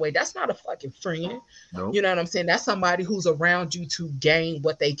any kind of way, that's not a fucking friend. Nope. You know what I'm saying? That's somebody who's around you to gain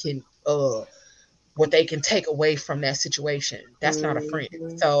what they can take away from that situation. That's not a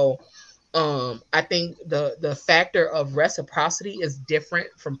friend. So I think the factor of reciprocity is different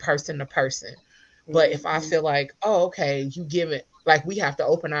from person to person. But if I feel like, oh, okay, you give it, like we have to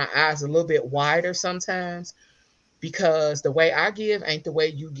open our eyes a little bit wider sometimes, because the way I give ain't the way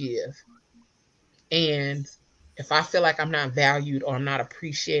you give. And if I feel like I'm not valued or I'm not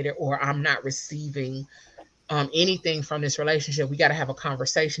appreciated or I'm not receiving anything from this relationship, we got to have a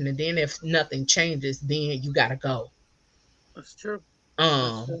conversation. And then if nothing changes, then you got to go. That's true.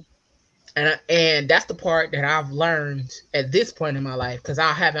 And that's the part that I've learned at this point in my life, because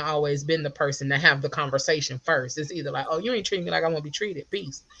I haven't always been the person to have the conversation first. It's either like, oh, you ain't treating me like I want to be treated,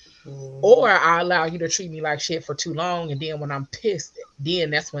 peace. Or I allow you to treat me like shit for too long, and then when I'm pissed, then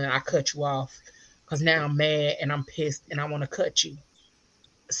that's when I cut you off, because now I'm mad and I'm pissed and I want to cut you.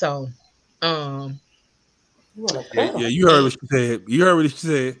 So, yeah, you heard what she said. You heard what she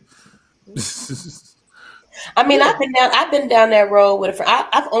said. I mean, I've been down that road with a friend.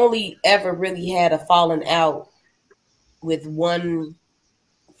 I've only ever really had a falling out with one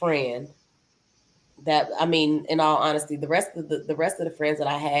friend. That, I mean, in all honesty, the rest of the friends that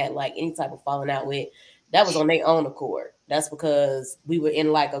I had, like any type of falling out with, that was on their own accord. That's because we were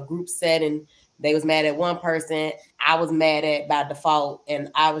in like a group setting. They was mad at one person, I was mad at by default, and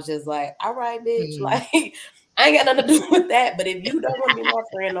I was just like, all right, bitch, like I ain't got nothing to do with that. But if you don't want to be my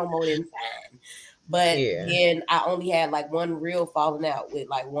friend no more, then fine. But then I only had like one real falling out with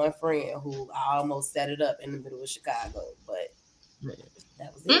like one friend who I almost set it up in the middle of Chicago. But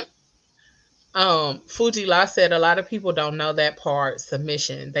that was it. Fuji La said a lot of people don't know that part,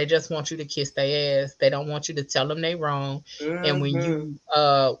 submission. They just want you to kiss their ass. They don't want you to tell them they wrong. And when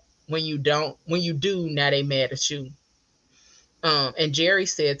you do, now they mad at you. And Jerry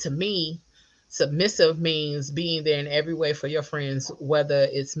said to me, submissive means being there in every way for your friends, whether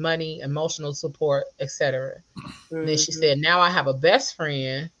it's money, emotional support, etc. Then she said, now I have a best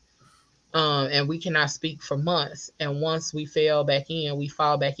friend, and we cannot speak for months. And once we fall back in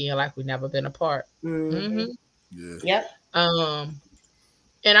like we've never been apart. Yeah. Yep. And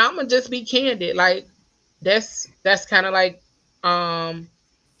I'm gonna just be candid. Like that's kind of like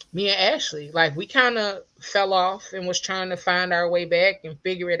me and Ashley. Like we kind of fell off and was trying to find our way back and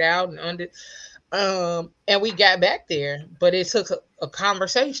figure it out and we got back there, but it took a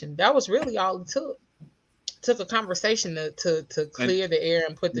conversation. That was really all it took. Took a conversation to clear the air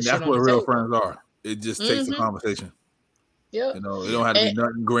and put the shit on the table. That's what real friends are. It just takes a conversation. Yep. You know, it don't have to be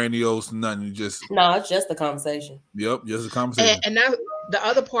nothing grandiose, nothing. Just it's just a conversation. Yep, just a conversation. And now the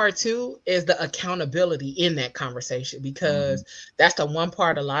other part too is the accountability in that conversation, because that's the one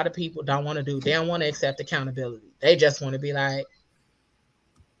part a lot of people don't want to do. They don't want to accept accountability. They just want to be like,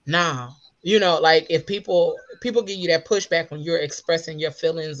 nah. You know, like if people give you that pushback when you're expressing your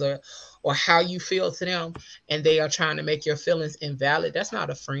feelings or how you feel to them, and they are trying to make your feelings invalid, that's not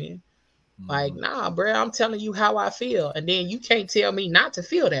a friend. Like, nah, bro, I'm telling you how I feel, and then you can't tell me not to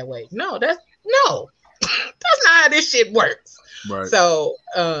feel that way. No, that's not how this shit works. Right. So,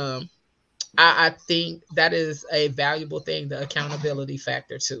 I think that is a valuable thing, the accountability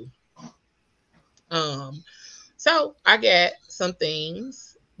factor too. So I got some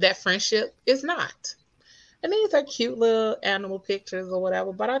things that friendship is not. And these are cute little animal pictures or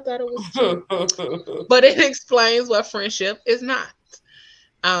whatever, but I thought it was cute. But it explains what friendship is not.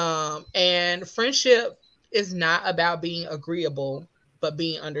 And friendship is not about being agreeable, but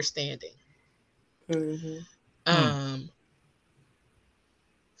being understanding.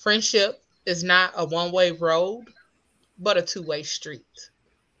 Friendship is not a one-way road, but a two-way street.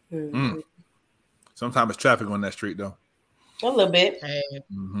 Mm-hmm. Sometimes it's traffic on that street, though. A little bit. Hey,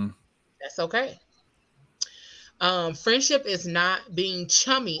 that's okay. Friendship is not being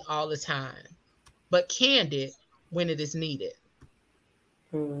chummy all the time, but candid when it is needed.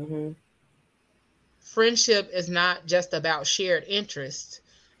 Mm-hmm. Friendship is not just about shared interests.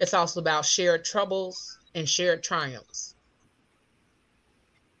 It's also about shared troubles and shared triumphs.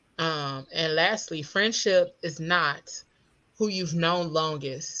 And lastly, friendship is not who you've known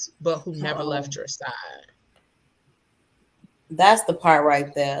longest, but who never left your side. That's the part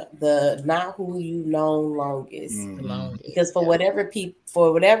right there. The not who you known longest. Because for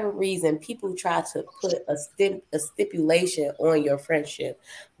whatever reason, people try to put a stipulation on your friendship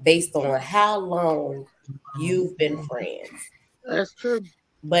based on how long you've been friends. That's true.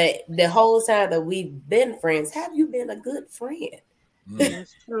 But the whole time that we've been friends, have you been a good friend?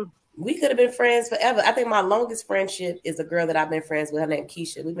 That's true. We could have been friends forever. I think my longest friendship is a girl that I've been friends with. Her name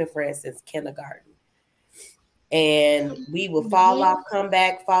Keisha. We've been friends since kindergarten. And we would fall off, come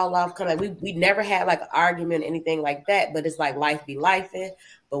back, fall off, come back. We never had like an argument, anything like that. But it's like life be lifing.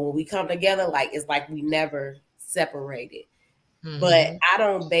 But when we come together, like it's like we never separated. But I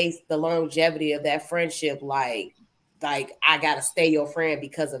don't base the longevity of that friendship like I gotta stay your friend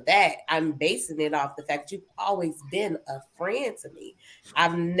because of that. I'm basing it off the fact that you've always been a friend to me.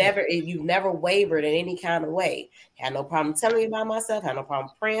 You've never wavered in any kind of way. Had no problem telling you about myself, had no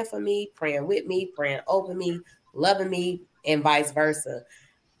problem praying for me, praying with me, praying over me, loving me, and vice versa.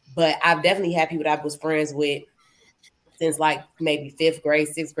 But I've definitely had people that I was friends with since like maybe 5th grade,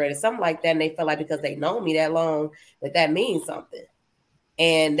 6th grade, or something like that. And they feel like because they know me that long, that means something.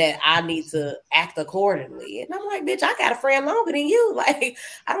 And that I need to act accordingly. And I'm like, bitch, I got a friend longer than you. Like,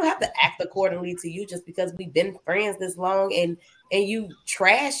 I don't have to act accordingly to you just because we've been friends this long and you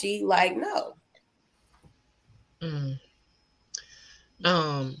trashy. Like, no.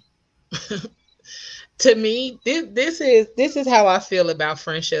 To me, this is how I feel about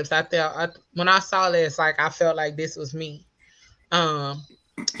friendships. When I saw this, like I felt like this was me.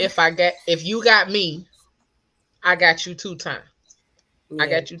 If you got me, I got you 2 times. I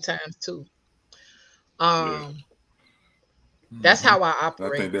got you times 2. That's how I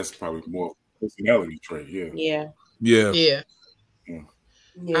operate. I think that's probably more personality trait. Yeah.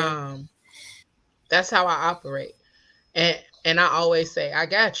 That's how I operate, and I always say I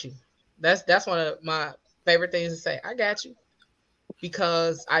got you. That's one of my favorite things to say. I got you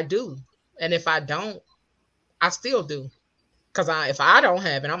because I do, and if I don't, I still do. Because if I don't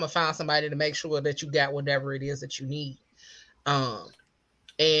have it, I'm gonna find somebody to make sure that you got whatever it is that you need.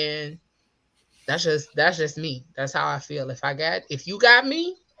 And that's just me. That's how I feel. If you got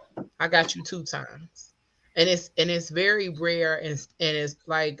me, I got you 2 times. And it's very rare and it's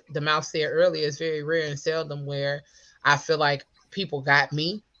like the mouth said earlier, it's very rare and seldom where I feel like people got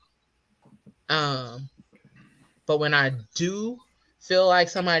me. But when I do feel like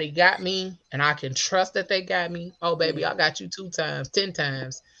somebody got me and I can trust that they got me, oh baby, I got you 2 times, 10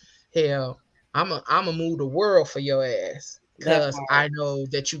 times. Hell, I'm move the world for your ass. Because I know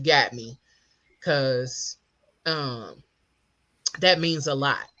that you got me. Because that means a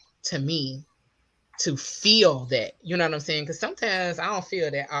lot to me to feel that. You know what I'm saying? Because sometimes I don't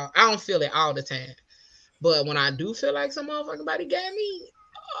feel that. I don't feel it all the time. But when I do feel like some motherfucking body got me,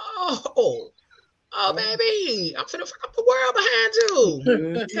 oh baby, I'm finna fuck up the world behind you.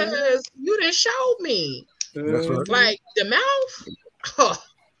 Because you done showed me. That's right. Like the mouth,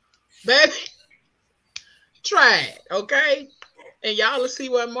 baby. Try it, okay? And y'all will see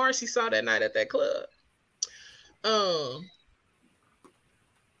what Marcy saw that night at that club.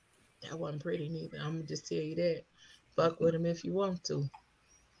 That wasn't pretty neither. I'm gonna just tell you that. Fuck with him if you want to.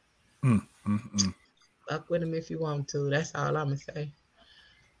 Fuck with him if you want to. That's all I'm gonna say.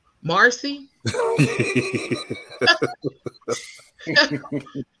 Marcy.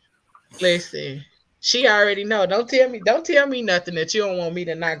 Listen, she already know. Don't tell me nothing that you don't want me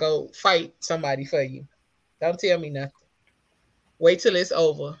to not go fight somebody for you. Don't tell me nothing. Wait till it's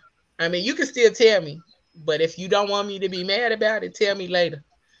over. I mean, you can still tell me, but if you don't want me to be mad about it, tell me later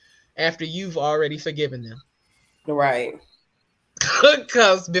after you've already forgiven them. Right.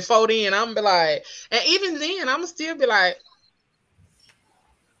 Because before then, I'm be like, and even then, I'm still be like,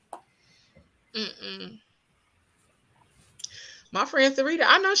 My friend Sarita,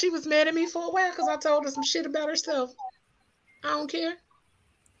 I know she was mad at me for a while because I told her some shit about herself. I don't care.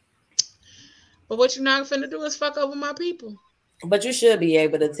 But what you're not finna do is fuck over my people. But you should be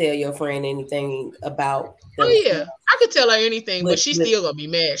able to tell your friend anything about them. Oh yeah, I could tell her anything, but she's still gonna be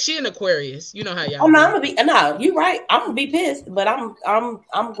mad. She an Aquarius, you know how y'all. Oh no, you're right. I'm gonna be pissed, but I'm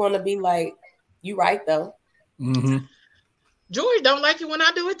gonna be like, you right though. Mm-hmm. George don't like it when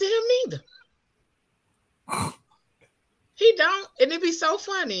I do it to him neither. He don't, and it be so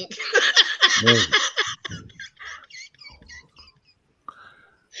funny.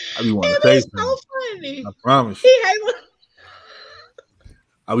 I be wanting to say something. So funny. I promise. He hate when...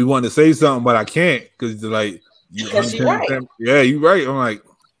 I be wanting to say something, but I can't because like you right. Yeah, you right. I'm like,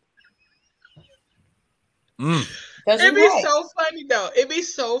 It'd be so funny though. It'd be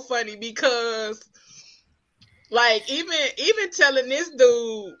so funny because like even telling this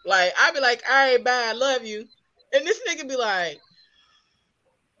dude, like I'd be like, all right, bye, I love you. And this nigga be like,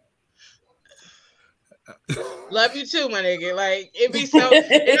 love you too, my nigga. Like it be so,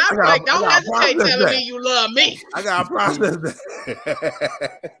 and I'm like, don't hesitate telling me you love me. I gotta process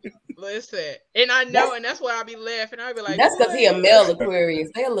that. Listen, and I know, and that's why I be laughing. I be like, that's because he a male Aquarius.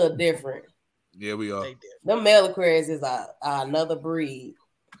 They a little different. Yeah, we are. Them male Aquarius is another breed.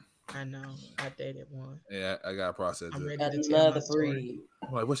 I know. I dated one. Yeah, I gotta process I'm it. ready to tell Another breed.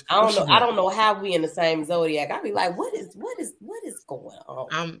 Like, I don't know how we in the same zodiac. I be like, what is going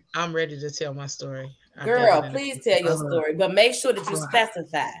on? I'm ready to tell my story. Girl, please tell your story, but make sure that you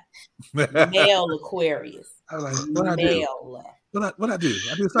specify male Aquarius. I was like, what I do? What I do?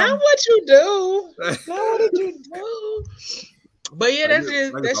 I do something. Not what you do. Not what did you do? But yeah, that's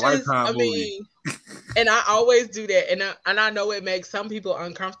just. I mean, and I always do that, and I know it makes some people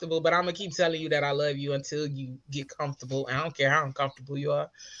uncomfortable, but I'm gonna keep telling you that I love you until you get comfortable. I don't care how uncomfortable you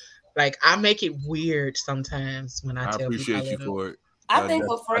are. Like I make it weird sometimes when I tell appreciate people you for it. I think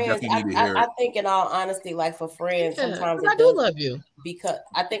for friends, I think in all honesty, like for friends, sometimes I do love you because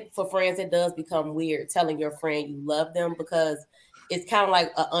I think for friends it does become weird telling your friend you love them because it's kind of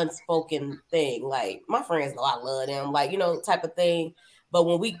like an unspoken thing. Like my friends know I love them, like type of thing. But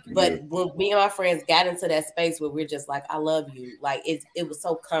when me and my friends got into that space where we're just like, I love you, like it was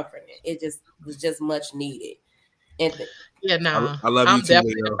so comforting. It was just much needed. And I love you I'm too,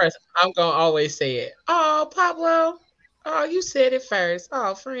 definitely the person. I'm gonna always say it. Oh, Pablo. Oh, you said it first.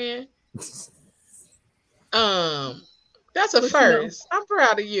 Oh, friend. That's a first. I'm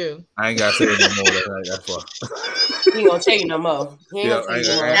proud of you. I ain't gotta say it no more. That's why. He ain't gonna tell you no more. He's never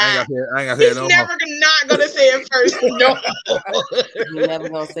not gonna say it first. No. He's never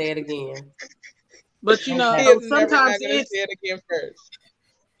gonna say it again. But sometimes say it again first.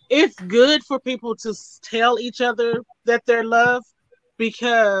 It's good for people to tell each other that they're loved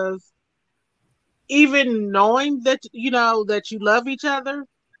because even knowing that that you love each other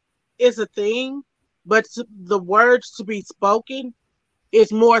is a thing, but the words to be spoken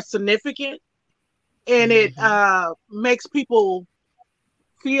is more significant, and it makes people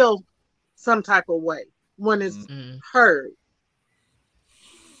feel some type of way when it's heard.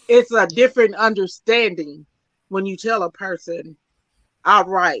 It's a different understanding when you tell a person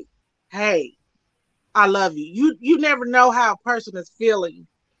outright, "Hey, I love you." You never know how a person is feeling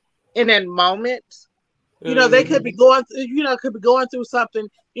in that moment. They could be going through something,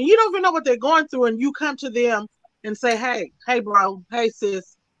 and you don't even know what they're going through, and you come to them and say, hey bro, hey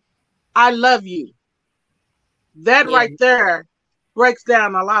sis, I love you. That right there breaks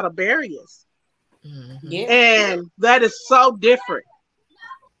down a lot of barriers. And that is so different.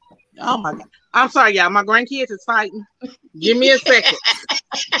 Oh my God. I'm sorry, y'all. My grandkids is fighting. Give me a second.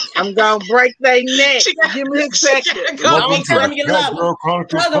 I'm gonna break their neck. Give me a second. Welcome to them you love Girl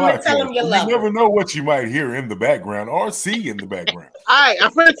Chronicles podcast. You never know what you might hear in the background or see in the background. All right,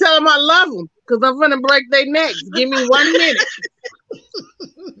 I'm gonna tell them I love them because I'm gonna break their necks. Give me 1 minute.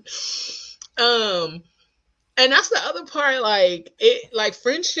 And that's the other part. Like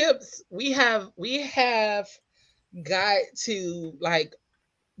friendships, we have got to like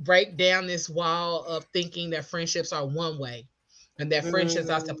break down this wall of thinking that friendships are one way and that friendships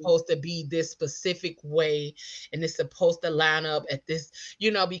are supposed to be this specific way and it's supposed to line up at this,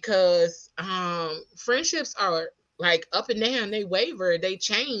 because friendships are like up and down, they waver, they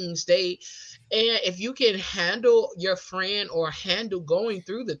change, and if you can handle your friend or handle going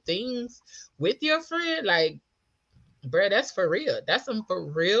through the things with your friend, like, bruh, that's for real. That's some for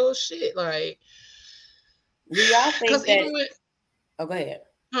real shit. Like, do y'all think that? Go ahead.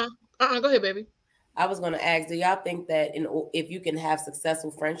 Go ahead, baby. I was going to ask, do y'all think that if you can have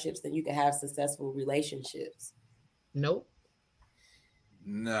successful friendships, then you can have successful relationships? Nope.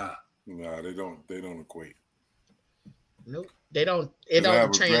 Nah, they don't equate. Nope. They don't. It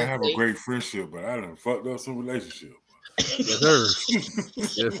don't translate. I have a great friendship, but I done fucked up some relationship. Yes, sir.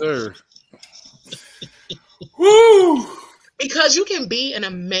 Yes, sir. Woo! Because you can be an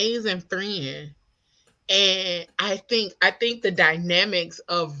amazing friend. And I think the dynamics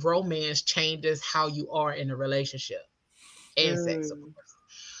of romance changes how you are in a relationship and sex, of course.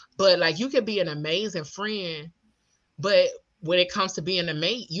 But like you can be an amazing friend, but when it comes to being a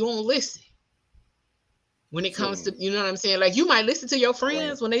mate, you don't listen. When it comes to, you know what I'm saying? Like, you might listen to your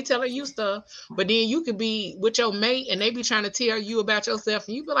friends when they telling you stuff, but then you could be with your mate and they be trying to tell you about yourself,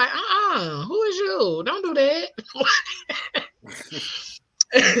 and you be like, who is you? Don't do that.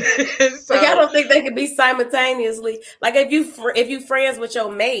 So, like, I don't think they could be simultaneously. Like, if you friends with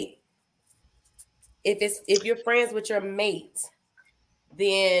your mate, if you're friends with your mate,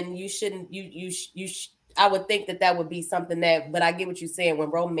 then you shouldn't. I would think that would be something that. But I get what you're saying when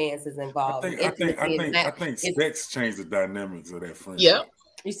romance is involved. I think sex changed the dynamics of that friendship. Yep.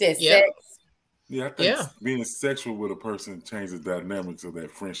 You said sex. Yeah, I think being sexual with a person changes the dynamics of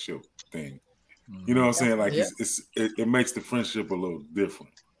that friendship thing. You know what I'm saying? Like it makes the friendship a little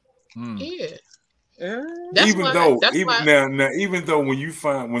different. Yeah. Even though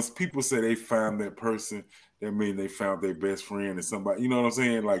when people say they found that person, that means they found their best friend or somebody. You know what I'm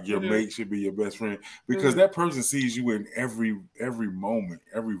saying? Like your mate should be your best friend because that person sees you in every moment,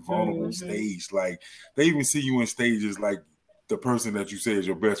 every vulnerable stage. Like they even see you in stages like the person that you say is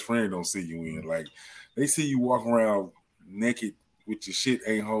your best friend don't see you in. Like they see you walk around naked with your shit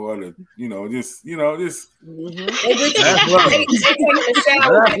ain't whole other,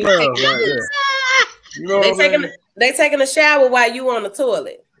 they taking a shower while you on the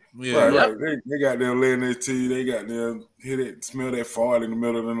toilet. Yeah, right. They got them laying there to you. They got them hit it, smell that fart in the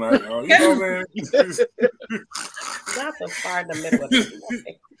middle of the night. Oh, you know what I'm saying? Not the fart in the middle of the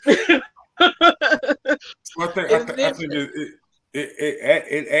night. So I think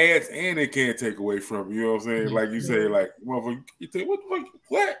it adds and it can't take away from you. You know what I'm saying? Like you say, like motherfucker, you think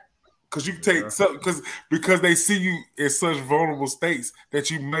what? Because you take something because they see you in such vulnerable states that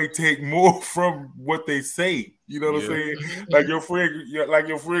you may take more from what they say. You know what I'm saying? Like your friend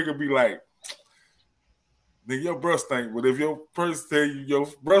could be like, "Nigga, your breath stink." But if your person tell you your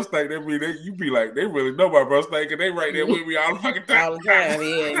breath stink, that mean you be like, they really know my breath stink, and they right there with me all the fucking time. All the time,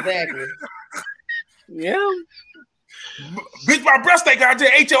 yeah, exactly. Yeah. Bitch, my breath stink. I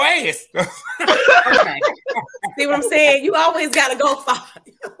just ate your ass. Okay. See what I'm saying? You always gotta go far.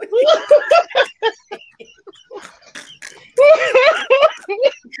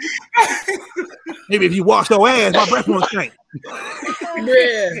 Maybe if you wash your ass, my breath won't stink.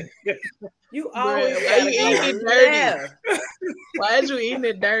 Yeah. You always why you eating it dirty? Why is you eating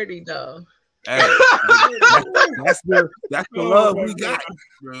it dirty though? Hey, that's the love we got.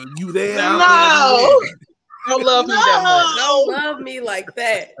 You there? No. Don't love me that much. Don't love me like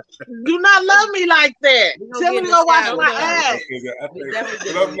that. Do not love me like that. Tell me to go wash my ass.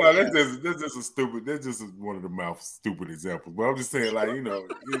 That's just a stupid. That's just one of the mouth stupid examples. But I'm just saying, like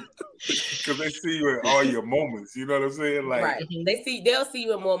because they see you in all your moments. You know what I'm saying? Like, right. They'll see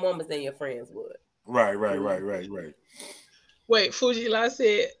you in more moments than your friends would. Right. Wait, Fujila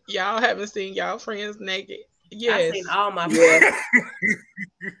said y'all haven't seen y'all friends naked. Yes. I've seen all my friends.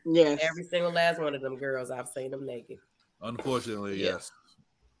 Yes. Every single last one of them girls, I've seen them naked. Unfortunately, yes.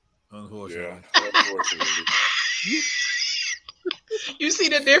 Unfortunately. Yeah, unfortunately. You see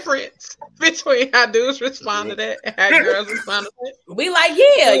the difference between how dudes respond to that and how girls respond to that? We like,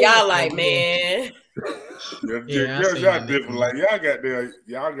 y'all like, man. Y'all different. Like y'all got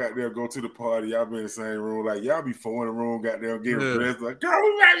there go to the party. Y'all be in the same room. Like y'all be four in the room. Got there getting dressed. Like girl,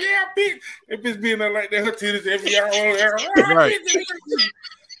 we like bitch. If bitch being there like that, her titties every hour. Right.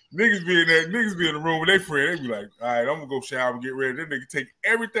 Niggas be in the room with their friend. They be like, all right, I'm gonna go shower and get ready. That nigga take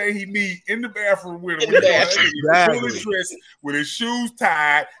everything he need in the bathroom with him. Fully dressed with his shoes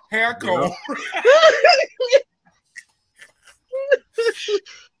tied, hair combed.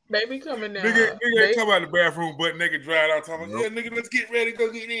 Baby coming down. Nigga come out of the bathroom, butt naked, dried out. Talking, yeah, nigga, let's get ready, go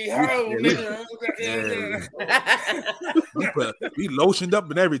get these hoes, nigga. We lotioned up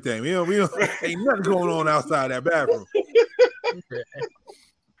and everything. We don't ain't nothing going on outside that bathroom.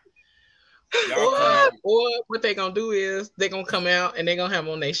 Or what they gonna do is they gonna come out and they gonna have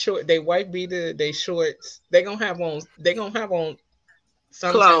on they white beater, they shorts. They gonna have on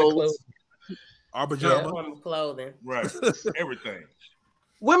some clothes. Our pajama clothing. Right. Everything.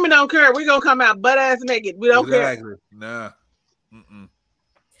 Women don't care. We gonna come out butt ass naked. We don't care. Nah.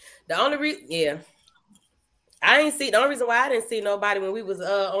 The only reason, the only reason why I didn't see nobody when we was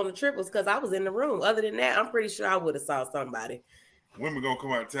on the trip was because I was in the room. Other than that, I'm pretty sure I would have saw somebody. Women gonna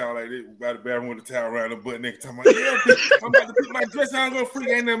come out of town like this, by the bathroom with the towel around the butt naked, talking about, yeah, bitch, I'm about to put my dress on, go freak,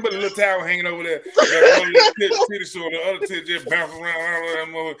 ain't nothing but a little towel hanging over there. That one little titty short, the other titty just bouncing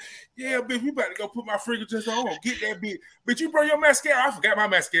around. Yeah, bitch, we about to go put my freaking dress on. Get that bitch. Bitch, you bring your mascara. I forgot my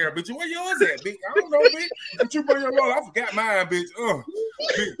mascara, bitch. Where yours at, bitch? I don't know, bitch. Bitch, you bring your roll. I forgot mine, bitch.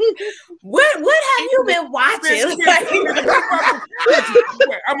 Bitch. What have you been watching?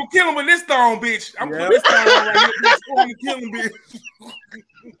 I'm gonna kill him with this thong, bitch. I'm gonna put this thong on right here, bitch. I'm gonna kill him, bitch.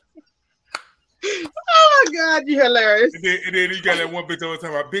 Oh my God, you hilarious. And then you got that one bitch all the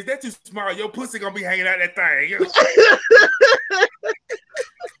time about, bitch, that's too small. Your pussy gonna be hanging out that thing.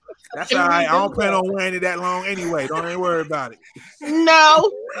 That's all right. I don't plan on wearing it that long anyway. Don't even worry about it.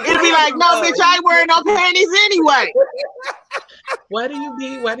 No, it'll be like, no, bitch, I ain't wearing no panties anyway. Why do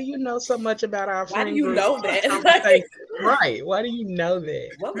you know so much about our friend? Why do you know that? Right. Why do you know that?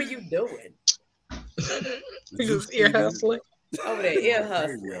 What were you doing? He was ear hustling. Over there, ear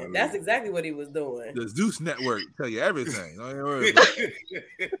hustling. That's exactly what he was doing. The Zeus Network tell you everything. Don't even worry about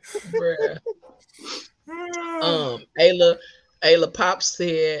it. Ayla Pop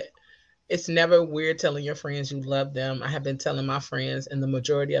said, it's never weird telling your friends you love them. I have been telling my friends, and the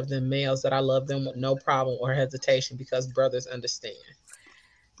majority of them males, that I love them with no problem or hesitation because brothers understand.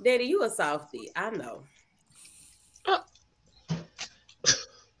 Daddy, you a softie. I know.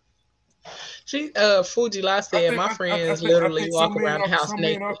 Fujila said, my friends literally walk around the house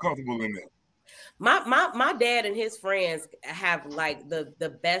naked. Comfortable in that. My dad and his friends have like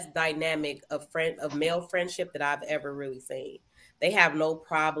the best dynamic of male friendship that I've ever really seen. They have no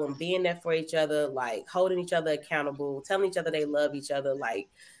problem being there for each other, like holding each other accountable, telling each other they love each other, like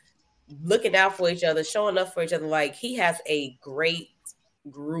looking out for each other, showing up for each other. Like he has a great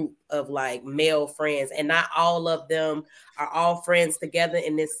group of like male friends, and not all of them are all friends together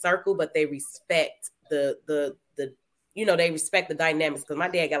in this circle, but they respect the they respect the dynamics, because my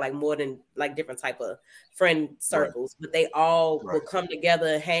dad got like more than like different type of friend circles, but they all will come together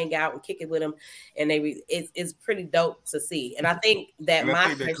and hang out and kick it with them, and it's pretty dope to see. And I think that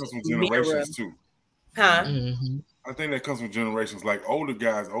that comes from generations too. Mm-hmm. I think that comes from generations, like older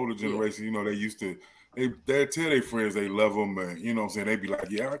guys, older generation. They used to they tell their friends they love them, and you know what I'm saying, they be like,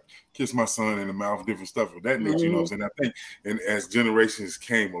 yeah, I kiss my son in the mouth, different stuff of that nature. You know what I'm saying? I think, and as generations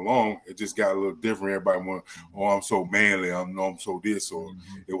came along, it just got a little different. Everybody went, oh, I'm so manly, I'm so this, or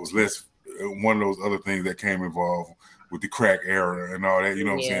it was less one of those other things that came involved with the crack era and all that. You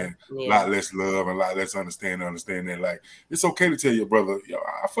know what I'm saying? A lot less love and a lot less understand that, like, it's okay to tell your brother, yo,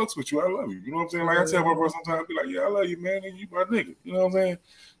 I fucks with you, I love you. You know what I'm saying? Like I tell my brother sometimes, I be like, yeah, I love you, man, and you my nigga. You know what I'm saying?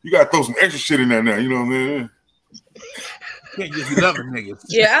 You gotta throw some extra shit in there now. You know what I'm saying? Can't just be loving niggas.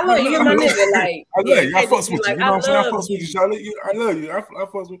 Yeah, I love you, my nigga. Like, I love you. I fucks with you. You know what I'm saying? I fucks with you, Charlotte. I love you. I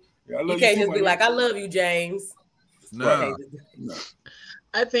fucks with you. I love you. You can't just be like, I love you, James. No.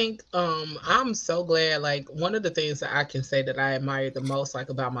 I think I'm so glad. Like, one of the things that I can say that I admire the most, like,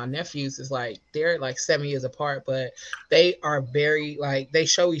 about my nephews is like they're like 7 years apart, but they are very like they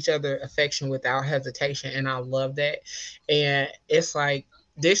show each other affection without hesitation, and I love that. And it's like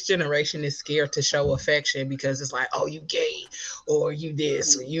this generation is scared to show affection because it's like, oh, you gay, or you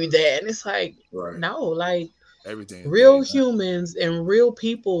this, or you that, and it's like, no, like. Everything. Real humans and real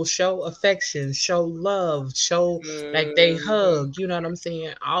people show affection, show love, show like they hug, you know what I'm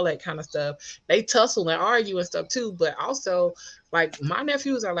saying? All that kind of stuff. They tussle and argue and stuff too, but also like my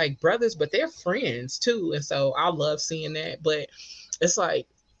nephews are like brothers, but they're friends too. And so I love seeing that. But it's like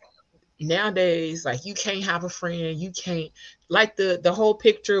nowadays, like you can't have a friend, you can't like the whole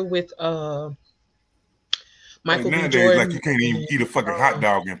picture with Michael B. Jordan. Like you can't even eat a fucking hot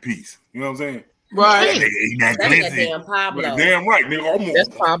dog in peace. You know what I'm saying? Right. That's that damn Pablo. Damn right, nigga. Almost. That's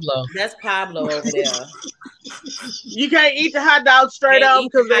Pablo. That's Pablo over there. You can't eat the hot dog straight up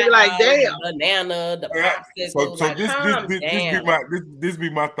because they be like, damn. Banana, the popsicle. So like, this be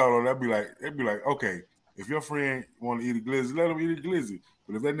my thought on that. They'd be like, okay, if your friend want to eat a glizzy, let him eat a glizzy.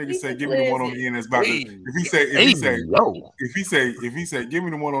 But if that nigga say, give me the one on the end that's about to, if he say, give me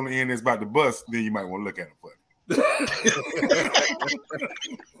the one on the end that's about to bust, then you might want to look at him for it.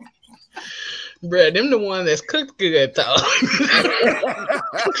 Bruh, them the one that's cooked good though.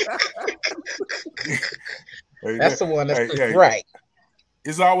 That's the one that's cooked right.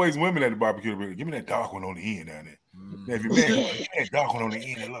 It's always women at the barbecue. Give me that dark one on the end down there. If you man, give me that dark one on the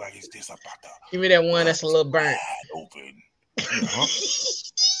end that look like it's just about to. Give me that one that's a little burnt. Open.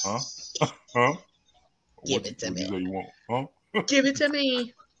 Huh? Give it to me. You want? Huh? Give it to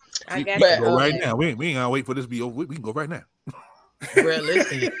me. I got you. Go right now. We ain't gonna wait for this to be over. We can go right now. Bro,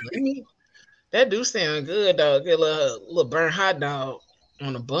 listen. That do sound good, dog. Get a little burnt hot dog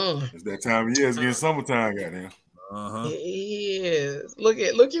on the bun. It's that time of year. It's getting summertime, goddamn. Uh-huh. It is. Look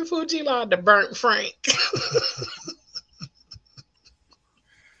at Fujila, the burnt Frank.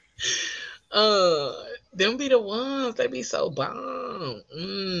 Them be the ones. They be so bomb.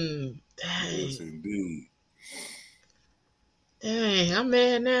 Dang. Yes, indeed. Dang, I'm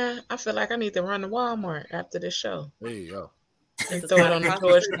mad now. I feel like I need to run to Walmart after this show. There you go. And throw it on the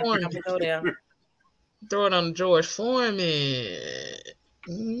George Foreman. Throw it on the George Foreman.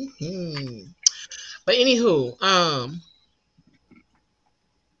 Mm-hmm. But anywho,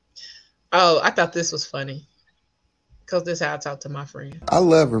 I thought this was funny. Because this is how I talk to my friend. I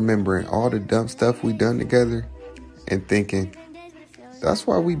love remembering all the dumb stuff we done together and thinking, that's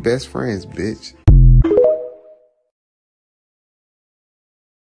why we best friends, bitch.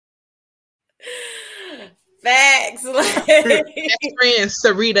 Facts. Best friends,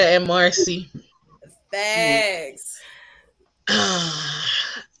 Sarita and Marcy. Facts.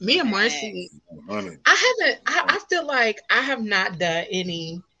 Me and Marcy, I feel like I have not done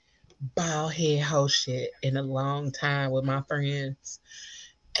any bald head hoe shit in a long time with my friends.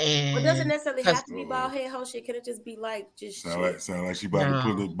 And it doesn't necessarily have to be bald head hoe shit. Could it just be like just sound like she about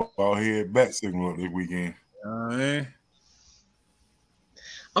to put a bald head bat signal up this weekend.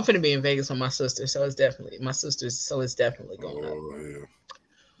 I'm finna be in Vegas with my sister, so it's definitely going up. Yeah.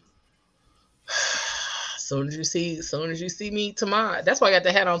 Soon as you see me tomorrow. That's why I got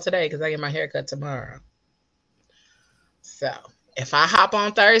the hat on today, because I get my hair cut tomorrow. So if I hop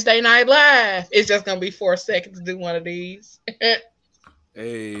on Thursday Night Live, it's just gonna be 4 seconds to do one of these.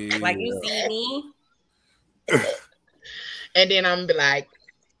 Hey, like you see me, and then I'm gonna be like,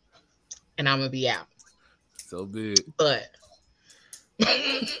 and I'm gonna be out. So big, but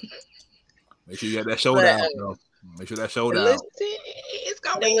make sure you got that shoulder out, though. Make sure that shoulder out. It's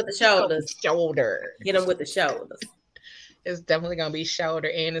gonna be with the shoulders. Get them with the shoulders. It's definitely gonna be shoulder,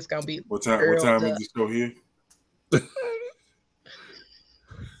 and it's gonna be. What time is the show here?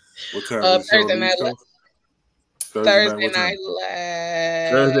 What time is the show? Thursday Night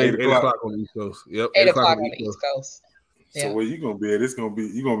Live. Thursday, 8 o'clock on the East Coast. Yep, 8 o'clock on the East Coast. So where you gonna be at? You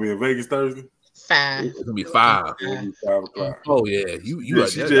gonna be in Vegas Thursday? 5. It's gonna be 5. It'll be 5 o'clock. Oh yeah, you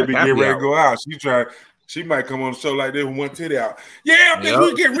she just be getting ready to go out. She might come on the show like this with one titty out. Yeah, I think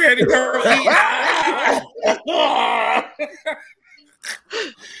we get ready to go.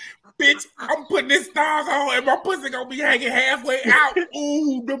 Bitch, I'm putting this thong on and my pussy gonna be hanging halfway out.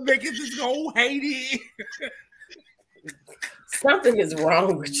 Ooh, them niggas is gonna hate it. Something is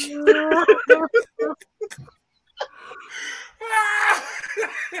wrong with you.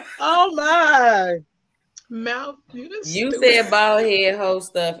 Oh my mouth. You said bald head hoe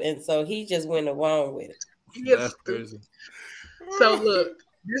stuff, and so he just went along with it. Yes. So look,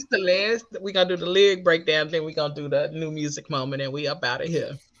 this the last. We gonna do the lyric breakdown, then we gonna do the new music moment, and we up out of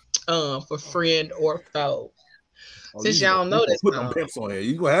here. For friend or foe. Since y'all know this, put them pimps on here.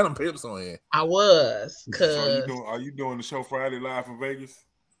 You gonna have them pimps on here. I was. So are you doing the show Friday live from Vegas?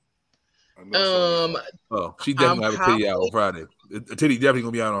 She definitely have a titty out on Friday. The titty definitely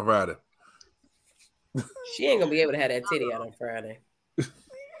gonna be out on Friday. She ain't gonna be able to have that titty out on Friday.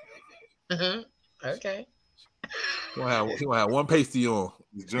 Okay. She gonna have one pasty on.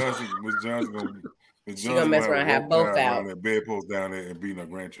 Miss Johnson gonna mess around and have both out. That bedpost down there and beating her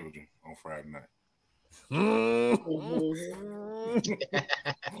grandchildren on Friday night.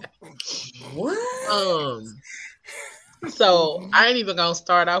 What? So I ain't even gonna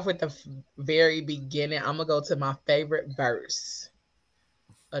start off with the very beginning. I'm gonna go to my favorite verse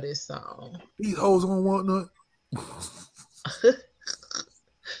of this song. These hoes gonna want nut.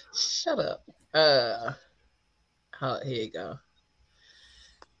 Shut up. Here you go.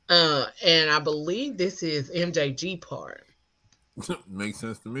 And I believe this is MJG part. Makes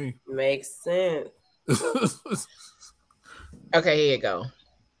sense to me. Makes sense. Okay, here you go.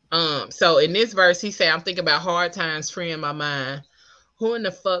 So in this verse, he said, I'm thinking about hard times freeing my mind. Who in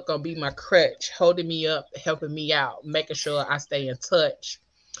the fuck gonna be my crutch, holding me up, helping me out, making sure I stay in touch?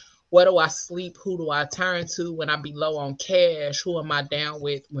 Where do I sleep? Who do I turn to when I be low on cash? Who am I down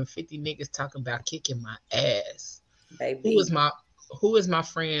with when 50 niggas talking about kicking my ass? Baby. Who is my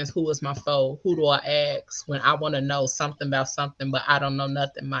friends? Who is my foe? Who do I ask when I want to know something about something, but I don't know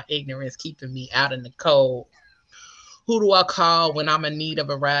nothing? My ignorance keeping me out in the cold. Who do I call when I'm in need of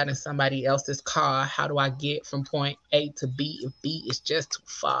a ride in somebody else's car? How do I get from point A to B if B is just too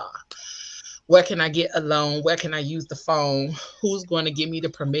far? Where can I get a loan? Where can I use the phone? Who's going to give me the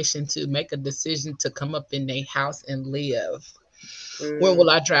permission to make a decision to come up in their house and live? When will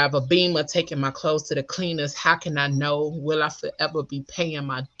I drive a Beamer, taking my clothes to the cleaners? How can I know? Will I forever be paying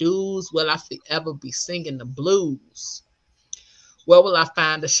my dues? Will I forever be singing the blues? Where will I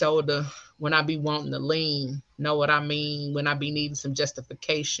find a shoulder when I be wanting to lean. Know what I mean? When I be needing some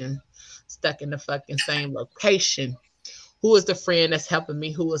justification, stuck in the fucking same location. Who is the friend that's helping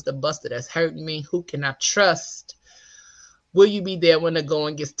me? Who is the buster that's hurting me? Who can I trust? Will you be there when the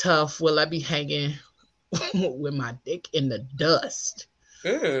going gets tough? Will I be hanging with my dick in the dust?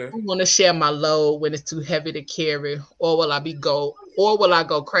 I want to share my load when it's too heavy to carry, or will I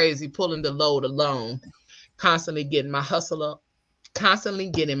go crazy pulling the load alone? Constantly getting my hustle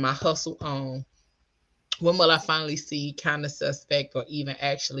on. When will I finally see kind of suspect or even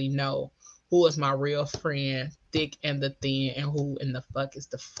actually know who is my real friend, thick and the thin, and who in the fuck is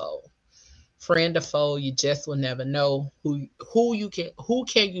the foe? Friend or foe, you just will never know who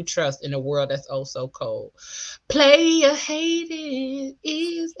can you trust in a world that's oh so cold. Player hated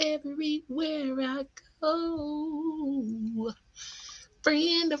is everywhere I go.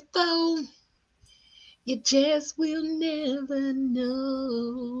 Friend or foe, you just will never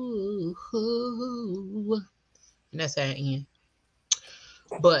know. And that's how I end.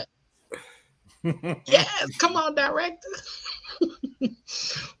 But yes, come on, director.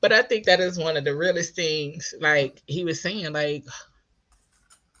 But I think that is one of the realest things. Like he was saying, like,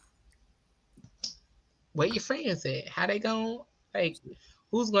 where your friends at? How they going? Like,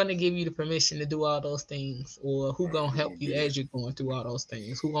 who's going to give you the permission to do all those things, or who gonna help you as you're going through all those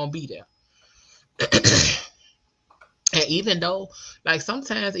things? Who gonna be there? And even though, like,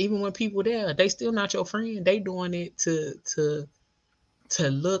 sometimes even when people there, they still not your friend. They doing it to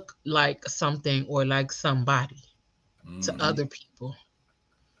look like something or like somebody to other people.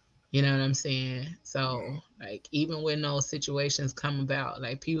 You know what I'm saying? So, like, even when those situations come about,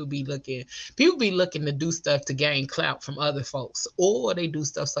 like, people be looking to do stuff to gain clout from other folks, or they do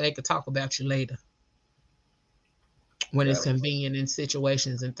stuff so they could talk about you later when it's convenient in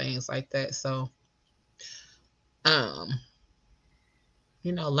situations and things like that. So,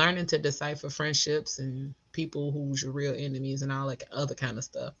 learning to decipher friendships and people who's your real enemies and all that other kind of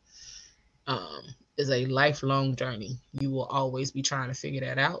stuff is a lifelong journey. You will always be trying to figure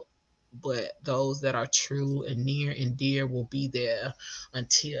that out. But those that are true and near and dear will be there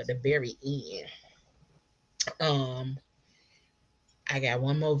until the very end. I got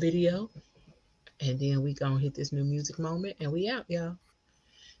one more video, and then we gonna hit this new music moment, and we out, y'all.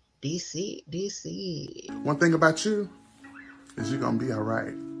 DC. One thing about you is you're gonna be all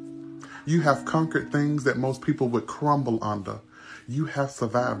right. You have conquered things that most people would crumble under. You have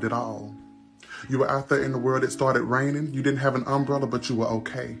survived it all. You were out there in the world, it started raining. You didn't have an umbrella, but you were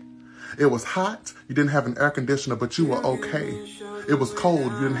okay. It was hot. You didn't have an air conditioner, but you were okay. It was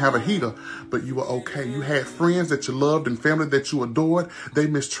cold. You didn't have a heater, but you were okay. You had friends that you loved and family that you adored. They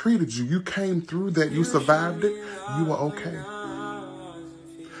mistreated you. You came through that. You survived it. You were okay.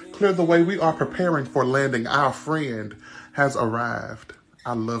 Clear the way. We are preparing for landing. Our friend has arrived.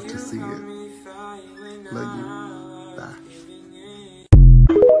 I love to see it. Love you. Bye.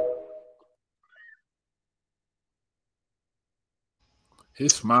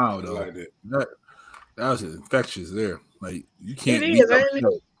 His smile, though, that was infectious there. Like, you can't be upset.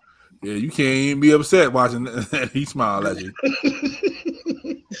 Yeah, you can't even be upset watching he smiled at you.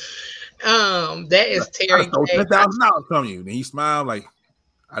 That is Terry. $10,000 from you. And he smiled like,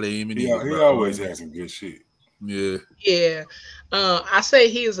 I didn't even He always has some good shit. Yeah. Yeah. I say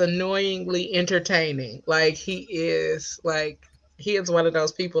he is annoyingly entertaining. Like, he is one of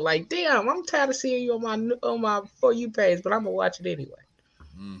those people like, damn, I'm tired of seeing you on my For You page, but I'm gonna watch it anyway.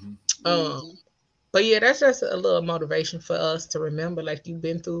 But yeah, that's just a little motivation for us to remember, like, you've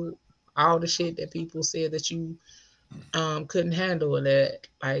been through all the shit that people said that you couldn't handle, and that,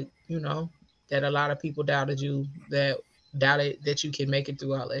 like, that a lot of people doubted that you can make it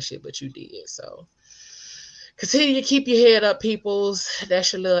through all that shit, but you did. So continue to keep your head up, peoples.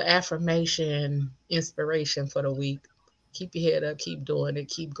 That's your little affirmation, inspiration for the week. Keep your head up, keep doing it,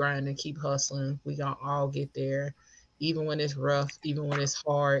 keep grinding, keep hustling. We gonna all get there. Even when it's rough, even when it's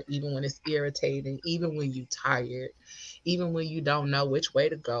hard, even when it's irritating, even when you tired, even when you don't know which way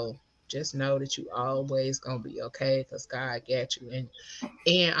to go, just know that you always gonna be okay, because God got you. And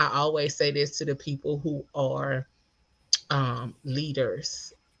I always say this to the people who are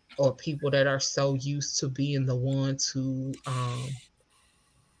leaders, or people that are so used to being the ones who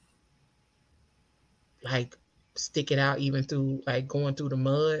like stick it out even through, like, going through the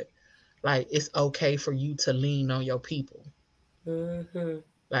mud. Like, it's okay for you to lean on your people.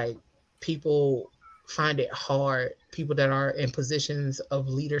 Like, people find it hard. People that are in positions of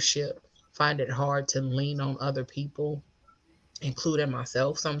leadership find it hard to lean on other people, including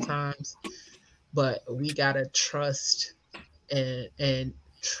myself sometimes. But we gotta trust and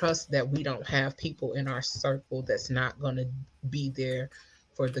trust that we don't have people in our circle that's not gonna be there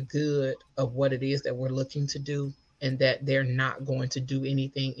for the good of what it is that we're looking to do, and that they're not going to do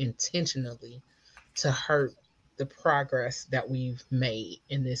anything intentionally to hurt the progress that we've made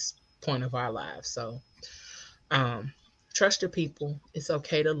in this point of our lives. So trust your people. It's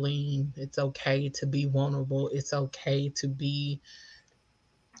okay to lean. It's okay to be vulnerable. It's okay to be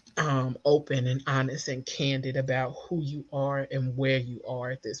open and honest and candid about who you are and where you are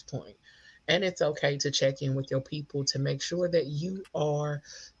at this point. And it's okay to check in with your people to make sure that you are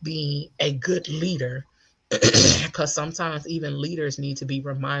being a good leader, because sometimes even leaders need to be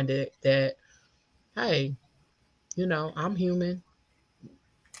reminded that, hey, you know, I'm human.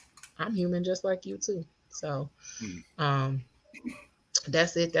 I'm human just like you too. So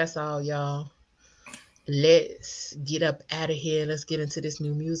that's it. That's all, y'all. Let's get up out of here. Let's get into this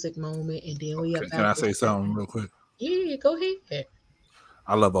new music moment, and then we up. Can I say something real quick? Yeah, go ahead.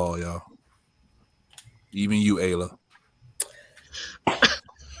 I love all y'all, even you, Ayla. All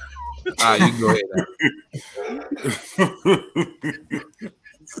right, you can go ahead now.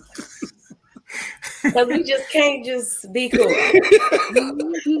 Because we just can't just be cool. You know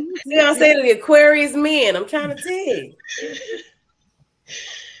what I'm saying? The Aquarius men. I'm trying to tell you.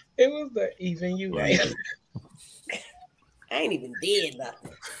 It was the even you, right? I ain't even did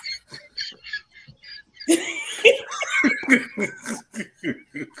nothing.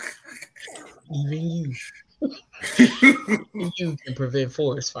 Even you. You can prevent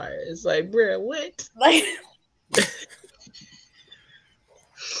forest fire. It's like, bro, what? Like,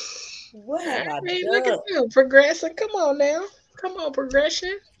 what have I done? Look at you, Progression. Come on now. Come on,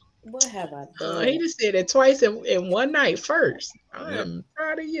 Progression. What have I done? He just said it twice in one night first. I'm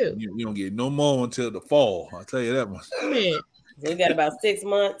proud of you. You don't get no more until the fall. I'll tell you that much. Man. We got about 6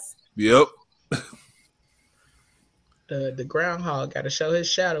 months. Yep. The groundhog got to show his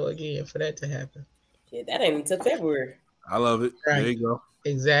shadow again for that to happen. Yeah, that ain't until February. I love it. Right. There you go.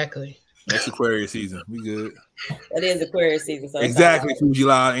 Exactly. That's Aquarius season. We good. That is Aquarius season. So exactly,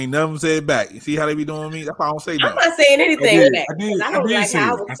 Fuji-La. Ain't nothing said back. You see how they be doing me? That's why I don't say that. I'm not saying anything back. I did like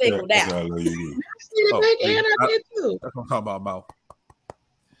how I was singled out. I did too. That's what I'm talking about.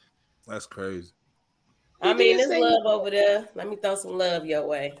 That's crazy. I mean, there's love over there. Let me throw some love your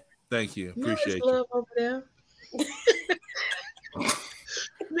way. Thank you. Appreciate you. Love over there.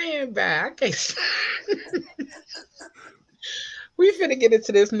 Man, back. We finna get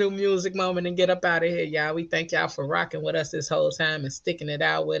into this new music moment and get up out of here, y'all. We thank y'all for rocking with us this whole time and sticking it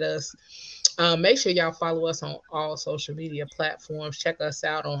out with us. Make sure y'all follow us on all social media platforms. Check us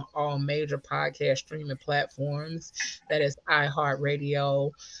out on all major podcast streaming platforms. That is iHeartRadio,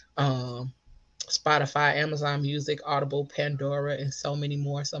 Spotify, Amazon Music, Audible, Pandora, and so many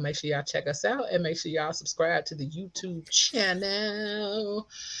more. So make sure y'all check us out and make sure y'all subscribe to the YouTube channel.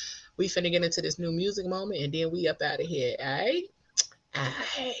 We finna get into this new music moment and then we up out of here, all right?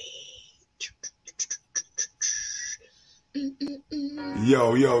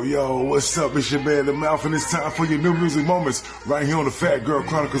 Yo, what's up? It's your man, The Mouth, and it's time for your new music moments right here on the Fat Girl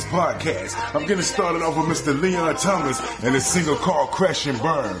Chronicles podcast. I'm getting started off with Mr. Leon Thomas and his single called Crash and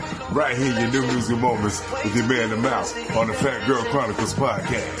Burn. Right here, your new music moments with your man, The Mouth, on the Fat Girl Chronicles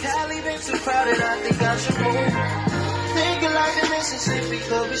podcast. Cali been too crowded, I think I should move. Thinking like the Mississippi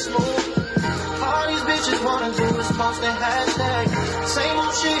could be smooth. All these bitches wanna do is post their hashtag. Same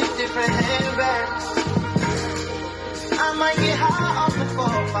old shit, different handbags. I might get high off the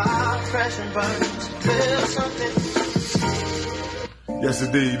 4-5, crash and burn, feel something. Yes,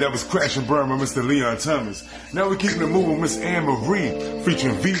 indeed. That was Crash and Burn by Mr. Leon Thomas. Now we're keeping it moving with Miss Anne Marie,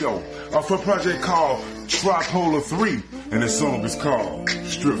 featuring Vito, off her project called Tripolar 3, and the song is called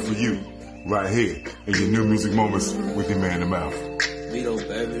Strip For You, right here in your new music moments with your man, The Mouth. Vito,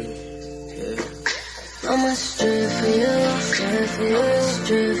 baby. I'ma strip for you, strip for you,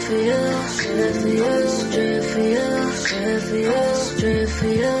 strip for you, strip for you, strip for you, strip for you, strip for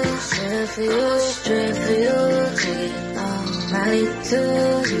you, strip for you, strip for you. Take it all right to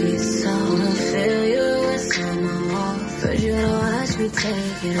you, so I'ma feel you with some more. First you gotta watch me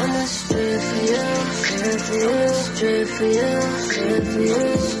take it. I'ma strip for you, strip for you, strip for you, strip for you,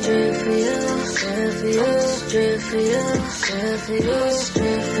 strip for you, strip for you, strip for you, strip for you,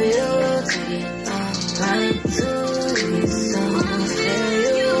 strip for you. Take it right to you, so I'ma feel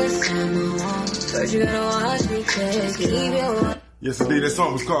you with some more. First you gotta watch me take it. Yes, indeed. That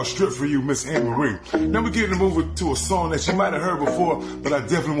song was called Strip For You, Miss Anne Marie. Now we're getting to move to a song that you might have heard before, but I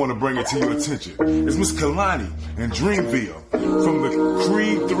definitely want to bring it to your attention. It's Miss Kalani and Dreamville from the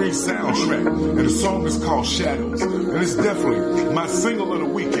Creed 3 soundtrack, and the song is called Shadows. And it's definitely my single of the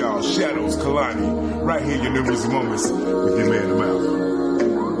week, y'all. Shadows, Kalani. Right here, your new music moments with your man, The Mouth.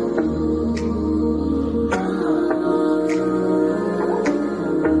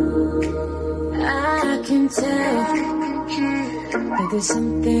 But there's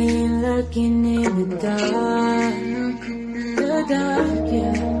something lurking in the dark,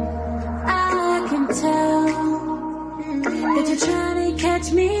 yeah. I can tell that you're trying to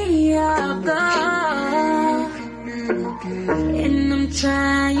catch me off guard, and I'm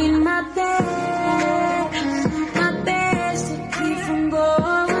trying my best to keep from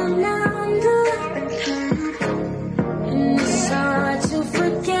going under. And it's hard to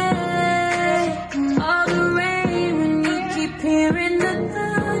forget all the rain when you keep hearing the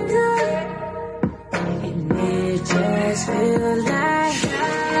thunder, and it just feels like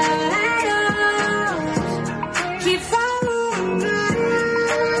shadows keep following.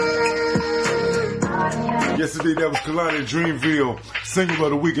 Yesterday, that was Kalani Dreamville. Single of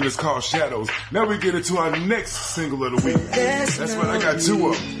the week, and it's called Shadows. Now we get into our next single of the week. That's right, I got two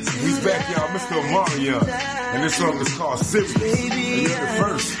of them. He's back, y'all, Mr. Omarion. And this song is called Serious. And you're the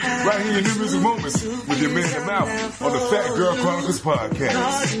first, right here in New Music Moments with your man in the mouth on the Fat Girl Chronicles podcast.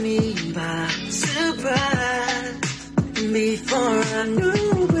 Caught me by surprise. Before I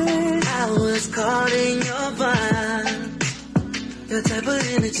knew it, I was caught in your vibe. The type of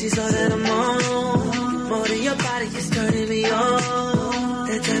energy, so that I'm on. More than your body is turning me on.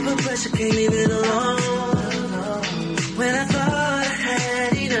 That type of pressure, can't leave it alone. When I thought I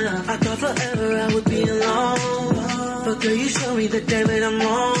had enough, I thought forever I would be alone. But girl, you show me the day that I'm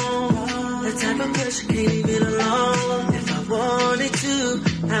wrong. That type of pressure, can't leave it alone. If I wanted to,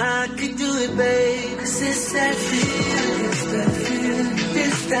 I could do it, babe. 'Cause it's that feeling,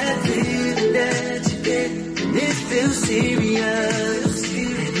 it's that feeling that you get. And it feels serious,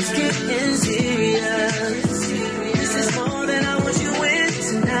 and it's getting serious. This is more than I want you in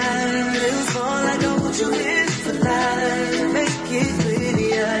tonight. It feels more like I want you in for life. Make it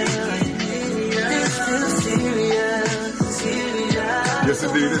prettier. This feels serious. Yes,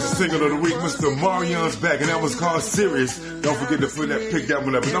 indeed. This is single of the week. Mr. Marion's back, and that was called Serious. Don't forget to pick that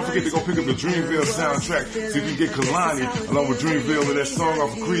one up. And don't forget to go pick up the Dreamville soundtrack so you can get Kalani along with Dreamville with that song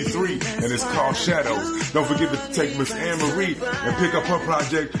off of Creed 3, and it's called Shadows. Don't forget to take Miss Anne Marie and pick up her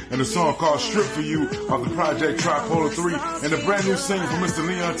project and the song called Strip for You off the project Tripolar 3, and a brand new single from Mr.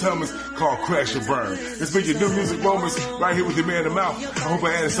 Leon Thomas called Crash or Burn. It's been your New Music Moments right here with your man in the mouth. I hope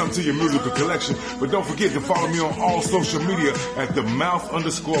I added something to your musical collection. But don't forget to follow me on all social media at the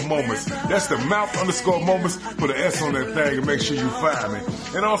Mouth_Moments. That's the Mouth_Moments. Put an S on that thing and make sure you find me.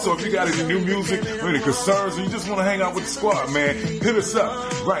 And also, if you got any new music or any concerns, or you just want to hang out with the squad, man, hit us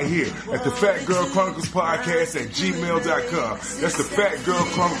up right here at the Fat Girl Chronicles Podcast at gmail.com. That's the Fat Girl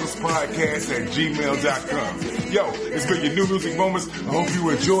Chronicles Podcast at gmail.com. Yo, it's been your New Music Moments. I hope you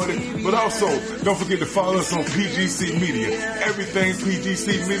enjoyed it. But also, don't forget to follow us on PGC Media. Everything's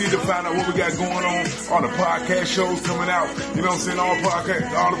PGC Media to find out what we got going on. All the podcast shows coming out. You know what I'm saying? All the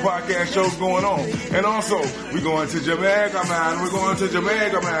podcast shows going on. And also, we're going to Jamaica, man. We're going to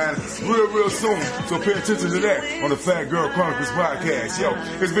Jamaica, man. Real soon. So pay attention to that on the Fat Girl Chronicles Podcast. Yo,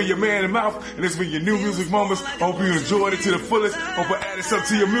 it's been your man in the mouth, and it's been your New Music Moments. Hope you enjoyed it to the fullest. Hope I added something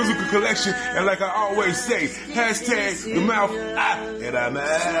to your musical collection. And like I always say, hashtag the mouth, and I'm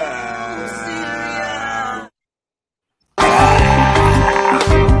out.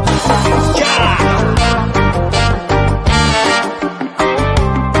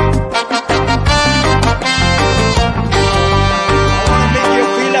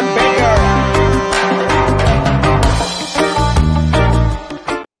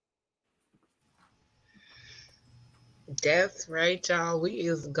 That's right, y'all. We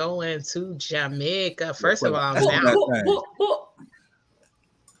is going to Jamaica. First of all, now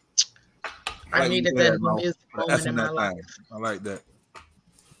I needed that music moment in my life. I like that.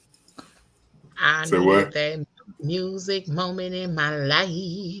 I needed that music moment in my life.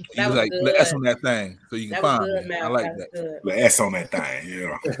 You like the S on that thing so you can find it. I like that. The S on that thing,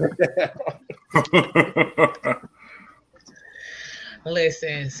 yeah.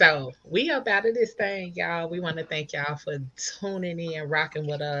 Listen, so we up out of this thing, y'all. We want to thank y'all for tuning in and rocking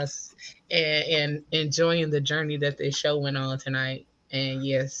with us and enjoying the journey that this show went on tonight. And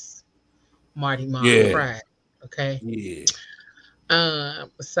yes, Marty Mom cried. Okay. Yeah.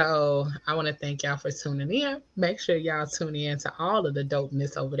 So I want to thank y'all for tuning in. Make sure y'all tune in to all of the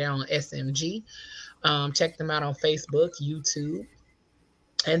dopeness over there on SMG. Check them out on Facebook, YouTube.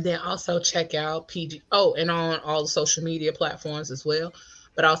 And then also check out PG. Oh, and on all the social media platforms as well.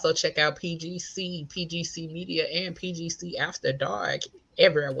 But also check out PGC Media, and PGC After Dark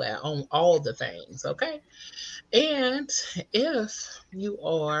everywhere on all the things. Okay. And if you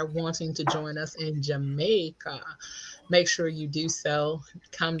are wanting to join us in Jamaica, make sure you do so.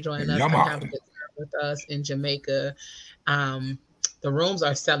 Come join us and have a good time with us in Jamaica. The rooms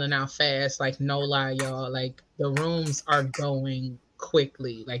are selling out fast. Like, no lie, y'all. Like, the rooms are going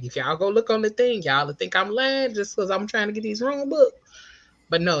quickly. Like if y'all go look on the thing, y'all will think I'm lying just because I'm trying to get these wrong booked.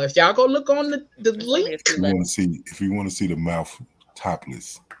 But no, if y'all go look on the link, if you want to see the mouth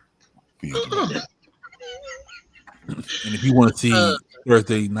topless, and if you want to see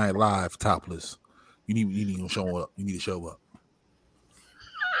Thursday Night Live topless, you need to show up. You need to show up.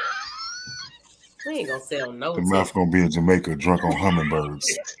 We ain't gonna sell no. The mouth gonna be in Jamaica, drunk on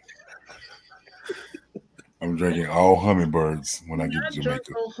hummingbirds. I'm drinking all hummingbirds when I get to Jamaica.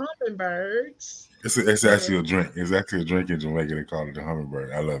 Drunk on hummingbirds. It's actually a drink. It's actually a drink in Jamaica. They call it the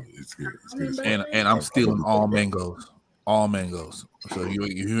hummingbird. I love it. It's good. It's good. And I'm stealing all mangoes. All mangoes. So if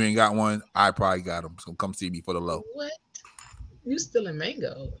you ain't got one, I probably got them. So come see me for the low. What? You stealing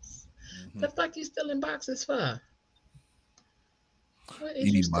mangoes? The fuck you stealing boxes for?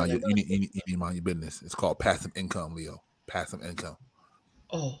 You need to mind your business. It's called passive income, Leo. Passive income.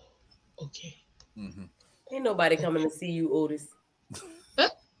 Oh, okay. Mm-hmm. Ain't nobody coming to see you, Otis.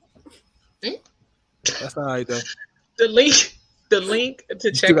 That's all right though. The link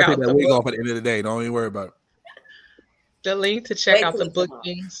to check out that wig off at the end of the day. Don't even worry about it. The link to check out the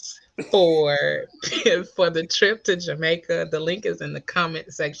bookings for the trip to Jamaica. The link is in the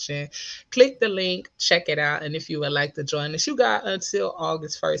comment section. Click the link, check it out, and if you would like to join us, you got until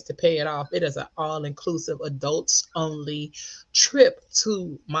August 1st to pay it off. It is an all-inclusive, adults-only trip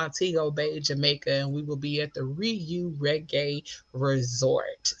to Montego Bay, Jamaica, and we will be at the Ryu Reggae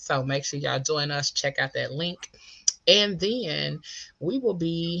Resort. So make sure y'all join us. Check out that link, and then we will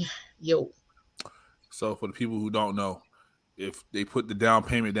be So for the people who don't know, if they put the down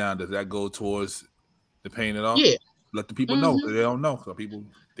payment down, does that go towards the paying it off? Yeah. Let the people know. They don't know. So people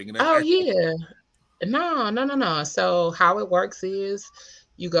thinking that. Oh, yeah. No. So how it works is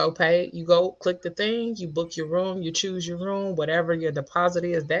you go click the thing, you book your room, you choose your room, whatever your deposit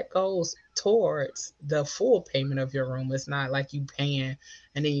is, that goes towards the full payment of your room. It's not like you paying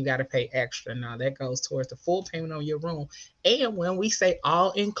and then you got to pay extra. No, that goes towards the full payment on your room. And when we say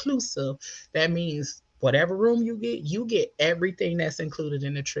all inclusive, that means whatever room you get everything that's included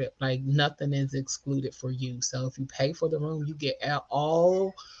in the trip. Like nothing is excluded for you. So if you pay for the room, you get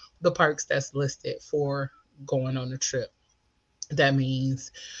all the perks that's listed for going on the trip. That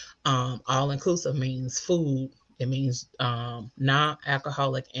means all inclusive means food. It means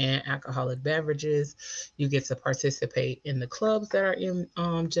non-alcoholic and alcoholic beverages. You get to participate in the clubs that are in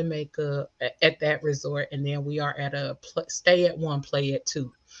Jamaica at that resort. And then we are at a stay at one, play at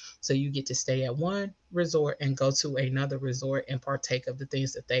two. So you get to stay at one resort and go to another resort and partake of the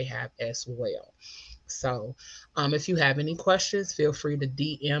things that they have as well. So if you have any questions, feel free to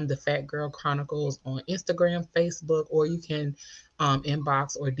DM the Fat Girl Chronicles on Instagram, Facebook, or you can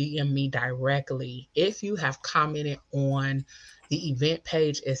inbox or DM me directly. If you have commented on the event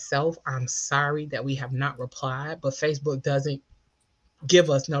page itself, I'm sorry that we have not replied, but Facebook doesn't give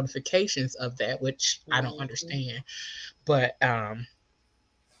us notifications of that, which I don't understand. But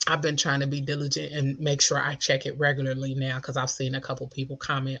I've been trying to be diligent and make sure I check it regularly now because I've seen a couple people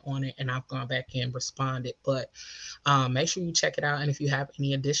comment on it and I've gone back and responded. But make sure you check it out. And if you have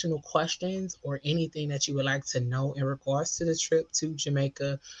any additional questions or anything that you would like to know in regards to the trip to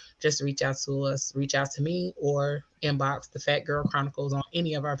Jamaica, just reach out to us, reach out to me, or inbox the Fat Girl Chronicles on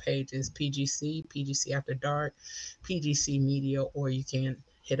any of our pages, PGC After Dark, PGC Media, or you can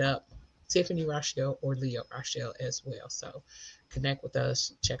hit up Tiffany Rochelle or Leo Rochelle as well. So connect with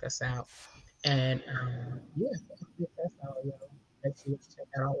us, check us out, and that's all, y'all. Make sure you check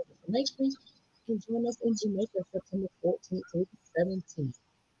out all the information and join us in Jamaica September 14th through the 17th.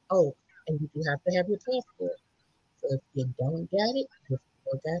 Oh, and you have to have your passport. So if you don't get it, you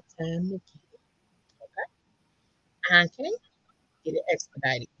still got time to get it. Okay? Get it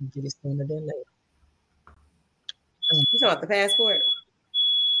expedited. You get it sooner than later. You talking about the passport?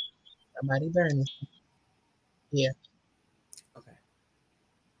 Somebody burning. Yeah.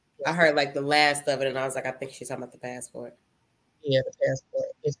 I heard like the last of it, and I was like, I think she's talking about the passport. Yeah, the passport.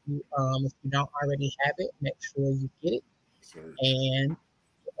 If you don't already have it, make sure you get it, and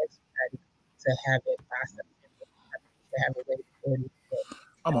to have it by September. To have it ready for you.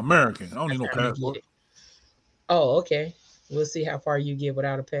 I'm American. I don't need no passport. Oh, okay. We'll see how far you get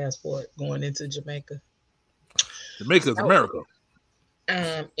without a passport going into Jamaica. Jamaica's America.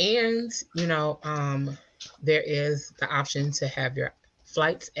 And there is the option to have your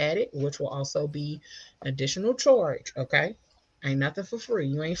flights added, which will also be an additional charge. Okay, ain't nothing for free.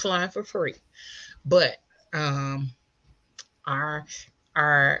 You ain't flying for free. But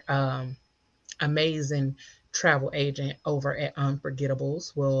our amazing travel agent over at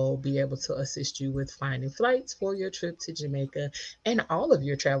Unforgettables will be able to assist you with finding flights for your trip to Jamaica and all of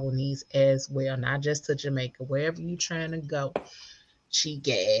your travel needs as well, not just to Jamaica, wherever you're trying to go. She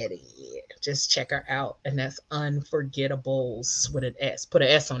got it. Just check her out. And that's Unforgettables with an S. Put an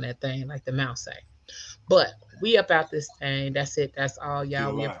S on that thing like the mouse say. But we about this thing. That's it. That's all,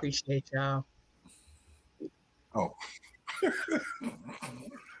 y'all. We appreciate y'all. Oh.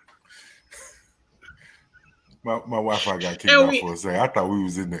 My Wi-Fi got kicked out for a second. I thought we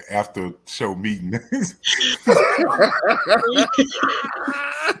was in the after show meeting.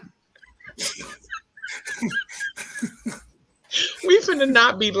 We finna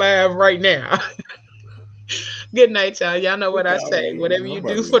not be live right now. Good night, y'all. Y'all know what I say. Whatever you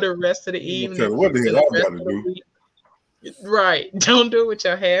do for the rest of the evening. What the hell I gotta do? Right. Don't do it with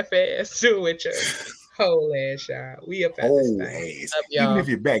your half ass. Do it with your whole ass, y'all. We up at this thing. Even if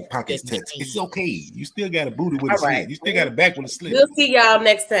your back pocket's touched, it's okay. You still got a booty with a slit. You still got a back with a slit. We'll see y'all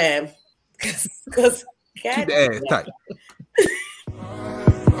next time. Because keep the ass tight.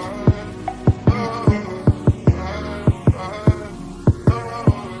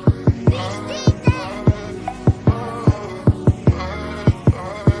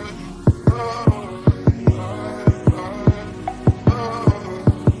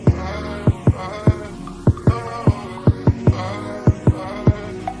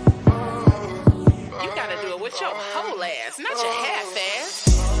 Your whole ass, not your half